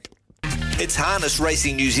come back. It's Harness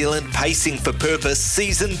Racing New Zealand Pacing for Purpose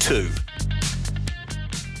Season 2.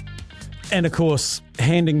 And, of course,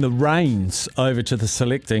 handing the reins over to the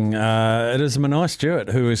selecting, it is Mania Stewart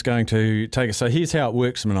who is going to take us. So here's how it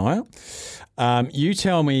works, Mania. You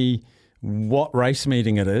tell me what race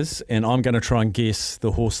meeting it is, and I'm going to try and guess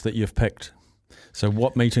the horse that you've picked. So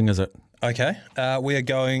what meeting is it? Okay. We are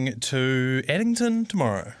going to Addington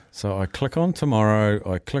tomorrow. So I click on tomorrow,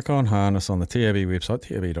 I click on harness on the TAB website,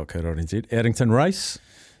 tab.co.nz, Addington race.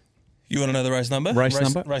 You want to know the race number? Race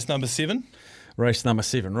number? Race number 7. Race number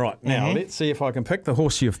 7. Right. Now, let's see if I can pick the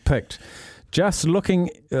horse you've picked. Just looking,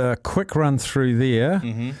 quick run through there,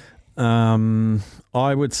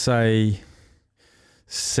 I would say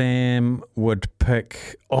Sam would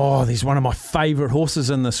pick, he's one of my favourite horses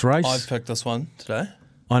in this race. I've picked this one today.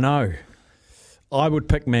 I know. I would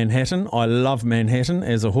pick Manhattan. I love Manhattan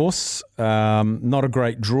as a horse. Not a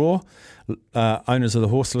great draw. Owners of the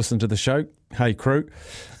horse listen to the show. Hey, crew.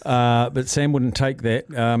 But Sam wouldn't take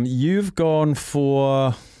that. You've gone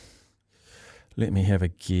for, let me have a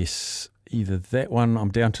guess, either that one, I'm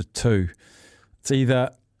down to 2. It's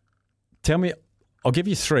either, tell me, I'll give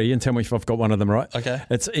you 3 and tell me if I've got one of them right. Okay.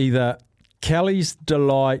 It's either Kelly's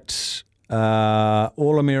Delight,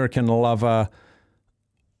 All American Lover,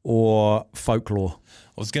 or Folklore.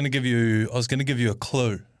 I was going to give you a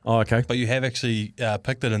clue. Oh, okay. But you have actually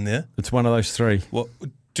picked it in there. It's one of those 3. What do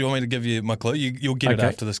you want me to give you my clue? You'll get it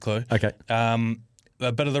after this clue. Okay.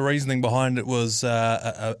 A bit of the reasoning behind it was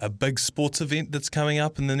a big sports event that's coming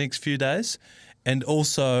up in the next few days, and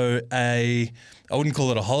also I wouldn't call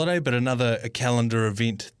it a holiday, but a calendar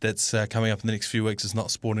event that's coming up in the next few weeks is not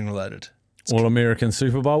sporting related. All American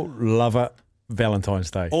Super Bowl, Lover, Valentine's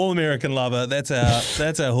Day. All American Lover. That's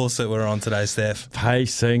our horse that we're on today, Staff.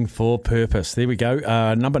 Pacing for purpose. There we go.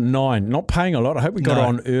 Number 9. Not paying a lot. I hope we got it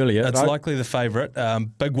on earlier. It's likely the favourite.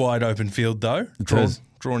 Big wide open field though.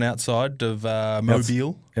 Drawn outside of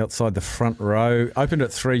Mobile. Outside the front row. Opened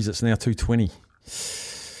at 3s. It's now 220.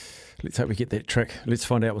 Let's hope we get that trick. Let's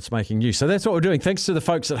find out what's making news. So that's what we're doing. Thanks to the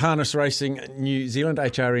folks at Harness Racing New Zealand,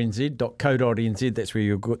 hrnz.co.nz. That's where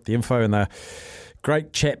you'll get the info and the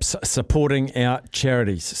great chaps supporting our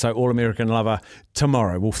charities. So All American Lover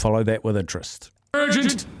tomorrow. We'll follow that with interest.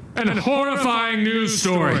 Urgent and horrifying news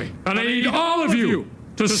story. And I need all of you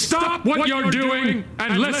to stop what you're doing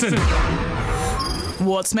and listen.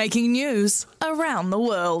 What's making news around the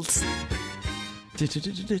world? Here it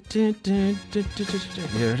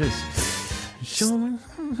is.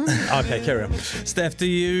 Okay, carry on. Steph, do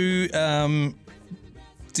you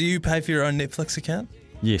pay for your own Netflix account?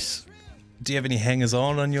 Yes. Do you have any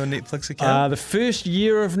hangers-on your Netflix account? The first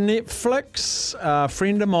year of Netflix, a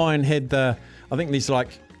friend of mine had I think there's like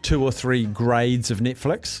 2 or 3 grades of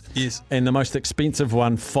Netflix. Yes. And the most expensive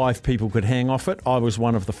one, 5 people could hang off it. I was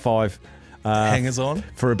one of the 5 hangers-on?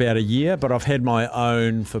 For about a year, but I've had my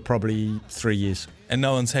own for probably 3 years. And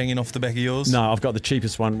no one's hanging off the back of yours? No, I've got the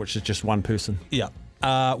cheapest one, which is just one person. Yeah.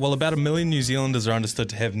 Well, about 1 million New Zealanders are understood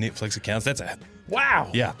to have Netflix accounts. That's it. Wow.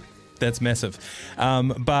 Yeah. That's massive.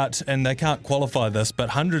 And they can't qualify this, but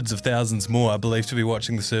hundreds of thousands more are believed to be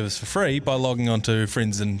watching the service for free by logging onto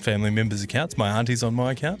friends and family members' accounts. My auntie's on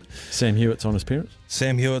my account. Sam Hewitt's on his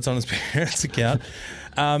parents' account.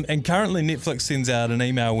 And currently Netflix sends out an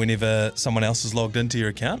email whenever someone else is logged into your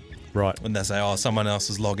account. Right. When they say, someone else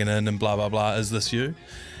is logging in and blah, blah, blah, is this you?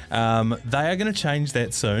 They are going to change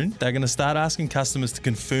that soon. They're going to start asking customers to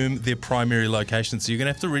confirm their primary location. So you're going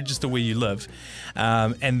to have to register where you live.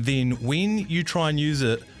 And then when you try and use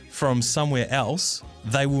it from somewhere else,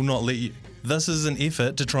 they will not let you. This is an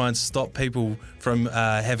effort to try and stop people from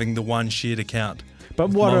having the one shared account. But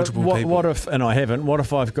what if, and I haven't, what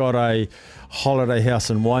if I've got a holiday house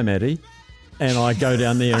in Waimate and I go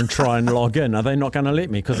down there and try and log in? Are they not going to let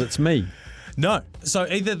me because it's me? No. So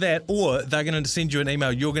either that or they're going to send you an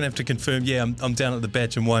email. You're going to have to confirm, I'm down at the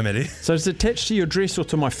Batch in Waimate. So is it attached to your address or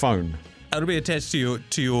to my phone? It'll be attached to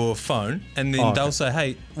your phone, and then they'll say,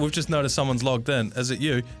 hey, we've just noticed someone's logged in. Is it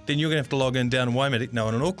you? Then you're going to have to log in down in Waimate. No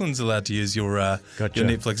one in Auckland's allowed to use your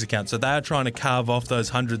Netflix account. So they are trying to carve off those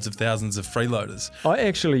hundreds of thousands of freeloaders.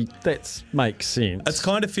 That makes sense. It's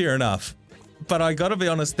kind of fair enough. But I got to be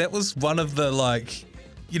honest, that was one of the,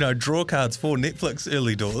 draw cards for Netflix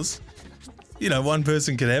early doors. One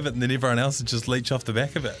person could have it and then everyone else would just leech off the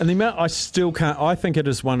back of it. And the amount I still can't, I think it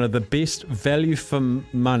is one of the best value for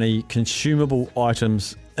money consumable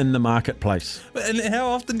items in the marketplace. And how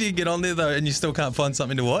often do you get on there though and you still can't find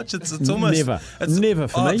something to watch? It's almost never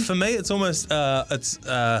for me. For me, it's almost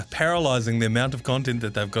paralysing the amount of content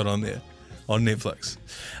that they've got on there on Netflix.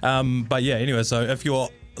 But yeah, anyway, so if you're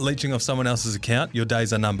leeching off someone else's account, your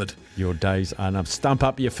days are numbered. Your days are numbered. Stump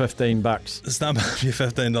up your $15. Stump up your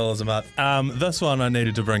 $15 a month. This one I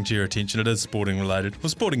needed to bring to your attention. It is sporting related. Well,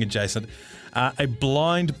 sporting adjacent. A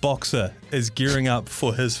blind boxer is gearing up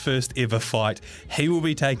for his first ever fight. He will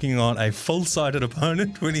be taking on a full-sighted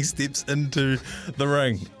opponent when he steps into the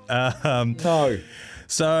ring. No.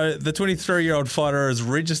 So the 23-year-old fighter is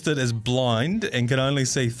registered as blind and can only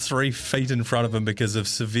see 3 feet in front of him because of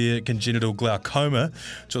severe congenital glaucoma,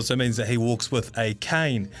 which also means that he walks with a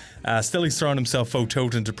cane. Still, he's thrown himself full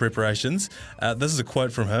tilt into preparations. This is a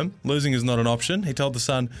quote from him. Losing is not an option. He told The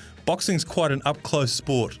Sun, boxing's quite an up-close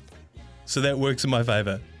sport, so that works in my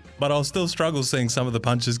favour. But I'll still struggle seeing some of the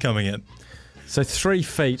punches coming in. So 3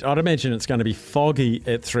 feet, I'd imagine it's going to be foggy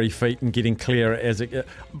at 3 feet and getting clearer as it...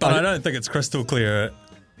 But I don't think it's crystal clear.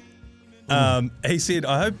 He said,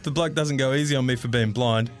 I hope the bloke doesn't go easy on me for being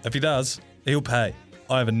blind. If he does, he'll pay.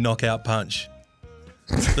 I have a knockout punch.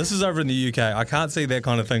 This is over in the UK. I can't see that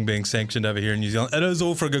kind of thing being sanctioned over here in New Zealand. It is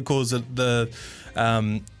all for a good cause. It's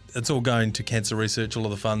all going to cancer research, all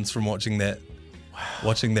of the funds from watching that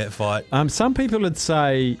fight. Some people would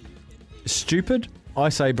say stupid. I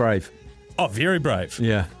say brave. Oh, very brave.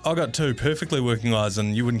 Yeah. I got 2 perfectly working eyes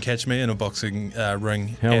and you wouldn't catch me in a boxing ring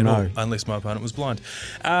Hell at no. all, unless my opponent was blind.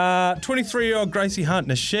 23-year-old Gracie Hunt.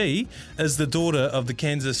 Now, she is the daughter of the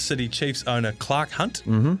Kansas City Chiefs owner Clark Hunt.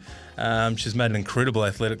 Mm-hmm. She's made an incredible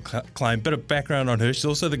athletic claim. Bit of background on her. She's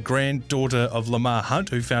also the granddaughter of Lamar Hunt,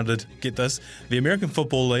 who founded, get this, the American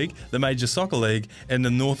Football League, the Major Soccer League, and the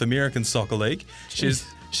North American Soccer League. She's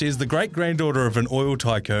the great-granddaughter of an oil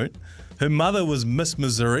tycoon. Her mother was Miss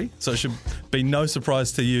Missouri, so it should be no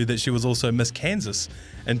surprise to you that she was also Miss Kansas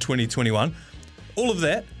in 2021. All of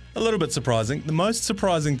that, a little bit surprising. The most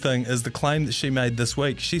surprising thing is the claim that she made this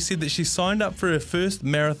week. She said that she signed up for her first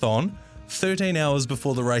marathon 13 hours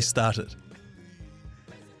before the race started.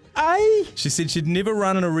 She said she'd never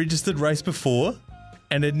run in a registered race before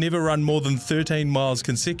and had never run more than 13 miles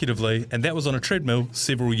consecutively, and that was on a treadmill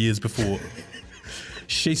several years before.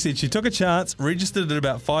 She said she took a chance, registered at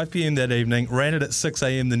about 5 p.m. that evening, ran it at 6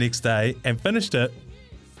 a.m. the next day, and finished it,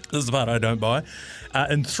 this is the part I don't buy,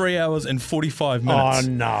 in 3 hours and 45 minutes.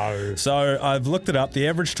 Oh, no. So I've looked it up. The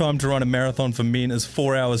average time to run a marathon for men is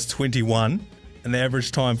 4 hours 21, and the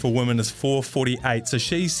average time for women is 4:48. So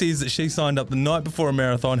she says that she signed up the night before a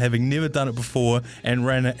marathon, having never done it before, and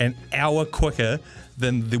ran it an hour quicker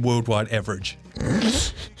than the worldwide average.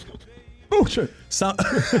 Bullshit.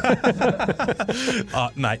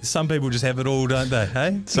 Mate, some people just have it all, don't they?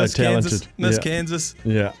 Hey, So talented. Miss Yeah. Kansas.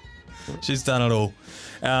 Yeah. She's done it all.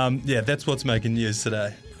 That's what's making news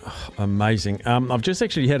today. Amazing. I've just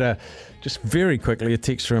actually had just very quickly, a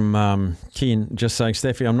text from Ken just saying,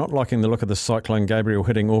 Staffy, I'm not liking the look of the Cyclone Gabriel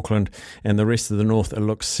hitting Auckland and the rest of the north. It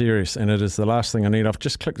looks serious and it is the last thing I need. I've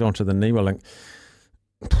just clicked onto the NIWA link.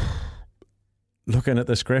 Looking at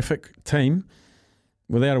this graphic team,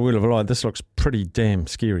 without a word of a lie, this looks pretty damn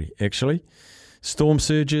scary, actually. Storm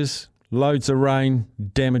surges, loads of rain,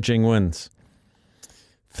 damaging winds.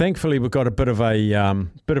 Thankfully, we've got a bit of a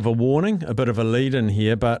warning, a bit of a lead in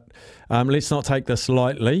here, but let's not take this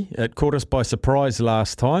lightly. It caught us by surprise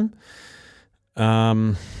last time.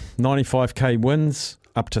 95k winds,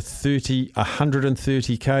 up to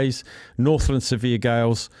 130 k's. Northland severe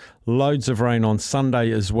gales, loads of rain on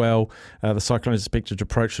Sunday as well. The cyclone is expected to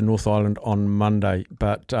approach the North Island on Monday,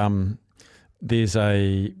 but there's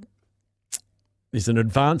an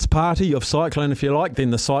advance party of cyclone, if you like, then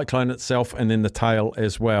the cyclone itself, and then the tail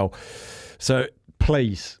as well. So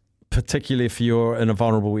please, particularly if you're in a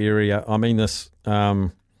vulnerable area, I mean this,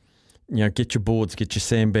 get your boards, get your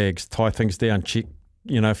sandbags, tie things down, check,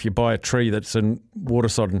 if you buy a tree that's in water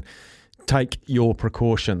sodden, take your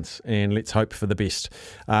precautions and let's hope for the best.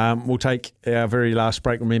 We'll take our very last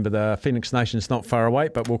break. Remember, the Phoenix Nation's not far away,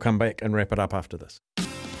 but we'll come back and wrap it up after this.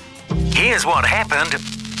 Here's what happened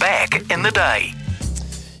back in the day.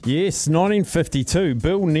 Yes, 1952,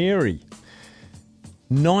 Bill Neary,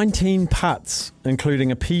 19 putts,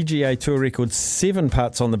 including a PGA Tour record 7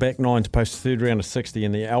 putts on the back nine to post the third round of 60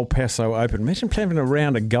 in the El Paso Open. Imagine playing a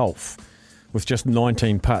round of golf with just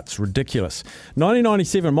 19 putts. Ridiculous.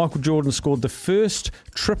 1997, Michael Jordan scored the first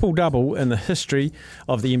triple-double in the history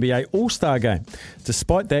of the NBA All-Star Game.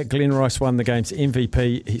 Despite that, Glenn Rice won the game's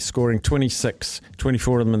MVP, he's scoring 26,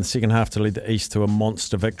 24 of them in the second half to lead the East to a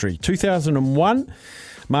monster victory. 2001,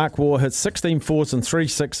 Mark Waugh hit 16 fours and 3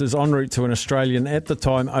 sixes en route to an Australian, at the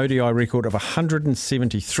time, ODI record of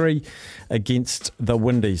 173 against the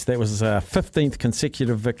Windies. That was a 15th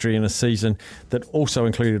consecutive victory in a season that also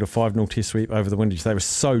included a 5-0 test sweep over the Windies. They were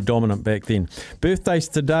so dominant back then. Birthdays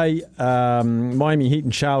today, Miami Heat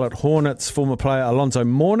and Charlotte Hornets former player Alonzo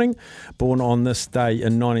Mourning, born on this day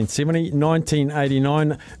in 1970.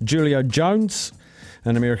 1989, Julio Jones,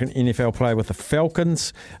 an American NFL player with the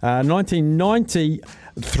Falcons. 1990,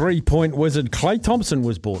 three-point wizard Klay Thompson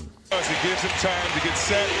was born. He gives him time to get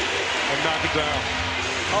set and knock it down.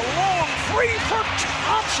 A long three for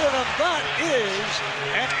Thompson, and that is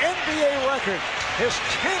an NBA record. His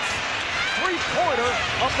 10th three-pointer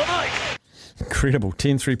of the night. Incredible,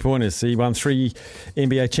 10 three-pointers. He won 3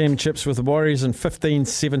 NBA championships with the Warriors in 15,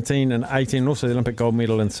 17 and 18, also the Olympic gold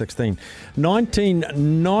medal in 16.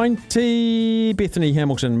 1990, Bethany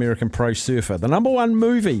Hamilton, American Pro Surfer. The number one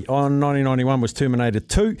movie on 1991 was Terminator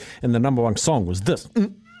 2, and the number one song was this.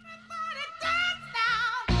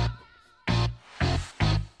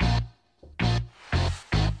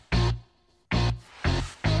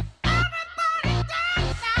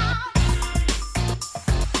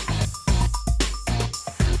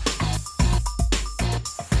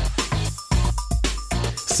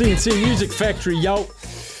 CNC Music Factory, yo.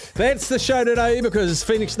 That's the show today because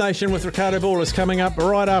Phoenix Nation with Ricardo Ball is coming up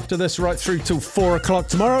right after this, right through till 4 o'clock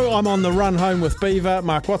tomorrow. I'm on the run home with Beaver.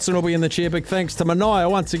 Mark Watson will be in the chair. Big thanks to Mania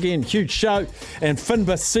once again. Huge show. And Finn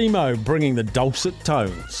Bassimo bringing the dulcet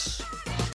tones.